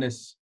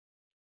Ennis,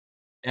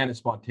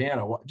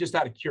 Montana. Just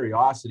out of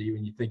curiosity,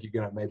 when you think you're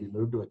going to maybe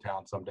move to a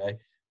town someday,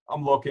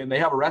 I'm looking, they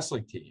have a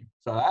wrestling team.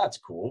 So that's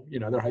cool.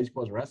 Their high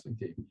school has a wrestling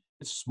team.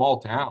 It's a small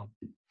town.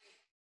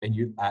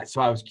 And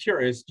so I was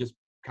curious, just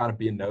kind of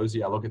being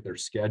nosy. I look at their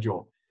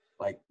schedule.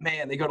 Like,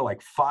 man, they go to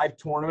like 5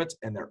 tournaments,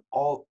 and they're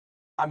all,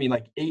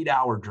 like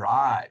 8-hour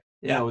drive.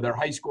 Yeah. Their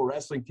high school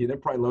wrestling team, they're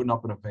probably loading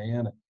up in a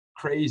van.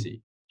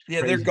 Crazy.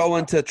 Yeah, they're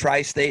going to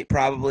Tri-State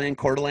probably in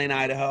Coeur d'Alene,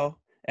 Idaho,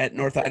 at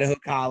North Idaho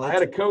College. I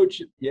had a coach,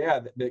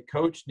 that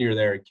coached near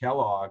there at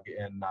Kellogg,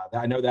 and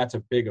I know that's a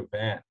big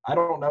event. I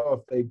don't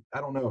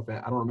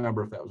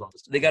remember if that was on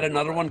the. They got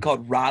another one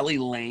called Raleigh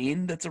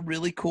Lane. That's a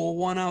really cool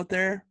one out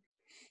there.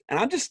 And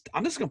I'm just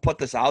gonna put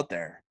this out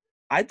there.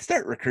 I'd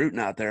start recruiting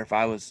out there if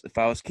I was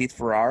Keith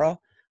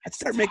Ferraro. I'd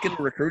start making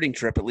a recruiting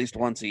trip at least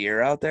once a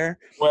year out there.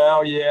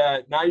 Well, yeah.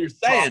 Now you're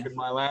talking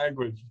my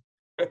language.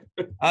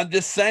 I'm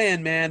just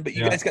saying, man. But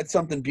you guys got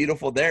something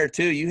beautiful there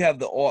too. You have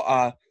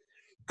the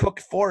Cook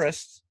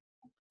Forest,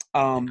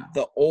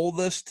 the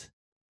oldest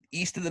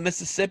east of the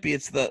Mississippi.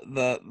 It's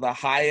the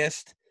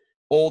highest,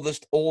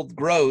 oldest old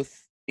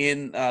growth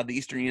in the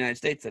eastern United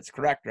States. That's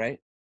correct, right?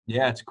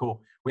 Yeah, it's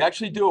cool. We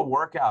actually do a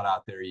workout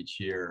out there each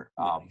year.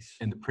 Nice.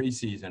 In the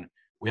preseason,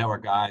 we have our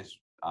guys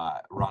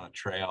run a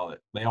trail.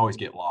 They always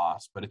get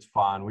lost, but it's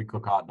fun. We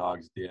cook hot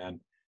dogs at the end.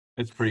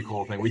 It's a pretty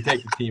cool thing. We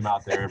take the team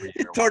out there every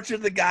year. Torture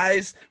the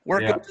guys,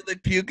 work them to the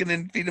puke, and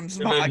then feed them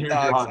some hot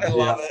dogs. I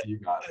love it.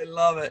 I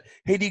love it.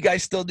 Hey, do you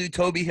guys still do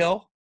Toby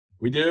Hill?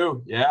 We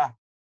do, yeah.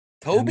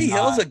 Toby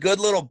Hill's a good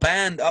little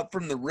bend up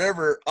from the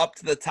river up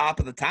to the top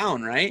of the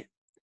town, right?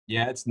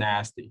 Yeah, it's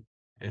nasty.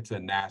 It's a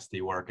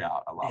nasty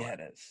workout. I love it. Yeah,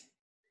 it is.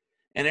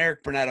 And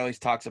Eric Burnett always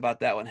talks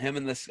about that one. Him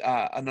and this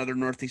another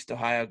Northeast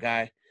Ohio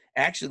guy.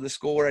 Actually, the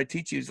school where I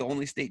teach you is the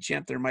only state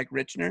champ there, Mike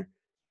Richner.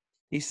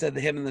 He said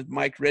that him and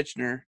Mike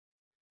Richner,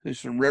 who's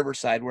from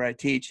Riverside where I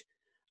teach,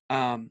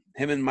 him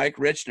and Mike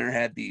Richner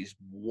had these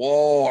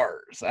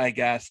wars, I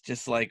guess,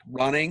 just like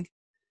running,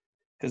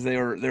 because they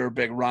were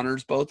big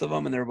runners, both of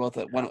them, and they were both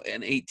at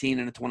an 18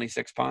 and a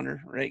 26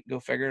 pounder, right? Go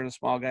figure. The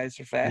small guys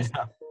are fast.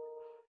 Yeah.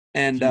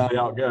 And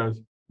how it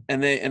goes.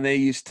 And they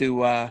used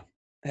to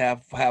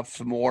have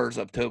some wars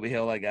up Toby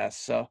Hill, I guess.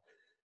 So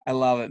I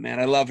love it, man.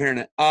 I love hearing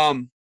it.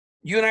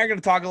 You and I are going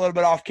to talk a little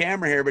bit off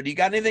camera here, but do you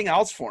got anything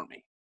else for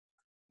me?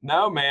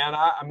 No, man.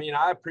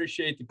 I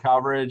appreciate the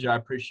coverage. I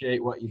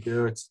appreciate what you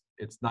do. It's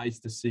nice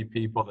to see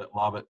people that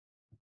love it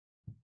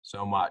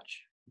so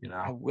much.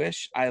 I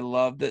wish I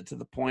loved it to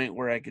the point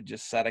where I could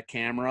just set a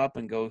camera up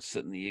and go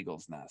sit in the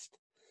Eagle's nest.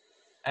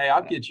 Hey,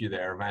 I'll get you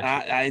there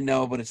eventually. I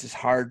know, but it's just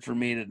hard for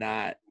me to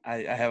not.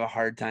 I have a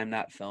hard time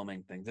not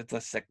filming things. It's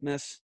a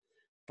sickness,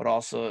 but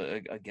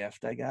also a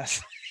gift, I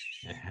guess.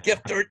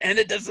 Gift and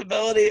a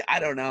disability. I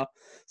don't know.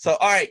 So,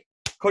 all right,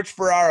 Coach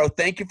Ferraro,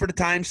 thank you for the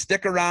time.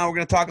 Stick around. We're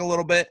going to talk a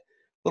little bit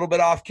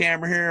off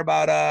camera here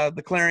about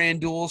the Clarion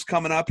duels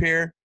coming up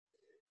here,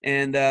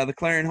 and the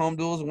Clarion home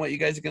duels and what you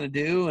guys are going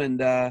to do.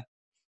 And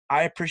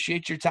I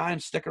appreciate your time.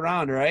 Stick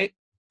around, all right?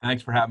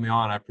 Thanks for having me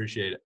on. I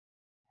appreciate it.